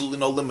was absolutely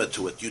no limit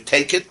to it. You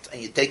take it,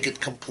 and you take it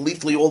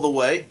completely all the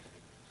way,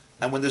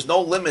 And when there's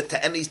no limit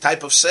to any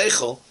type of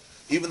seichel,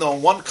 even though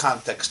in one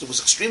context it was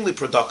extremely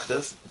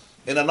productive,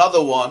 in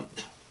another one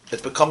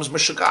it becomes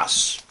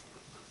mishagas.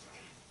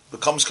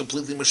 Becomes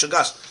completely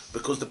mishagas.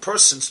 Because the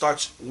person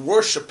starts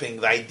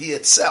worshipping the idea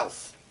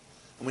itself.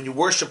 And when you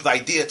worship the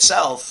idea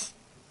itself,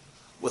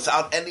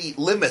 without any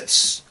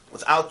limits,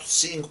 without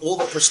seeing all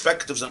the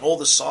perspectives and all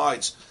the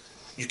sides,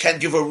 you can't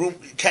give a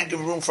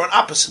room for an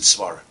opposite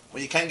svara.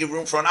 When you can't give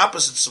room for an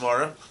opposite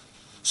svara,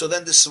 so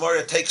then the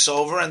svara takes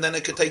over and then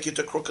it could take you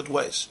to crooked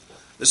ways.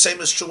 The same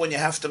is true when you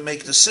have to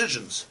make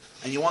decisions,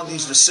 and you want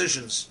these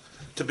decisions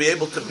to be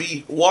able to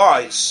be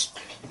wise.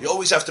 You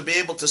always have to be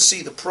able to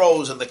see the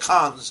pros and the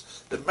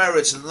cons, the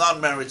merits and the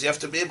non-merits. You have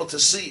to be able to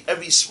see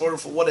every svara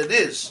for what it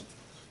is,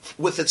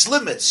 with its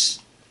limits,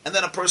 and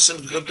then a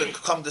person could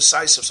become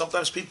decisive.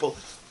 Sometimes people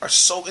are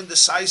so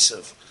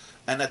indecisive,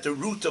 and at the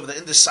root of the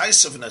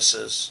indecisiveness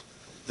is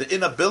the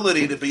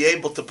inability to be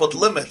able to put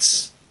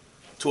limits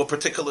to a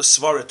particular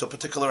svara, to a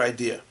particular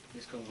idea.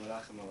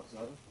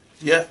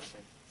 Yeah,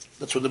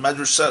 that's what the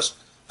Medrash says.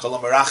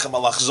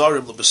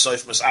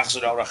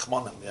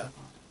 Yeah.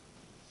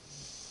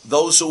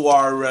 Those who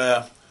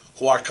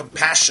are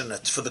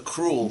compassionate for the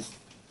cruel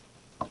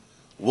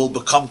will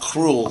become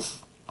cruel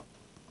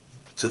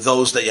to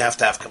those that you have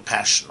to have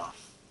compassion on,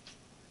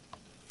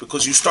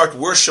 because you start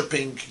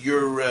worshiping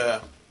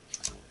your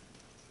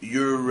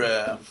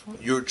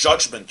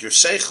judgment, your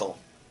seichel.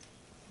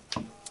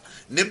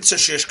 Nimtza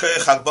sheyesh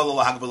koyach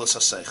hagbala lahagbalas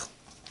haseichel,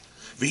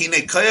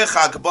 v'hinei koyach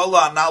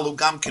hagbala analu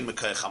gamkin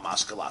mekoyach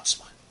hamaskel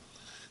atzmai.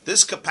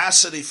 This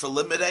capacity for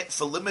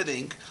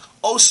limiting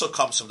also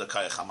comes from the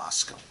koyach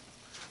hamaskel,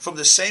 from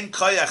the same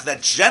koyach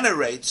that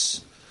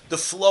generates the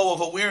flow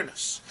of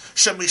awareness.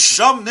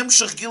 Shemisham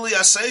nimshach gili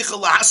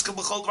haseichel lahaskel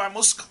b'chol dvar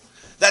muskel.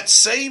 That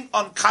same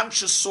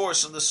unconscious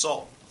source in the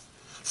soul,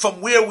 from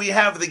where we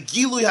have the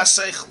gilui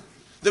haseichel,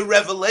 the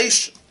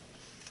revelation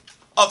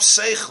of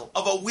seichel,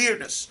 of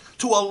awareness,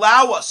 to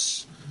allow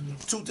us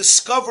to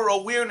discover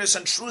awareness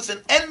and truth in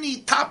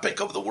any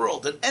topic of the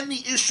world, in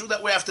any issue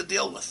that we have to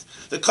deal with.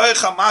 The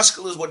koyach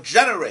hamaskel is what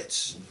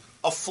generates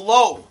a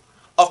flow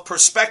of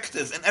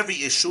perspective in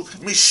every issue.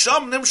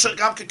 Misham nimshach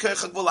gam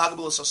kekoyach hagbala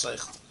hagbalas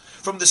haseichel.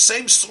 From the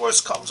same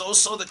source comes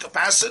also the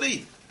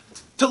capacity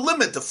to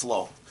limit the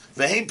flow.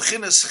 Ve'hem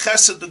b'chinas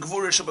chesed the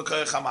gvura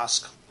shebekoyach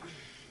hamaskel.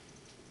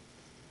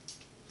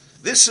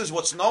 This is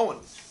what's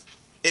known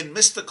in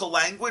mystical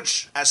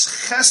language as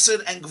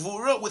chesed and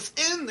gvura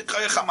within the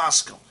koyach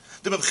hamaskel.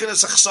 From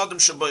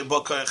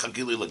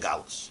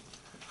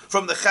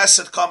the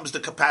chesed comes the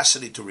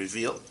capacity to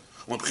reveal.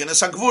 And the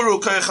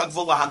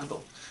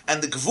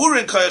gvura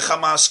in koyach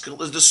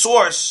hamaskel is the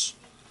source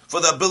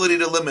for the ability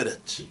to limit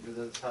it.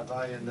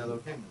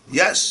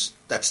 Yes,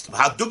 that's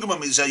how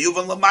dugmam is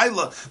ayuvan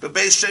lamaila, but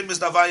beis shem is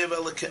davaya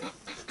v'elakim.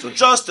 So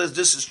just as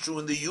this is true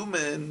in the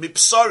human,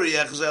 mipsari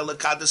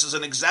echzelekad, this is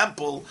an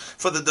example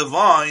for the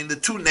divine, the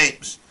two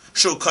names,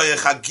 shu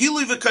koyach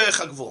hagili v'koyach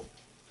hagvul.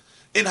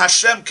 In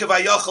Hashem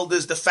kevayachal,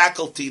 there's the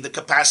faculty, the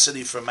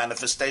capacity for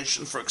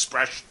manifestation, for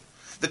expression,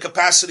 the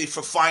capacity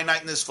for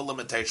finiteness, for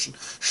limitation.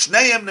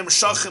 Shneim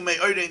nimshachim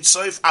me'orein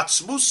soif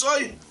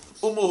atzmusai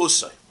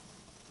umuhusai.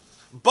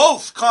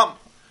 Both come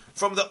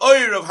from the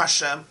oir of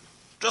Hashem,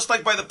 just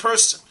like by the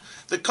person.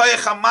 The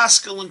koyach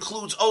hamaskel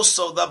includes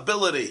also the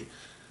ability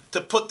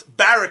to put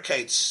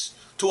barricades,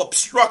 to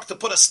obstruct, to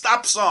put a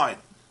stop sign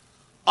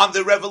on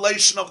the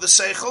revelation of the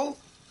seichel.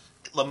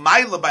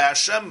 L'mayla by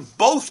Hashem,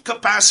 both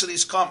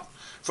capacities come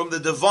from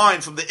the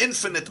divine, from the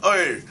infinite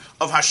oir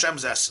of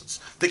Hashem's essence.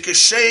 The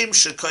kishem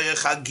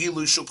shekoyach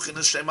hagilu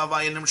shubchinas shem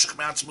avayinim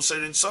shechmeatz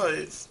muserin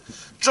soif.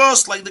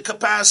 Just like the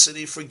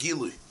capacity for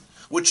gilu,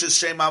 which is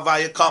Shem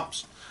Havaya,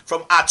 comes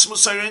from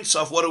Atzmus Ein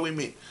Sof. What do we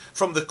mean?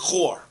 From the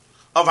core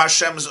of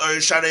Hashem's Oir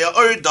Shareya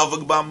Oir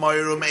Davug Ba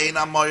Moir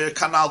Umeina Moir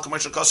Kanal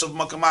Commercial Kosav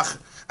Makamach.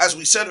 As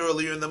we said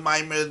earlier in the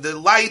Maimer, the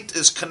light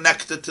is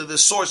connected to the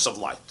source of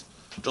light,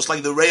 just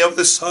like the ray of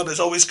the sun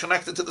is always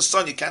connected to the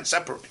sun. You can't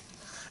separate,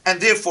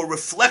 and therefore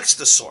reflects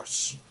the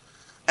source,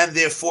 and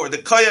therefore the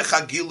Koyach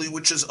Hagili,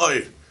 which is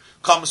Oir,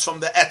 comes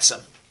from the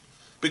Etzem.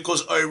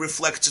 Because Oir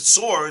reflects its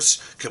source,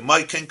 the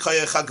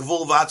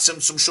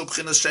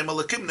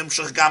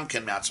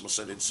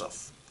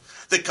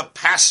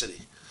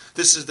capacity,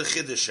 this is the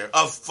Chiddush here,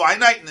 of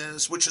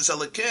finiteness, which is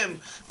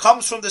Elikim,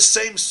 comes from the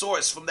same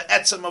source, from the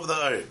Etzem of the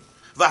Oir.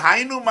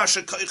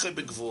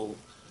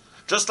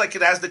 Just like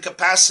it has the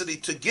capacity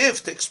to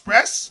give, to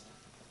express,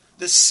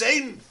 the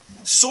same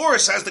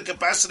source has the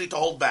capacity to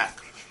hold back.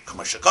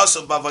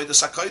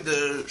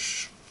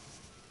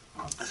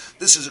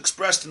 This is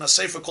expressed in a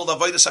sefer called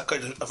Avodas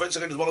HaKodesh. Avodas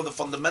HaKodesh is one of the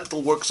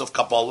fundamental works of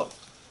Kabbalah.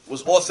 It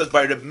was authored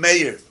by Reb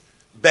Meir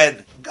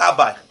ben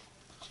Gabbai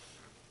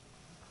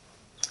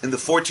in the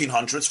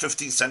 1400s,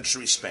 15th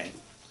century Spain.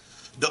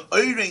 The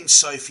Oirein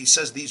Sof, he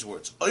says these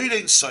words,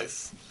 Oirein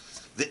Sof,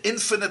 the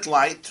infinite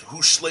light, hu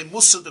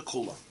shleimusa de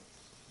kula,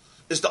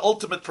 is the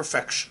ultimate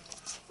perfection.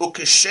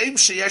 Ukeshem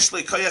sheyesh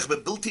lo koyach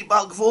bebilti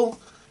bal gvul,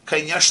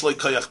 kein yesh lo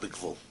koyach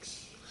begvul.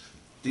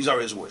 These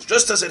are his words.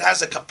 Just as it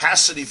has a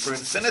capacity for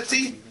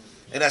infinity,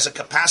 It has a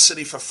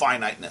capacity for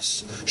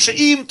finiteness.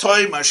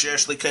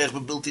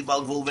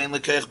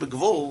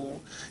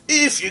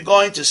 If you're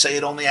going to say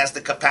it only has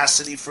the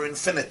capacity for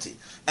infinity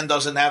and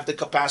doesn't have the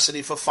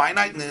capacity for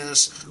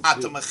finiteness,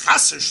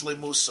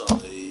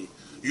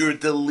 you're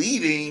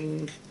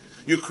deleting,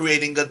 you're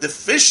creating a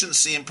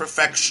deficiency in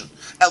perfection.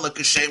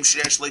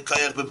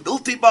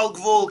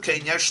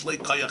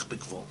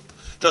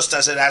 Just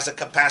as it has a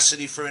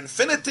capacity for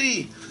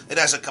infinity, it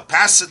has a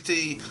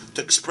capacity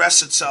to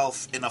express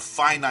itself in a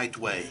finite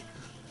way.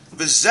 And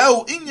this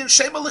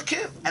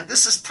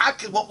is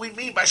what we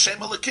mean by Shem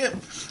Elokim.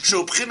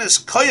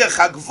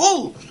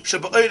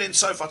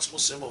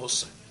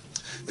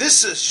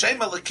 This is, Shem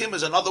Elokim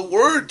is another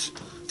word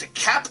to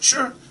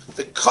capture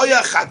the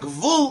koyach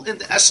hagvul in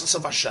the essence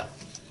of Hashem.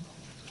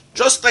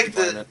 Just like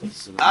the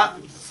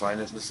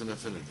finiteness and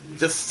infinity.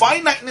 The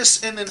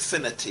finiteness in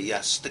infinity,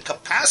 yes. The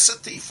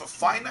capacity for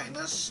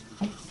finiteness,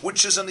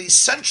 which is an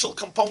essential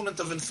component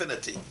of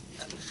infinity.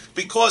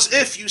 Because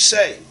if you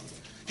say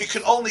you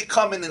can only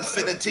come in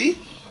infinity,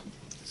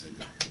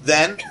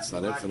 then it's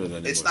not infinite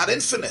anymore. It's not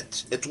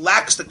infinite. It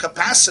lacks the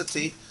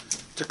capacity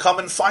to come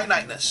in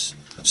finiteness.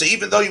 So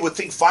even though you would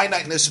think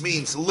finiteness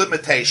means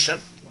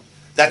limitation,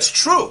 that's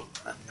true.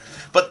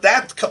 But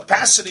that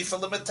capacity for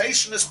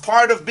limitation is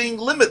part of being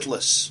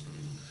limitless.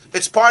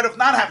 It's part of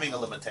not having a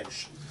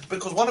limitation.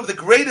 Because one of the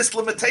greatest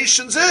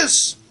limitations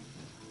is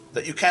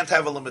that you can't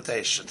have a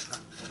limitation.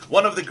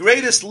 One of the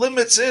greatest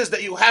limits is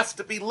that you have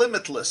to be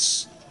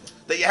limitless.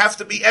 That you have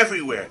to be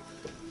everywhere.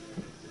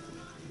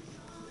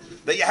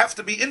 That you have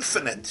to be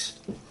infinite.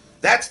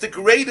 That's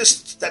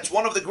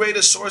one of the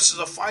greatest sources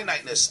of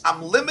finiteness.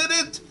 I'm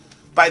limited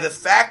by the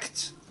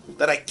fact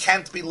that I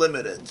can't be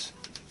limited.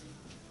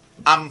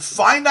 I'm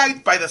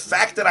finite by the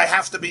fact that I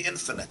have to be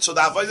infinite. So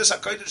the Avodas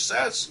HaKodesh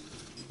says,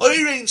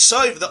 Oir Ein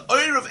Sof, the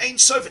Oir of Ein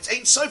Sof, it's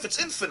Ein Sof, it's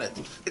infinite.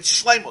 It's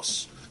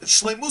Shleimus.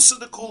 It's Shleimusa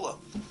de Kula.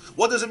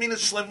 What does it mean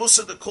it's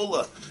Shleimusa de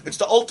Kula? It's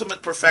the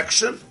ultimate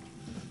perfection.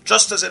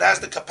 Just as it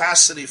has the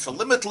capacity for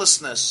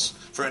limitlessness,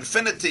 for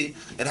infinity,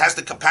 it has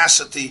the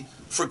capacity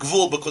for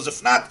Gvul, because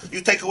if not,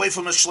 you take away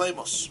from the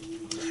Shleimus.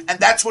 And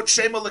that's what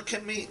Shem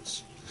Elokim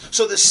means.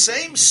 So the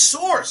same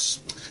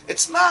source,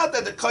 it's not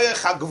that the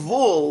Koyach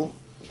HaGvul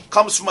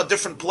comes from a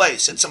different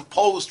place. It's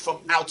imposed from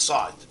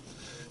outside.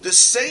 The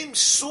same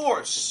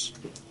source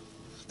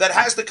that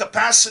has the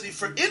capacity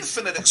for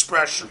infinite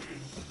expression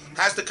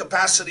has the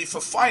capacity for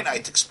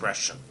finite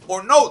expression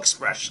or no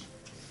expression.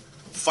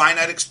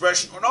 Finite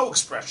expression or no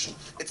expression.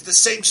 It's the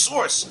same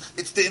source.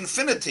 It's the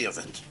infinity of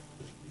it.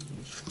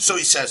 So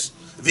he says,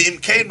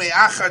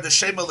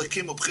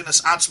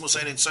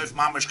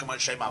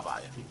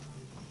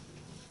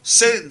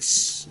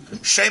 since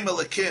Shem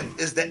Elokim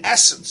is the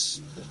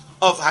essence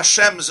of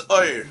Hashem's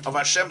oir, of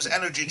Hashem's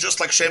energy, just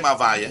like Shem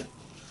Havaya.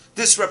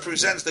 This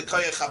represents the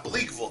koyach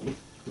hablikvul,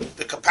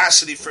 the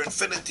capacity for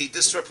infinity.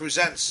 This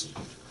represents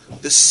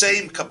the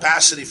same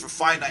capacity for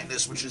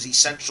finiteness, which is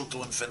essential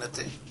to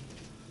infinity.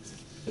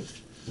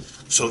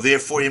 So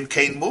therefore, Yim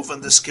Kain move,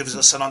 and this gives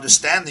us an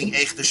understanding.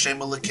 Eich the Shem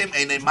Elokim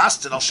einay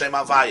mastin al Shem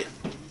Havaya.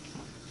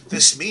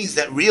 This means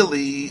that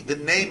really the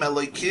name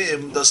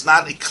Elokim does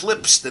not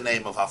eclipse the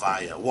name of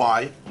Havaya.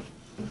 Why?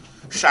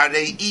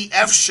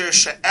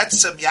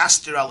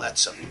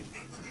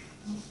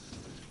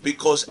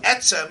 Because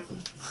etzem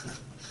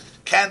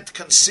can't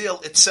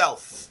conceal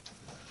itself.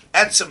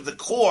 Etzem, the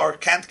core,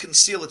 can't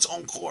conceal its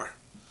own core.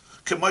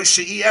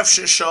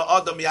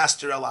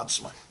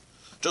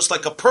 Just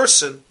like a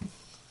person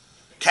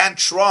can't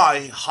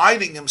try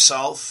hiding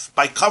himself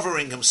by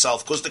covering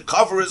himself, because the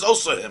cover is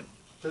also him.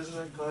 Doesn't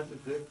that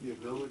contradict the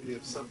ability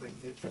of something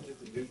infinite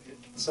to do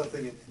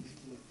something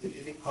in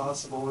any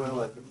possible way?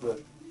 Like if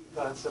the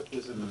concept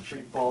is if a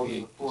tree falls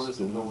in the forest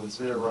and no one's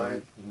there, right?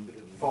 It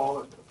fall.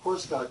 Of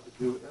course, God could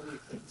do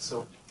anything.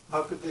 So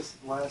how could this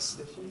last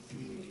thing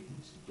be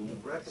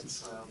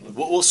reconciled?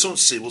 We'll soon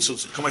see.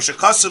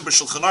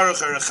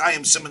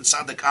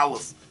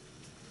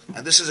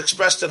 And this is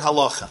expressed in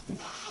Halacha.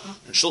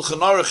 In Shulchan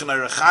Aruch and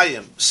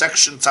Erechayim,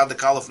 section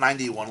Tzadik Aleph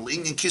 91,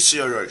 L'inyan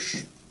Kisei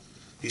Rosh.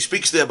 He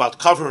speaks there about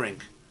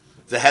covering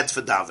the head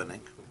for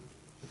davening.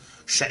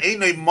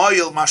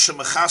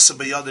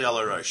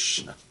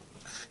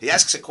 He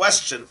asks a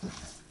question.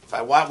 If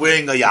I want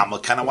wearing a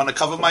yarmulke, I want to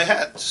cover my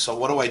head. So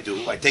what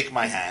do? I take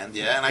my hand,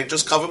 and I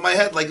just cover my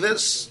head like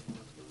this.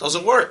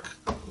 Doesn't work.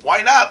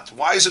 Why not?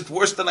 Why is it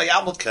worse than a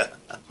yarmulke?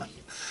 I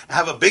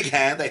have a big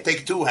hand. I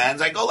take two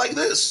hands. I go like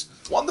this.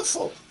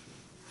 Wonderful.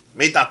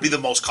 May not be the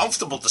most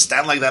comfortable to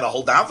stand like that a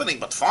whole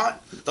davening, but fine.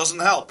 Doesn't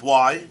help.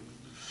 Why?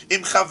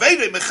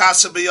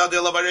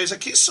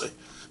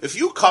 If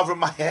you cover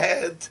my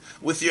head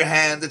with your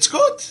hand, it's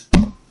good.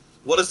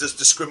 What is this,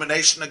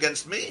 discrimination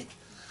against me?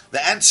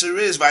 The answer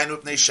is, here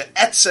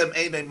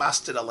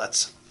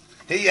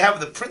you have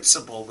the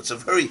principle. It's a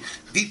very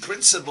deep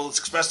principle. It's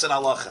expressed in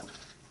halacha.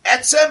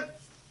 Etzem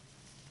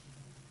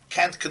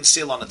can't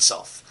conceal on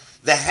itself.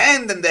 The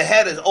hand and the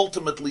head is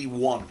ultimately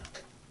one.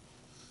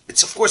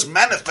 It's of course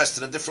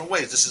manifested in different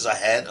ways. This is a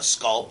head, a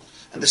skull,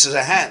 and this is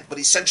a hand, but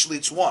essentially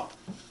it's one.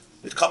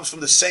 It comes from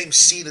the same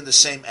seed and the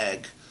same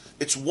egg.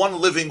 It's one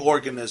living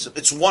organism.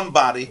 It's one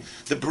body.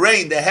 The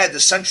brain, the head, the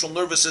central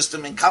nervous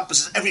system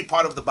encompasses every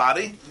part of the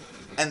body.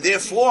 And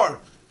therefore,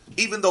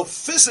 even though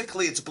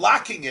physically it's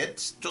blocking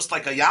it, just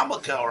like a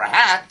yarmulke or a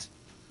hat,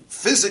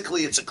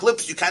 physically it's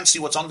eclipsed, you can't see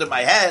what's under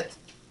my head.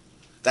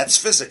 That's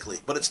physically.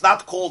 But it's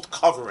not called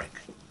covering.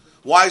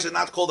 Why is it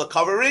not called a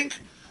covering?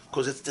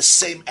 Because it's the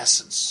same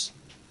essence.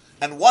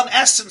 And one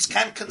essence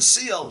can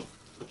conceal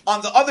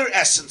on the other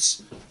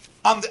essence,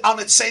 on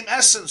its same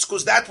essence,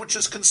 because that which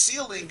is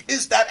concealing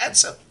is that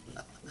etzem.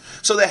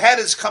 So the head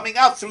is coming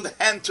out through the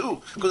hand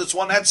too, because it's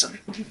one etzem.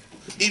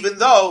 Even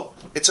though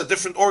it's a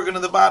different organ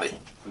of the body.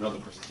 Another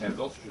person's hand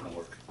also shouldn't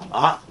work.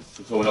 Uh-huh.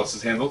 Someone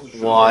else's hand also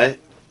shouldn't Why? work.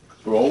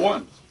 We're all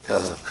one.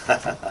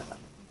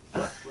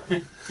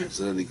 Is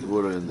there any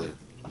Gemara in there?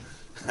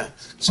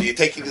 So you're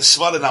taking the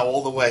svada now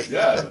all the way.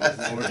 Yeah.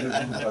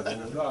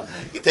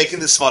 You're taking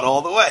the svada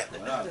all the way.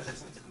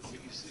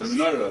 So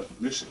not a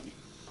mission.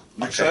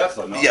 Okay.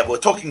 Yeah, we're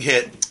talking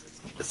here.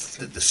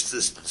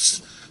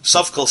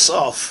 Sof kol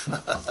sof.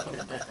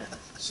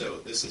 So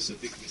this is a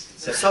big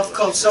mistake. The soft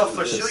coat soft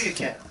for sure you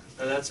can.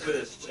 And that's good.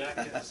 His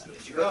jacket is good.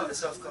 If you go to the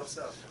soft coat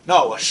soft.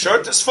 No, a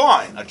shirt is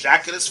fine. A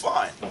jacket is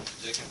fine.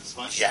 Jacket is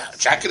fine. Yeah, a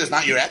jacket is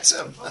not your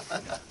etzem.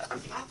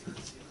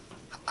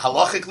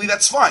 Halachically,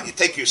 that's fine. You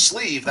take your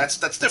sleeve, that's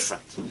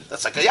different.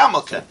 That's like a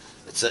yarmulke.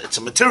 It's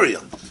a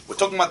material. We're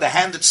talking about the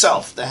hand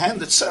itself. The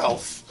hand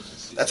itself,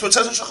 that's what it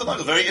says in Shulchan Aruch.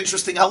 A very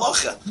interesting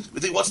halacha. We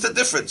think, what's the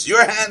difference?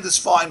 Your hand is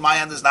fine, my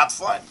hand is not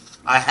fine.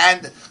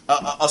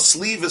 A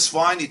sleeve is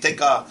fine. You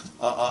take a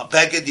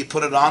beged, you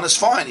put it on, it's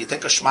fine. You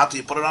take a shmata,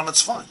 you put it on,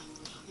 it's fine.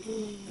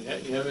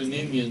 You have an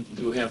Indian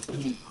to have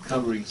two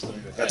coverings on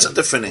your head. That's a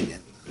different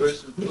Indian.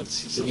 Person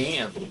puts his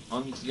hand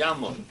on his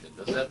yarmulke.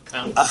 Does that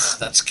count?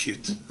 That's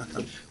cute.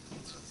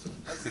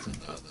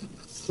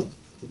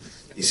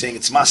 You're saying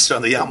it's master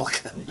on the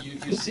yarmulke.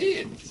 You see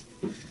it.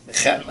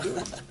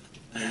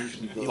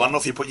 You want to know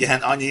if you put your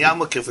hand on your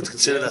yarmulke if it's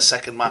considered a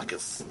second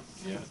makif?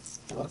 Yeah.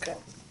 Okay.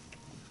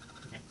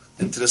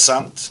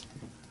 Interessant.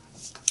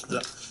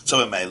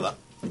 So Mela,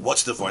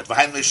 what's the word?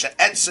 V'hainli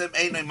she'etzem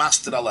einay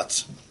master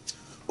alatz.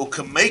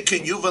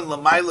 U'kameikin yuvan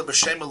l'mayla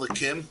b'shem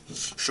elikim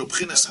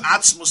shubchinas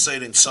atzmus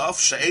eirin sof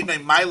she'einay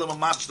mayla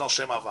m'master al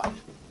shem avah.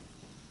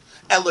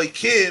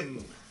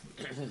 Elikim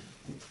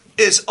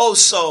is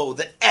also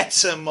the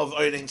etzem of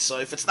eirin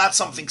sof. It's not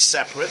something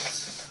separate.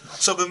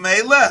 So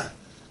b'meila,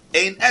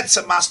 ein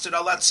etzem master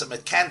al etzem.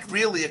 It can't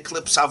really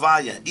eclipse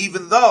Havaya,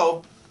 even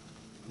though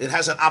it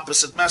has an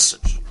opposite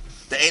message.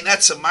 The ein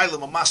etzem mayla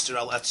m'master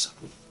al etzem.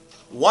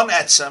 One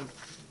etzem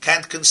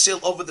can't conceal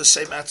over the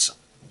same etzem.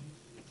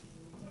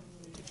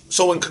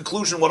 So in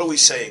conclusion, what are we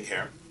saying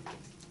here?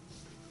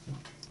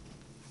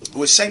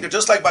 We're saying that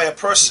just like by a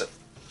person,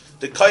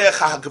 the koyach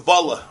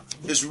ha'hagbala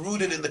is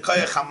rooted in the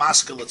koyach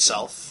ha'maskil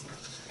itself.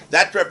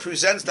 That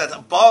represents that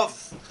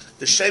above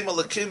the Shem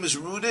Elokim is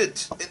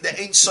rooted in the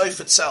Ein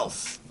Sof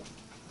itself.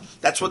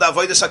 That's what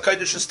Avodas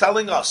HaKodesh is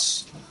telling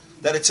us,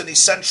 that it's an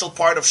essential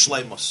part of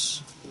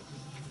Shleimus.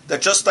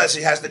 That just as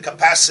he has the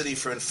capacity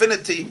for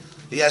infinity,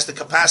 he has the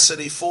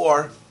capacity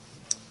for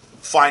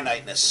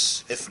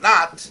finiteness. If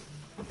not,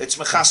 it's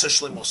Mechasa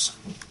Shleimus.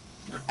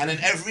 And in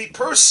every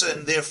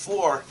person,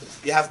 therefore,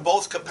 you have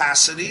both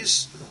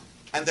capacities,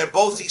 and they're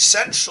both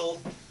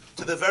essential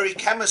to the very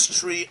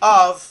chemistry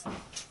of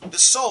the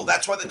soul.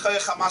 That's why the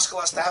Koyach HaMaskal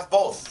has to have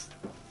both.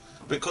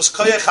 Because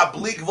Koyach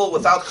HaBli Gvul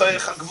without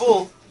Koyach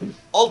HaGvul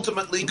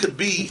ultimately could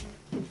be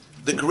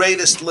the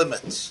greatest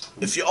limit.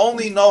 If you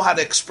only know how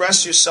to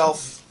express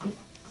yourself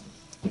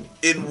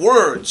in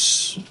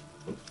words,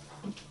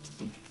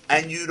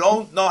 and you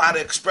don't know how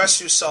to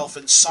express yourself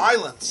in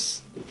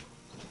silence,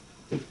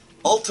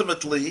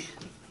 ultimately,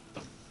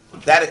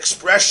 that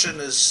expression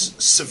is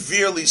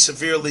severely,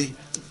 severely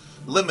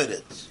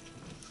limited.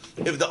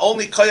 If the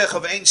only koyach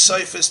of Ein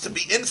Sof is to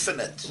be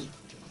infinite,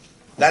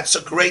 that's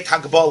a great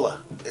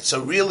hagbala. It's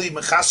a really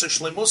mechasa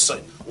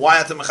shlemusay. Why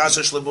at the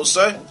mechasa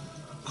shlemusay?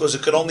 Because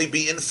it could only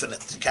be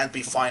infinite. It can't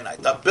be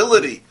finite. The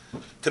ability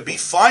to be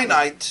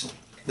finite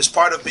is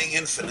part of being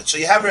infinite. So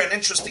you have here an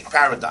interesting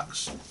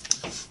paradox.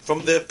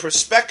 From the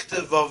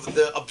perspective of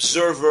the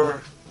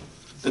observer,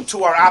 the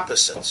two are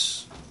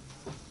opposites.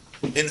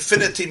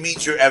 Infinity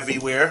means you're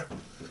everywhere.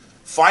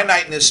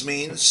 Finiteness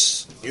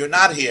means you're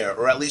not here,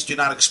 or at least you're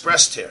not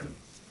expressed here.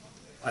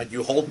 Right?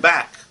 You hold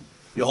back.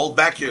 You hold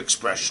back your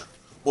expression,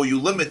 or you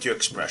limit your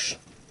expression.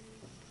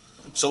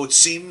 So it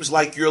seems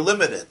like you're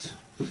limited.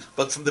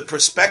 But from the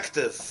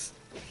perspective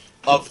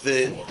of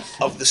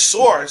the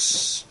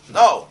source,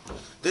 no.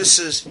 This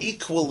is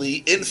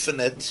equally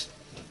infinite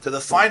to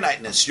the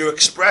finiteness. You're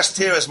expressed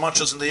here as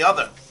much as in the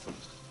other.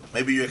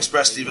 Maybe you're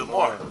expressed even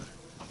more.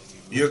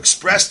 You're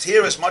expressed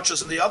here as much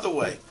as in the other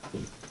way.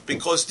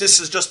 Because this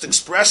is just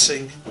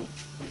expressing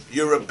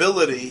your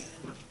ability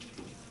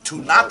to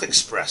not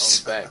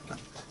express. To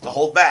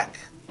hold back.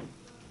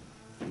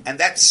 And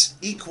that's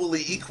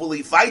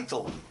equally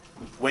vital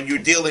when you're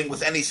dealing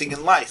with anything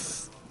in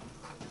life.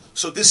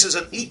 So this is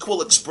an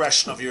equal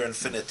expression of your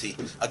infinity.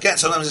 Again,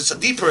 sometimes it's a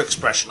deeper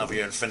expression of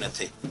your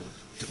infinity.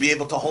 to be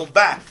able to hold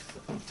back,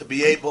 to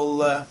be able,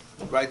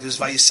 right, there's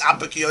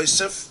Vayisapik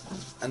Yosef,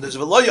 and there's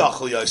V'lo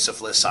Yochel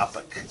Yosef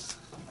L'Sapik.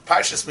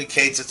 Parshas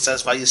Miketz, it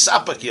says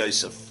Vayisapik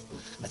Yosef.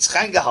 It's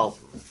Chaim gehalten.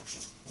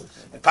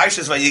 In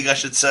Parshas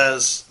Vayigash, it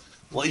says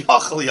Lo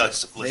Yochel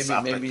Yosef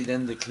L'Sapik. Maybe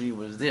then the Kli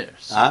was there.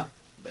 So Huh?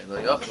 by Lo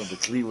Yochel, the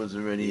Kli was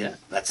already. Yeah,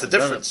 that's the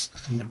difference.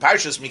 In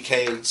Parshas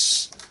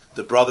Miketz,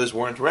 the brothers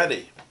weren't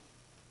ready.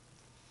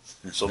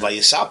 So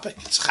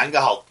Vayisapik, it's Chaim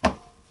gehalten.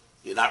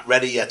 You're not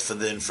ready yet for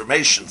the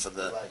information, for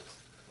the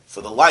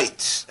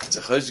light. It's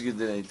a chosged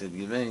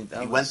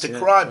that He went to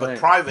cry, but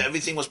private.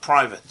 Everything was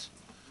private.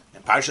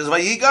 In Parshas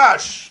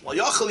Vayigash, Lo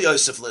Yochel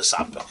Yosef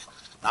L'Sapik.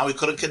 Now he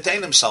couldn't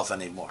contain himself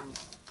anymore.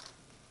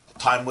 The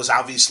time was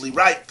obviously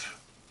ripe,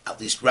 at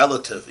least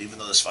relative. Even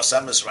though the Sfas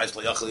Emes writes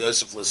Lo Yochel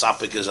Yosef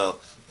L'Sapik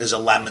is a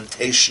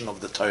lamentation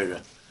of the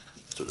Torah.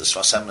 That's what the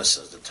Sfas Emes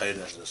says. The Torah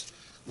is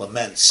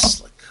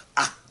laments like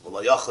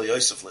Lo Yochel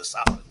Yosef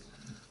L'Sapik.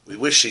 We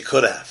wish he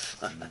could have.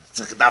 It's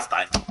like a daf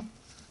time.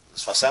 The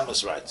Sfas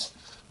Emes writes.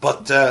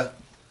 But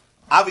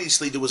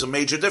obviously there was a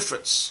major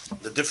difference.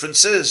 The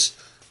difference is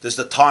there's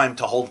the time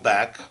to hold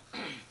back,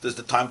 there's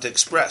the time to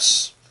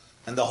express.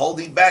 And the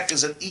holding back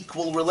is an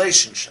equal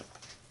relationship,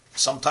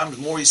 sometimes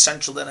more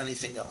essential than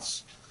anything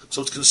else.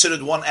 So it's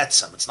considered one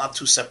etzem, it's not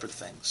two separate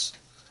things.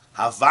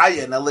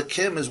 Havaya and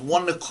Elikim is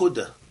one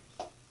nekuda.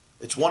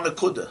 It's one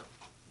nekuda.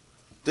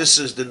 This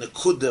is the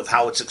nekuda of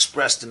how it's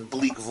expressed in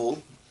Bli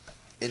Gvul,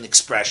 in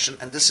expression,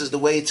 and this is the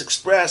way it's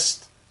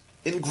expressed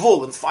in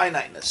Gvul, in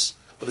finiteness.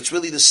 But it's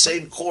really the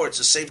same core, it's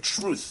the same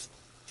truth.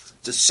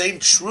 It's the same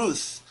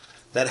truth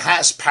that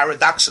has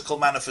paradoxical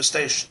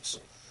manifestations.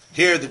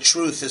 Here the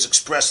truth is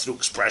expressed through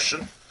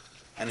expression,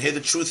 and here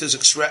the truth is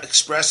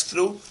expressed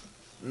through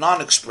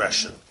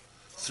non-expression,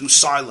 through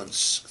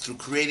silence, through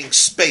creating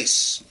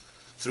space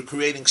for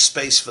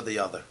the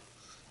other.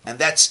 And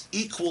that's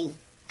equal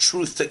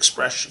truth to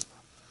expression.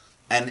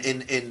 And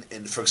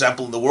in for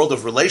example, in the world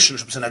of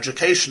relationships and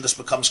education, this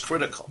becomes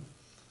critical.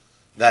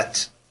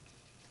 That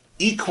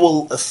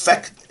equal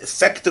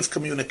effective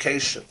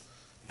communication,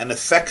 and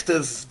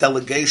effective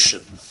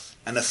delegation,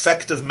 and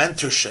effective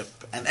mentorship,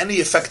 and any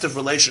effective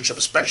relationship,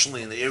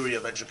 especially in the area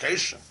of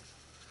education,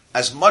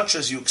 as much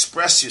as you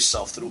express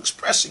yourself through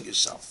expressing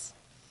yourself,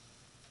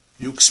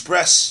 you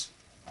express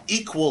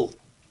equal,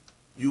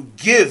 you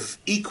give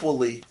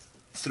equally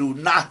through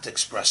not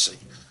expressing,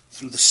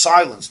 through the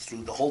silence,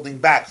 through the holding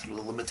back, through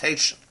the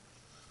limitation,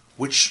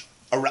 which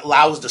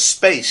allows the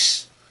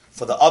space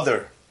for the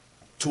other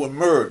to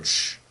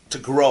emerge, to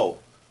grow.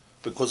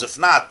 Because if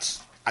not,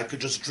 I could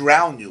just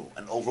drown you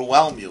and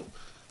overwhelm you,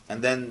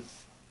 and then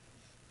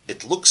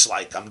it looks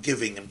like I'm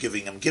giving,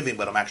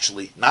 but I'm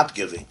actually not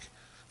giving,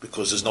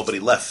 because there's nobody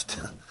left.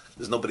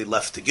 There's nobody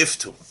left to give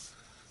to.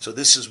 So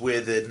this is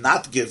where the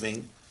not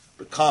giving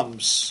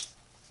becomes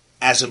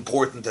as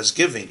important as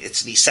giving.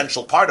 It's the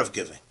essential part of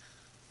giving,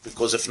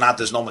 because if not,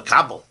 there's no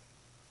makabel.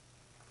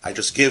 I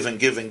just give and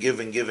give and give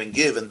and give and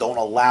give, and don't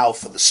allow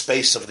for the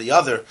space of the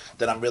other,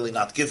 then I'm really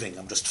not giving.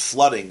 I'm just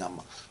flooding.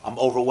 I'm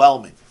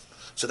overwhelming.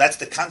 So that's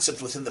the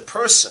concept within the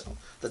person,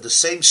 that the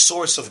same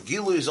source of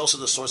Gilu is also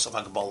the source of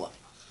Hagbola.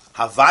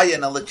 Havaya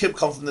and Elikim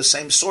come from the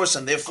same source,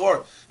 and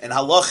therefore, in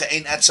Halacha,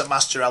 ein etzem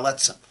master al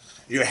etzem.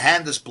 Your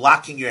hand is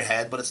blocking your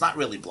head, but it's not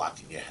really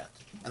blocking your head.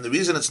 And the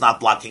reason it's not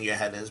blocking your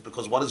head is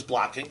because what is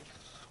blocking?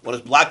 What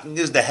is blocking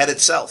is the head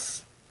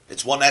itself.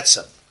 It's one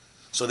etzem.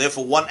 So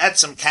therefore, one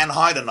etzem can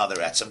hide another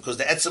etzem, because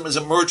the etzem is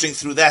emerging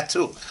through that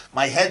too.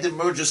 My head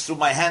emerges through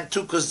my hand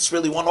too, because it's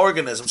really one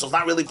organism, so it's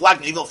not really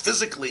blocking, even though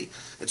physically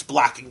it's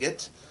blocking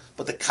it.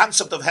 But the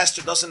concept of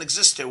Hester doesn't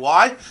exist here.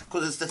 Why?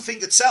 Because it's the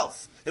thing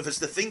itself. If it's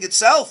the thing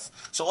itself,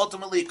 so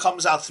ultimately it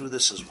comes out through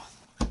this as well.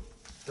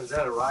 So is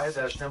that a riot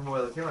that Hashem will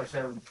Elohim?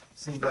 Hashem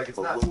seems like it's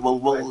not.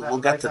 We'll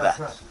get to that.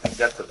 We'll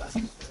get to that.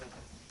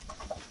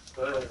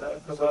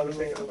 Because other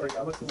things like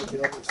Yamach, we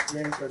can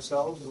experience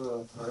ourselves,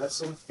 our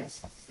etzem.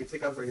 We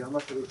take out our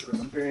Yamach, we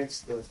can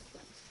experience the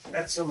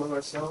etzem of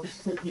ourselves.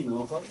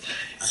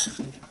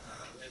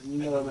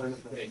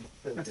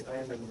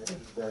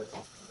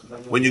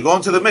 When you go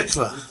into the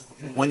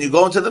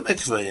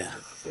mikveh, yeah.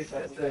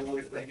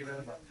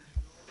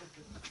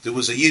 There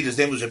was a Yid, his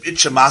name was Reb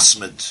Itcha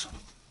Masmid,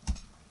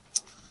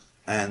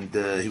 and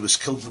he was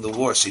killed in the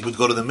war, so he would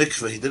go to the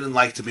mikveh. He didn't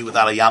like to be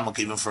without a yarmulke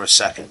even for a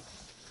second.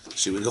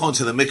 So he would go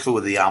into the mikveh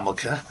with the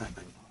yarmulke,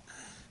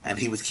 and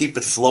he would keep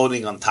it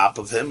floating on top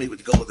of him. He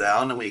would go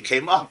down, and when he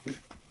came up,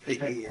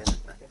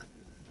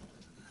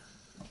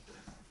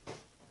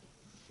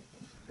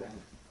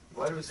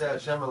 Why do we say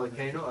Hashem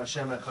Elokeinu,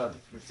 Hashem Echad?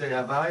 We say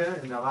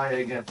Havaya and Havaya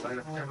again.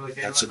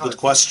 That's a good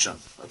question.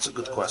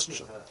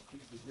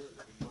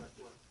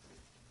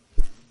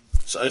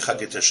 So Eicha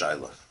get a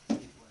Shaila.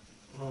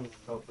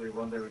 Hopefully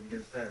one day we can get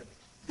it there.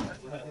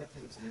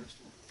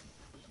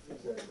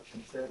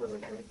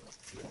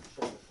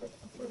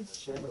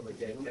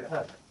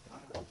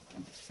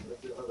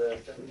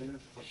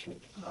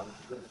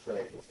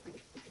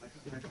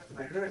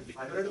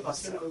 I heard about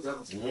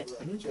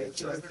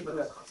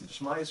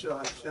Shema Yisrael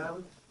Hashem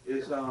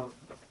is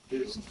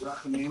is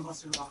Rachamim,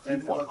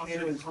 and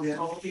Elokeinu is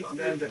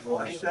then the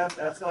concept,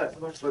 that's it.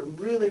 But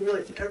really,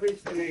 really,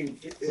 everything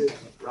is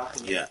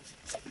Rachamim. Yeah.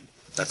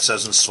 That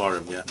says in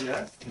Svarim, yeah.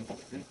 Yeah?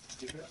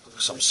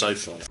 Some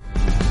Sefer.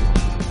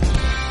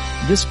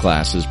 This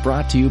class is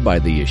brought to you by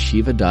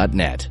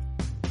theyeshiva.net.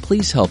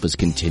 Please help us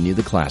continue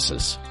the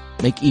classes.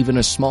 Make even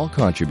a small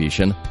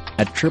contribution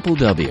at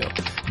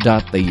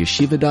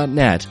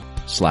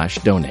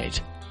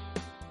www.theyeshiva.net/donate.